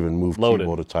mean, we even moved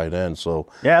Tebow to tight end. So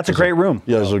yeah, it's a great room.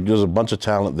 Yeah, there's a bunch of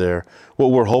talent there. What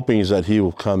we're hoping is that he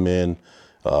will come in,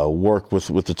 work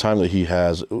with the time that he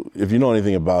has. If you know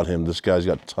anything about him, this guy's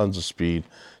got tons of speed,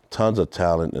 tons of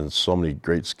talent, and so many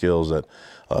great skills that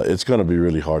it's going to be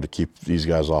really hard to keep these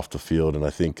guys off the field. And I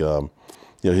think he'll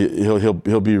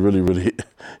be really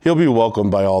he'll be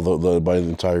welcomed by by the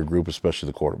entire group,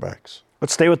 especially the quarterbacks.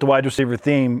 Let's stay with the wide receiver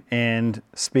theme and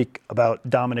speak about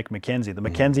Dominic McKenzie. The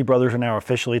McKenzie brothers are now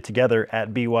officially together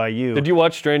at BYU. Did you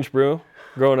watch Strange Brew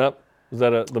growing up? Is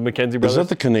that the McKenzie brothers? Is that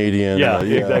the Canadian? Yeah,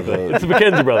 exactly. It's the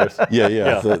McKenzie brothers.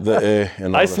 Yeah. The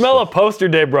and I smell a poster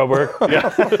day, brother.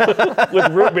 Yeah, with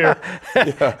root beer.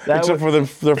 Yeah. Except for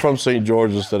they're from St.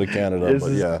 George instead of Canada. But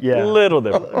a little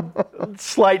different.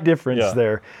 Slight difference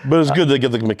there. But it's good to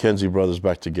get the McKenzie brothers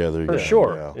back together. For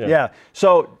sure. Yeah.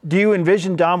 So, do you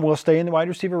envision Dom will stay in the wide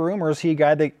receiver room, or is he a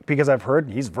guy that, because I've heard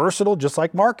he's versatile, just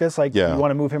like Marcus, you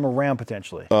want to move him around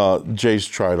potentially? Jay's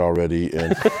tried already,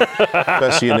 and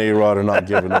Bessie and A-Rod are not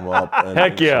giving him up.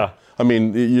 Heck yeah. I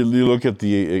mean, you look at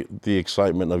the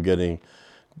excitement of getting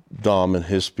Dom and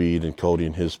his speed and Cody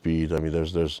and his speed. I mean,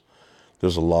 there's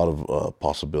a lot of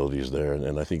possibilities there,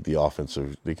 and I think the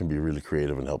offensive, they can be really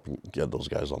creative in helping get those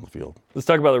guys on the field. Let's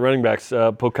talk about the running backs,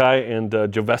 Pokai and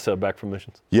Jovessa back from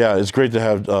missions. Yeah, it's great to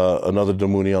have another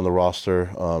Damuni on the roster.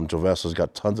 Jovessa's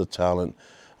got tons of talent.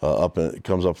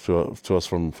 Comes up to us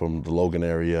from the Logan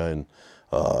area, and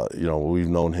We've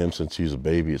known him since he's a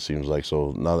baby, it seems like.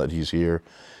 So now that he's here,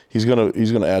 he's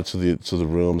gonna add to the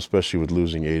room, especially with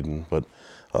losing Aiden. But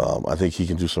I think he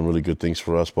can do some really good things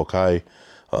for us. Pokai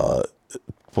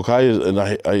is, and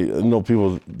I know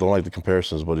people don't like the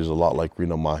comparisons, but he's a lot like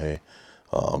Reno Mahe.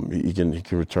 He can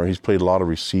return. He's played a lot of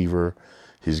receiver.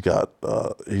 He's got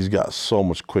so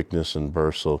much quickness and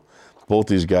burst. So both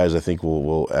these guys, I think,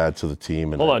 will add to the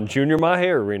team. Hold on, Junior Mahe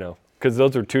or Reno? Because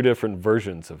those are two different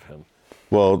versions of him.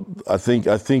 Well, I think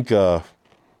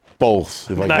both.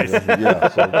 If Nice.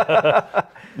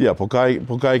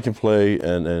 Pokai can play,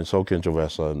 and so can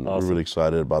Jovesa, and Awesome. we're really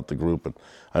excited about the group. And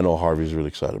I know Harvey's really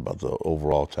excited about the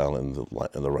overall talent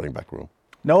in the running back room.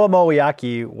 Noah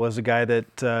Moiaki was a guy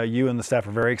that you and the staff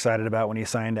are very excited about when he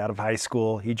signed out of high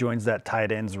school. He joins that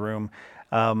tight ends room.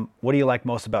 What do you like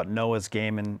most about Noah's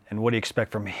game, and what do you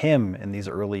expect from him in these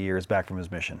early years back from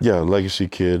his mission? Yeah, legacy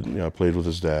kid. I played with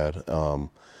his dad.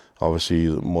 Obviously,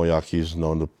 Moiaki is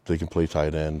known that they can play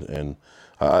tight end, and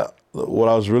what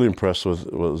I was really impressed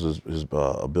with was his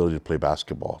ability to play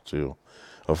basketball too.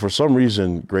 For some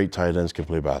reason, great tight ends can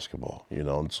play basketball,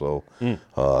 and so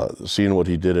seeing what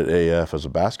he did at AF as a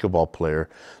basketball player,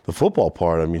 the football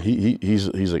part, I mean,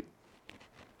 he's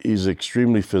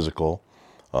extremely physical.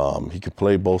 He can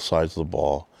play both sides of the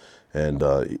ball, and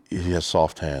he has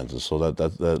soft hands, and so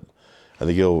that I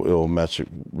think it'll match it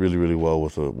really, really well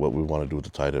with what we want to do with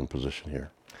the tight end position here.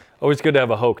 Always good to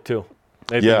have a Hoke, too.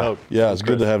 Nathan Hoke. Yeah, it's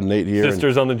good to have Nate here.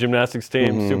 Sisters on the gymnastics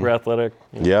team, super athletic.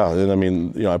 Yeah, and I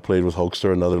mean, I played with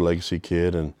Hokester, another legacy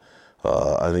kid, and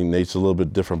I think Nate's a little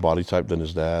bit different body type than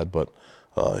his dad, but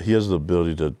he has the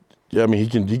ability to. Yeah, I mean,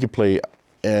 he can play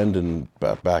end and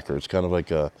backer. It's kind of like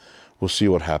we'll see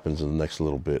what happens in the next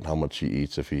little bit, how much he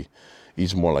eats, if he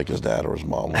eats more like his dad or his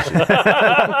mom. We'll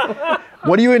see.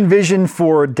 What do you envision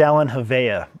for Dallin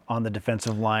Havea on the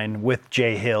defensive line with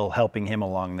Jay Hill helping him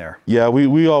along there? Yeah,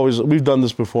 we've done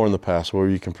this before in the past where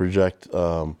you can project.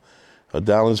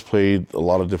 Dallin's played a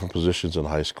lot of different positions in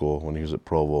high school when he was at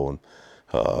Provo, and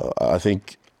I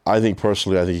think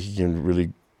personally, he can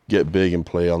really get big and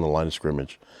play on the line of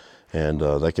scrimmage, and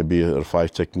that could be a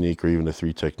 5 technique or even a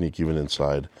 3 technique, even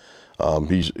inside.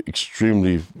 He's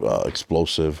extremely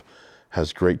explosive,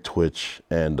 has great twitch,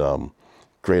 and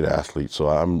great athlete. So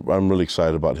I'm really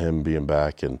excited about him being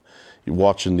back and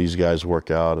watching these guys work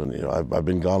out. And I've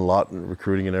been gone a lot in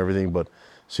recruiting and everything, but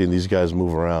seeing these guys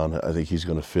move around, I think he's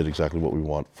going to fit exactly what we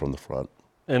want from the front.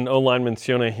 And O-lineman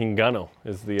Sione Hingano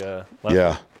is the last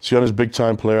Yeah, Sione's a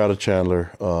big-time player out of Chandler.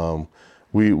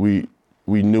 We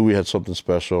knew we had something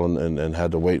special and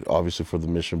had to wait, obviously, for the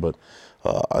mission, but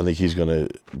I think he's going to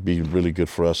be really good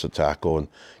for us at tackle and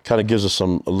kind of gives us a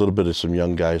little bit of some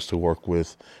young guys to work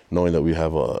with, knowing that we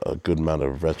have a good amount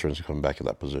of veterans coming back in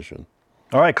that position.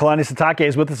 All right, Kalani Sitake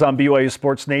is with us on BYU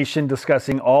Sports Nation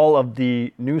discussing all of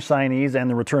the new signees and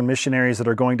the return missionaries that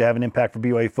are going to have an impact for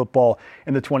BYU football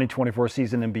in the 2024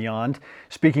 season and beyond.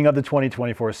 Speaking of the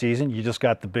 2024 season, you just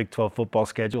got the Big 12 football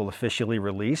schedule officially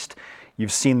released.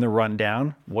 You've seen the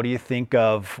rundown. What do you think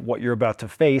of what you're about to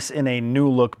face in a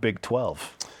new-look Big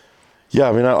 12? Yeah,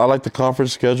 I mean, I like the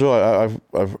conference schedule.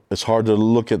 It's hard to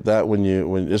look at that when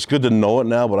it's good to know it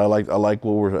now, but I like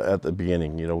where we're at the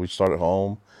beginning. We start at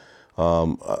home.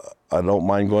 I don't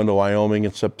mind going to Wyoming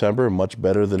in September, much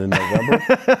better than in November.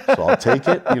 So I'll take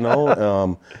it,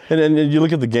 And you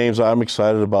look at the games, I'm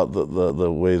excited about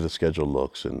the way the schedule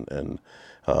looks. And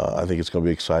I think it's going to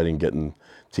be exciting getting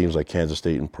teams like Kansas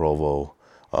State and Provo.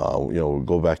 We'll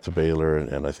go back to Baylor,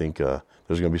 and I think there's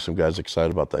going to be some guys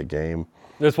excited about that game.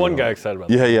 There's one guy excited about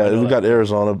that. Yeah. We got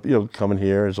Arizona, coming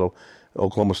here. So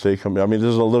Oklahoma State coming. I mean,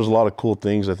 there's a lot of cool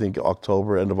things. I think end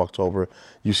of October,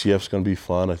 UCF's going to be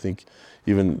fun. I think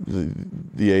even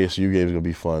the ASU game is going to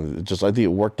be fun. I think it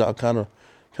worked out kind of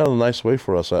a nice way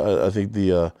for us. I think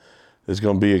it's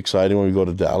going to be exciting when we go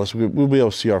to Dallas. We'll be able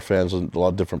to see our fans in a lot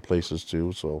of different places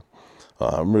too. So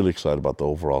I'm really excited about the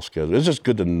overall schedule. It's just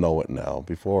good to know it now.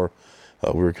 Before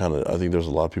we were I think there's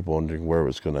a lot of people wondering where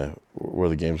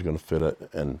the game's going to fit at,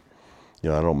 and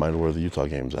I don't mind where the Utah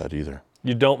game's at either.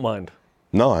 You don't mind?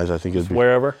 No, I think it'd be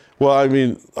wherever. Well, I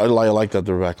mean, I like that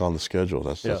they're back on the schedule.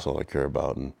 That's all I care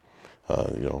about, and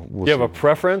do you have a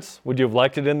preference? Would you have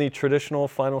liked it in the traditional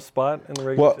final spot in the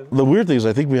regular season? The weird thing is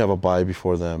I think we have a bye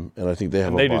before them, and I think they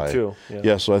have a bye. They do too.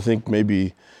 Yeah, so I think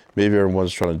maybe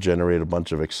everyone's trying to generate a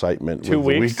bunch of excitement 2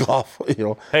 with weeks? the week off.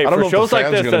 Hey, I don't for know shows if the fans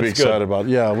like this, are going to be that's excited good. about.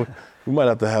 Yeah, we might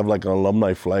have to have like an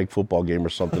alumni flag football game or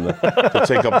something to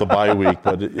take up the bye week.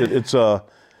 But it's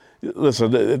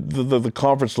listen, the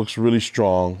conference looks really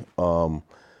strong,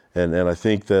 and I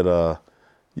think that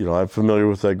I'm familiar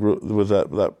with that group, with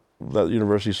that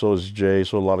university. So is Jay.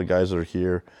 So a lot of guys that are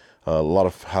here. A lot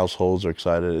of households are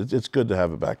excited. It's good to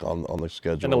have it back on the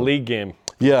schedule. And a league game.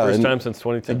 Yeah, first time since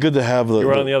 2010. Good to have you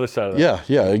were on the other side of that.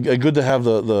 Yeah. Good to have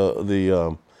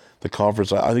the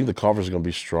conference. I think the conference is going to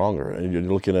be stronger. And you're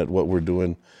looking at what we're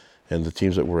doing and the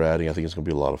teams that we're adding. I think it's going to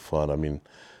be a lot of fun. I mean,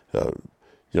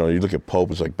 you look at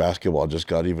Pope. It's like basketball just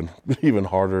got even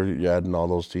harder. You're adding all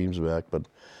those teams back, but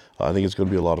I think it's going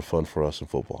to be a lot of fun for us in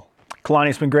football. Kalani,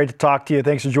 it's been great to talk to you.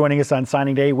 Thanks for joining us on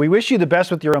signing day. We wish you the best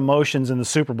with your emotions in the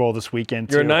Super Bowl this weekend,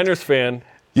 too. You're a Niners fan.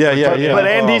 Yeah. But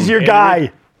Andy's your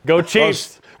guy. Go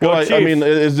Chiefs. I mean,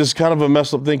 it's just kind of a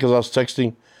messed up thing because I was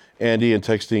texting Andy and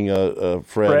texting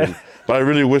Fred. But I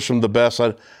really wish him the best.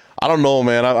 I don't know,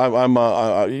 man. I'm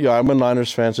a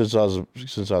Niners fan since I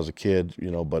was a kid,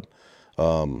 but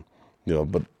I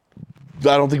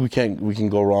don't think we can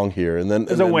go wrong here. And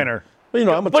then a winner.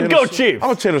 Go Chiefs. I'm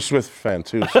a Taylor Swift fan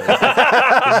too. So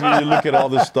you look at all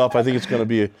this stuff. I think it's going to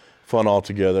be fun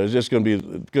altogether. It's just going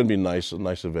to be a nice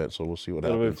event. So we'll see what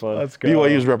happens. It'll be fun. Let's go.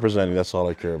 BYU's representing. That's all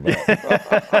I care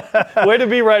about. Way to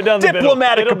be right down the middle.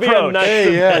 Diplomatic It'll approach. Be a nice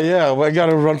hey, yeah. Well, I got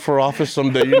to run for office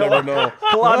someday. You never know.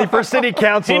 Kalani for city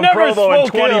council in never Provo in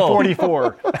spoke ill.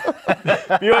 2044.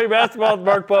 BYU basketball with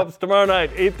Mark Pups tomorrow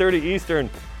night, 8:30 Eastern.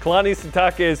 Kalani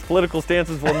Sitake's political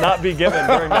stances will not be given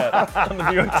during that on the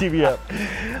BYU TV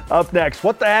app. Up next,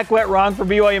 what the heck went wrong for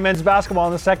BYU men's basketball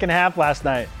in the second half last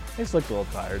night? They just looked a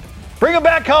little tired. Bring them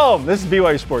back home. This is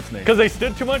BYU Sports Nation. Because they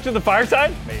stood too much in the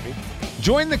fireside? Maybe.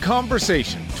 Join the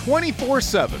conversation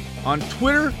 24/7 on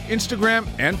Twitter, Instagram,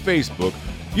 and Facebook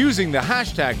using the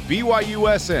hashtag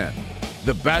BYUSN.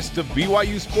 The best of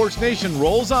BYU Sports Nation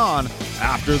rolls on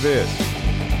after this.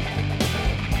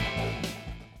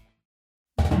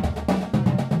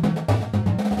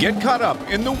 Get caught up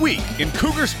in the week in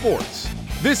Cougar sports.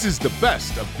 This is the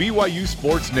best of BYU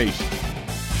Sports Nation.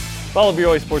 Follow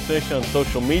BYU Sports Nation on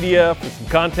social media for some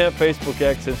content, Facebook,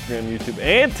 X, Instagram, YouTube,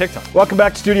 and TikTok. Welcome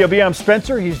back to Studio B. I'm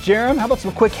Spencer. He's Jarom. How about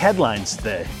some quick headlines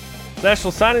today?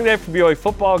 National Signing Day for BYU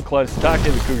football. Kalani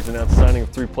Sitake, the Cougars announced the signing of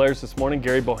 3 players this morning.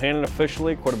 Gary Bohannon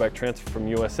officially, quarterback transfer from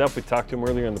USF. We talked to him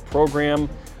earlier in the program.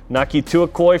 Naki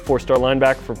Tuakoi, 4-star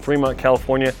linebacker from Fremont,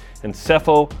 California. And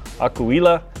Sefo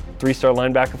Akuila, 3-star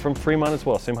linebacker from Fremont as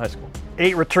well, same high school.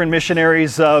 8 return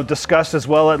missionaries discussed as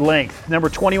well at length. Number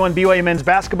 21 BYU men's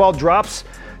basketball drops.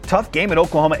 Tough game at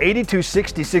Oklahoma,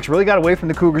 82-66. Really got away from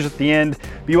the Cougars at the end.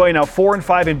 BYU now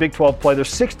 4-5 in Big 12 play. They're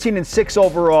 16-6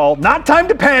 overall. Not time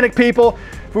to panic, people.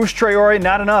 Fush Traore,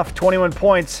 not enough. 21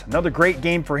 points. Another great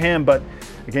game for him. But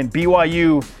again,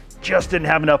 BYU just didn't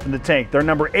have enough in the tank. They're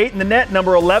number 8 in the net,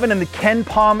 number 11 in the Ken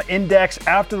Palm Index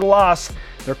after the loss.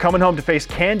 They're coming home to face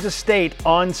Kansas State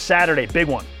on Saturday. Big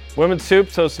one. Women's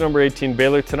Hoops hosts number 18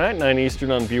 Baylor tonight, 9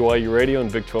 Eastern on BYU Radio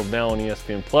and Big 12 Now on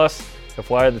ESPN+.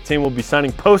 FYI, the team will be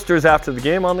signing posters after the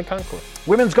game on the concourse.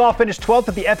 Women's golf finished 12th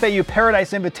at the FAU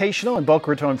Paradise Invitational in Boca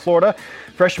Raton, Florida.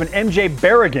 Freshman MJ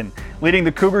Berrigan leading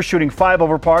the Cougars, shooting 5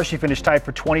 over par. She finished tied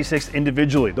for 26th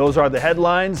individually. Those are the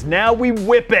headlines. Now we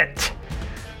whip it.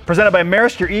 Presented by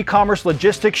Maersk, your e-commerce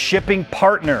logistics shipping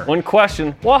partner. One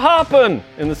question, what happened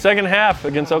in the second half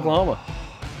against Oklahoma?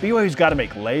 BYU's got to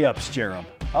make layups, Jarom.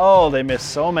 Oh, they missed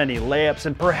so many layups,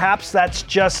 and perhaps that's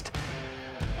just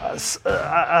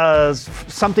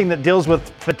something that deals with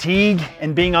fatigue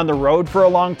and being on the road for a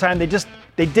long time.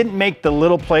 They didn't make the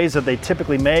little plays that they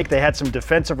typically make. They had some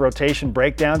defensive rotation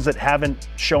breakdowns that haven't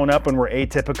shown up when we're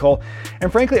atypical.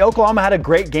 And frankly, Oklahoma had a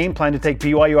great game plan to take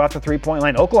BYU off the three-point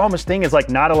line. Oklahoma's thing is like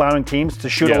not allowing teams to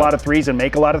shoot a lot of threes and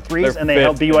make a lot of threes, and they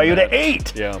held BYU to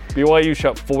 8. Yeah, BYU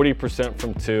shot 40%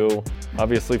 from 2.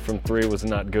 Obviously from 3 was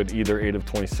not good either, 8 of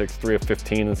 26, 3 of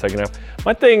 15 in the second half.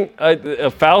 My thing,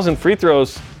 fouls and free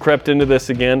throws crept into this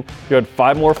again. You had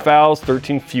 5 more fouls,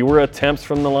 13 fewer attempts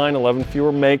from the line, 11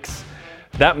 fewer makes.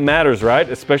 That matters, right?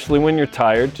 Especially when you're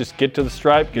tired. Just get to the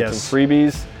stripe, get some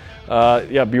freebies.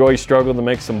 BYU struggled to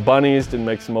make some bunnies, didn't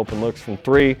make some open looks from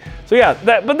 3. So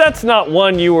but that's not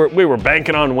one we were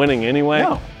banking on winning anyway.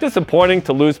 No. Disappointing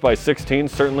to lose by 16,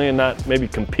 certainly, and not maybe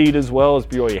compete as well as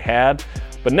BYU had.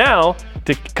 But now,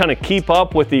 to kind of keep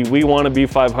up with the we want to be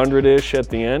 500-ish at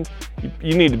the end,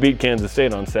 you need to beat Kansas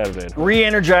State on Saturday.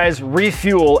 Re-energize,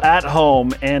 refuel at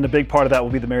home, and a big part of that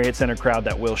will be the Marriott Center crowd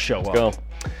that will show up. Go.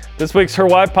 This week's Her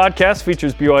Why podcast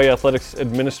features BYU Athletics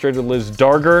Administrator Liz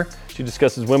Darger. She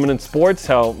discusses women in sports,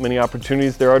 how many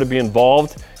opportunities there are to be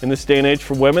involved in this day and age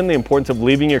for women, the importance of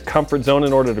leaving your comfort zone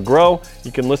in order to grow.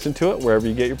 You can listen to it wherever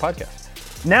you get your podcast.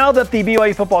 Now that the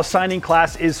BYU football signing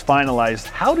class is finalized,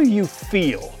 how do you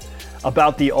feel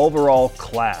about the overall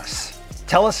class?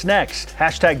 Tell us next.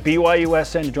 Hashtag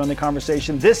BYUSN to join the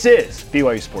conversation. This is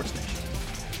BYU Sports Nation.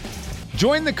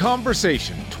 Join the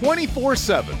conversation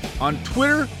 24/7 on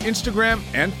Twitter, Instagram,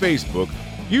 and Facebook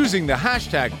using the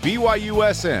hashtag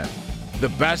BYUSN. The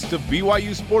best of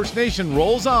BYU Sports Nation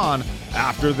rolls on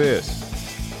after this.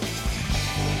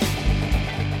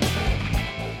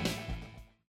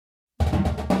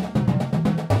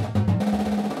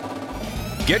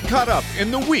 Get caught up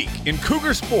in the week in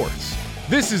Cougar sports.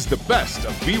 This is the best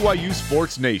of BYU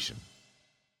Sports Nation.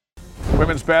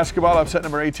 Women's basketball upset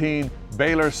number 18,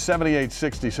 Baylor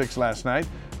 78-66 last night.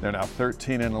 They're now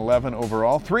 13-11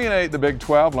 overall. 3-8 the Big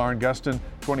 12. Lauren Gustin,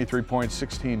 23 points,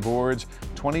 16 boards,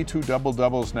 22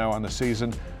 double-doubles now on the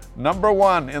season. Number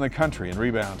 1 in the country in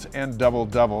rebounds and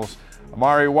double-doubles.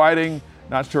 Amari Whiting,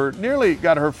 not sure, nearly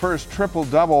got her first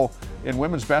triple-double in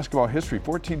women's basketball history.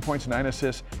 14 points, 9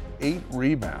 assists, 8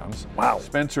 rebounds. Wow.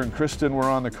 Spencer and Kristen were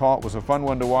on the call. It was a fun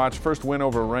one to watch. First win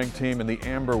over a ranked team in the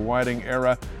Amber Whiting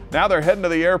era. Now they're heading to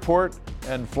the airport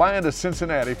and flying to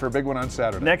Cincinnati for a big one on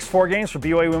Saturday. Next 4 games for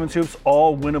BYU Women's Hoops,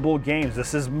 all winnable games.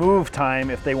 This is move time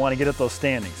if they want to get at those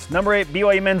standings. Number 8,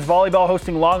 BYU Men's Volleyball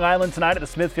hosting Long Island tonight at the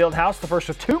Smithfield House. The first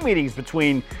of 2 meetings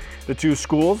between the 2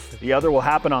 schools. The other will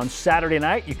happen on Saturday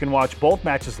night. You can watch both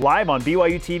matches live on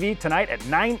BYU TV tonight at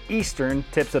 9 Eastern.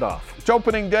 Tips it off. It's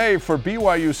opening day for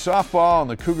BYU softball, and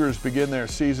the Cougars begin their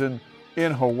season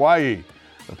in Hawaii.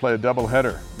 They'll play a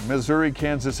doubleheader. Missouri,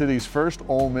 Kansas City's first,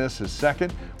 Ole Miss is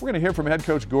second. We're going to hear from head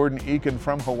coach Gordon Eakin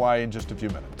from Hawaii in just a few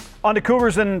minutes. On to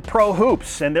Cougars and Pro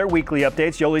Hoops and their weekly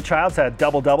updates. Yoli Childs had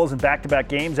double-doubles in back-to-back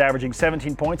games, averaging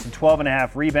 17 points and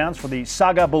 12.5 rebounds for the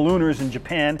Saga Ballooners in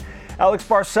Japan. Alex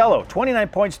Barcelo, 29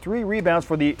 points, 3 rebounds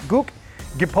for the Guk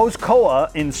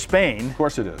Gipuzkoa in Spain. Of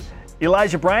course it is.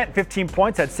 Elijah Bryant, 15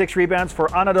 points, had 6 rebounds for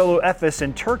Anadolu Efes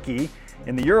in Turkey.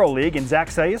 In the EuroLeague, and Zach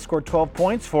Sayes scored 12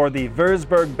 points for the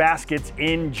Würzburg Baskets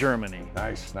in Germany.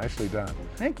 Nice, nicely done.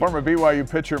 Thank you. Former BYU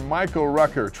pitcher Michael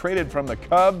Rucker traded from the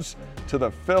Cubs to the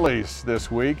Phillies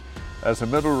this week. As a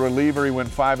middle reliever, he went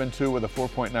 5-2 with a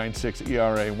 4.96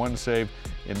 ERA, 1 save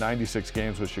in 96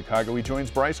 games with Chicago. He joins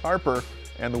Bryce Harper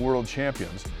and the world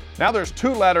champions. Now there's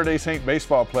 2 Latter-day Saint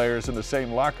baseball players in the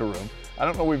same locker room. I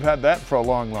don't know we've had that for a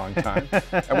long, long time.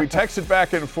 And we texted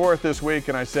back and forth this week,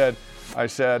 and I said,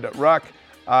 Ruck,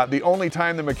 the only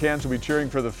time the McCanns will be cheering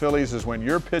for the Phillies is when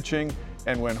you're pitching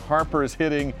and when Harper is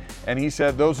hitting. And he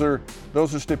said those are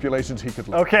stipulations he could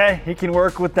live. Okay, he can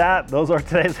work with that. Those are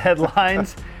today's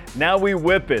headlines. Now we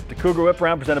whip it. The Cougar Whip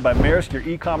Around presented by Maersk, your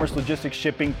e-commerce logistics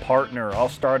shipping partner. I'll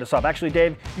start us off. Actually,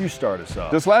 Dave, you start us off.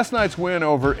 Does last night's win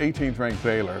over 18th-ranked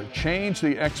Baylor change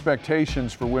the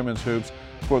expectations for women's hoops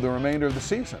for the remainder of the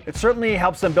season? It certainly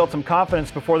helps them build some confidence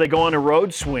before they go on a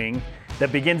road swing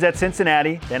that begins at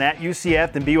Cincinnati, then at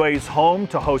UCF, then BYU's home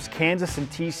to host Kansas and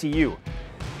TCU.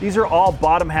 These are all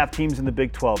bottom half teams in the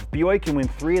Big 12. If BYU can win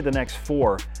 3 of the next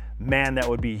 4, man, that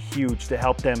would be huge to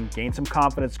help them gain some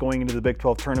confidence going into the Big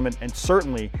 12 tournament, and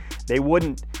certainly they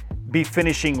wouldn't be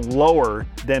finishing lower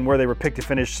than where they were picked to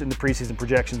finish in the preseason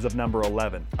projections of number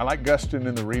 11. I like Gustin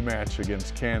in the rematch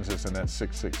against Kansas in that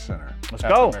 6'6" center. Let's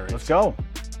go. Let's go.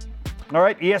 All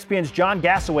right, ESPN's John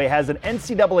Gassaway has an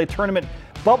NCAA tournament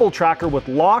bubble tracker with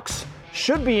locks,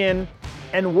 should be in,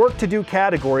 and work to do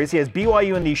categories. He has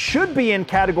BYU in the should be in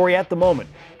category at the moment.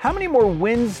 How many more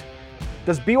wins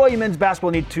does BYU men's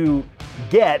basketball need to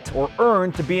get or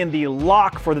earn to be in the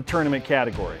lock for the tournament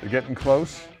category? They're getting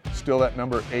close. Still that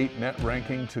number 8 net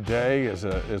ranking today is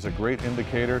a great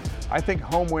indicator. I think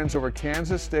home wins over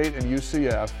Kansas State and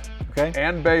UCF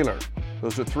and Baylor.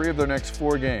 Those are 3 of their next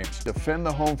 4 games. Defend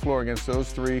the home floor against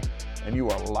those 3 and you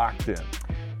are locked in.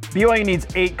 BYU needs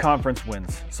 8 conference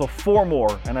wins, so 4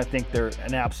 more, and I think they're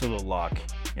an absolute lock.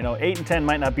 8 and 10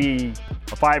 might not be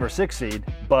a 5 or 6 seed,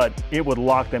 but it would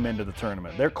lock them into the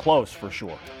tournament. They're close for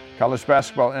sure. College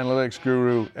basketball analytics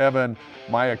guru Evan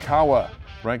Mayakawa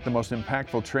ranked the most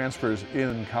impactful transfers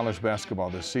in college basketball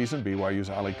this season. BYU's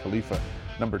Ali Khalifa,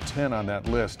 number 10 on that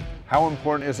list. How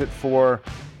important is it for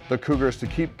the Cougars to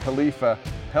keep Khalifa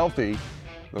healthy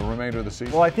the remainder of the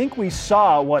season? Well, I think we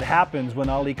saw what happens when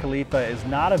Ali Khalifa is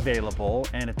not available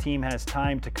and a team has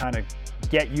time to kind of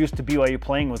get used to BYU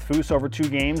playing with Foose over 2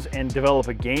 games and develop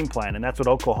a game plan, and that's what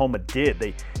Oklahoma did.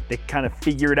 They kind of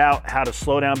figured out how to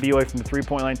slow down BYU from the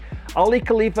 3-point line. Ali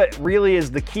Khalifa really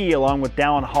is the key, along with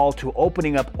Dallin Hall, to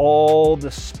opening up all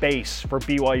the space for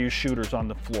BYU shooters on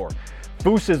the floor.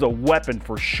 Foose is a weapon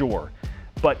for sure,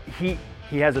 but he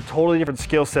has a totally different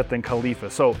skill set than Khalifa.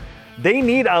 So they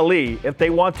need Ali if they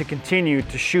want to continue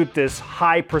to shoot this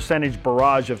high percentage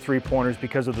barrage of 3-pointers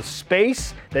because of the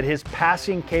space that his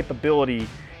passing capability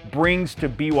brings to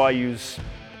BYU's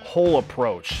whole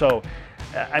approach. So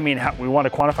I mean, we want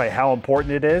to quantify how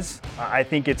important it is. I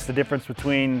think it's the difference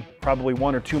between probably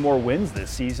 1 or 2 more wins this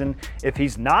season if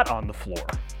he's not on the floor.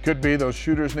 Could be. Those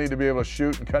shooters need to be able to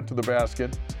shoot and cut to the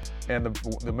basket. And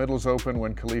the middle's open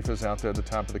when Khalifa's out there at the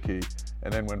top of the key.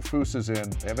 And then when Foose is in,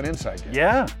 they have an inside game.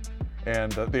 Yeah.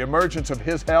 And the emergence of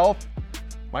his health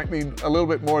might mean a little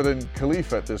bit more than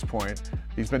Khalifa at this point.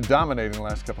 He's been dominating the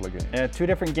last couple of games. Yeah, 2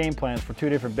 different game plans for 2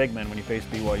 different big men when you face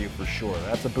BYU for sure.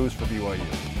 That's a boost for BYU.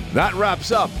 That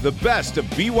wraps up the best of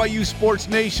BYU Sports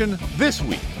Nation this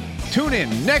week. Tune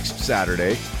in next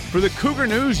Saturday for the Cougar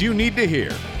news you need to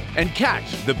hear. And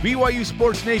catch the BYU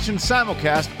Sports Nation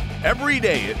simulcast every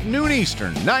day at noon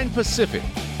Eastern, 9 Pacific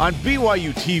on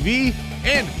BYU TV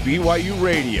and BYU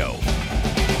Radio.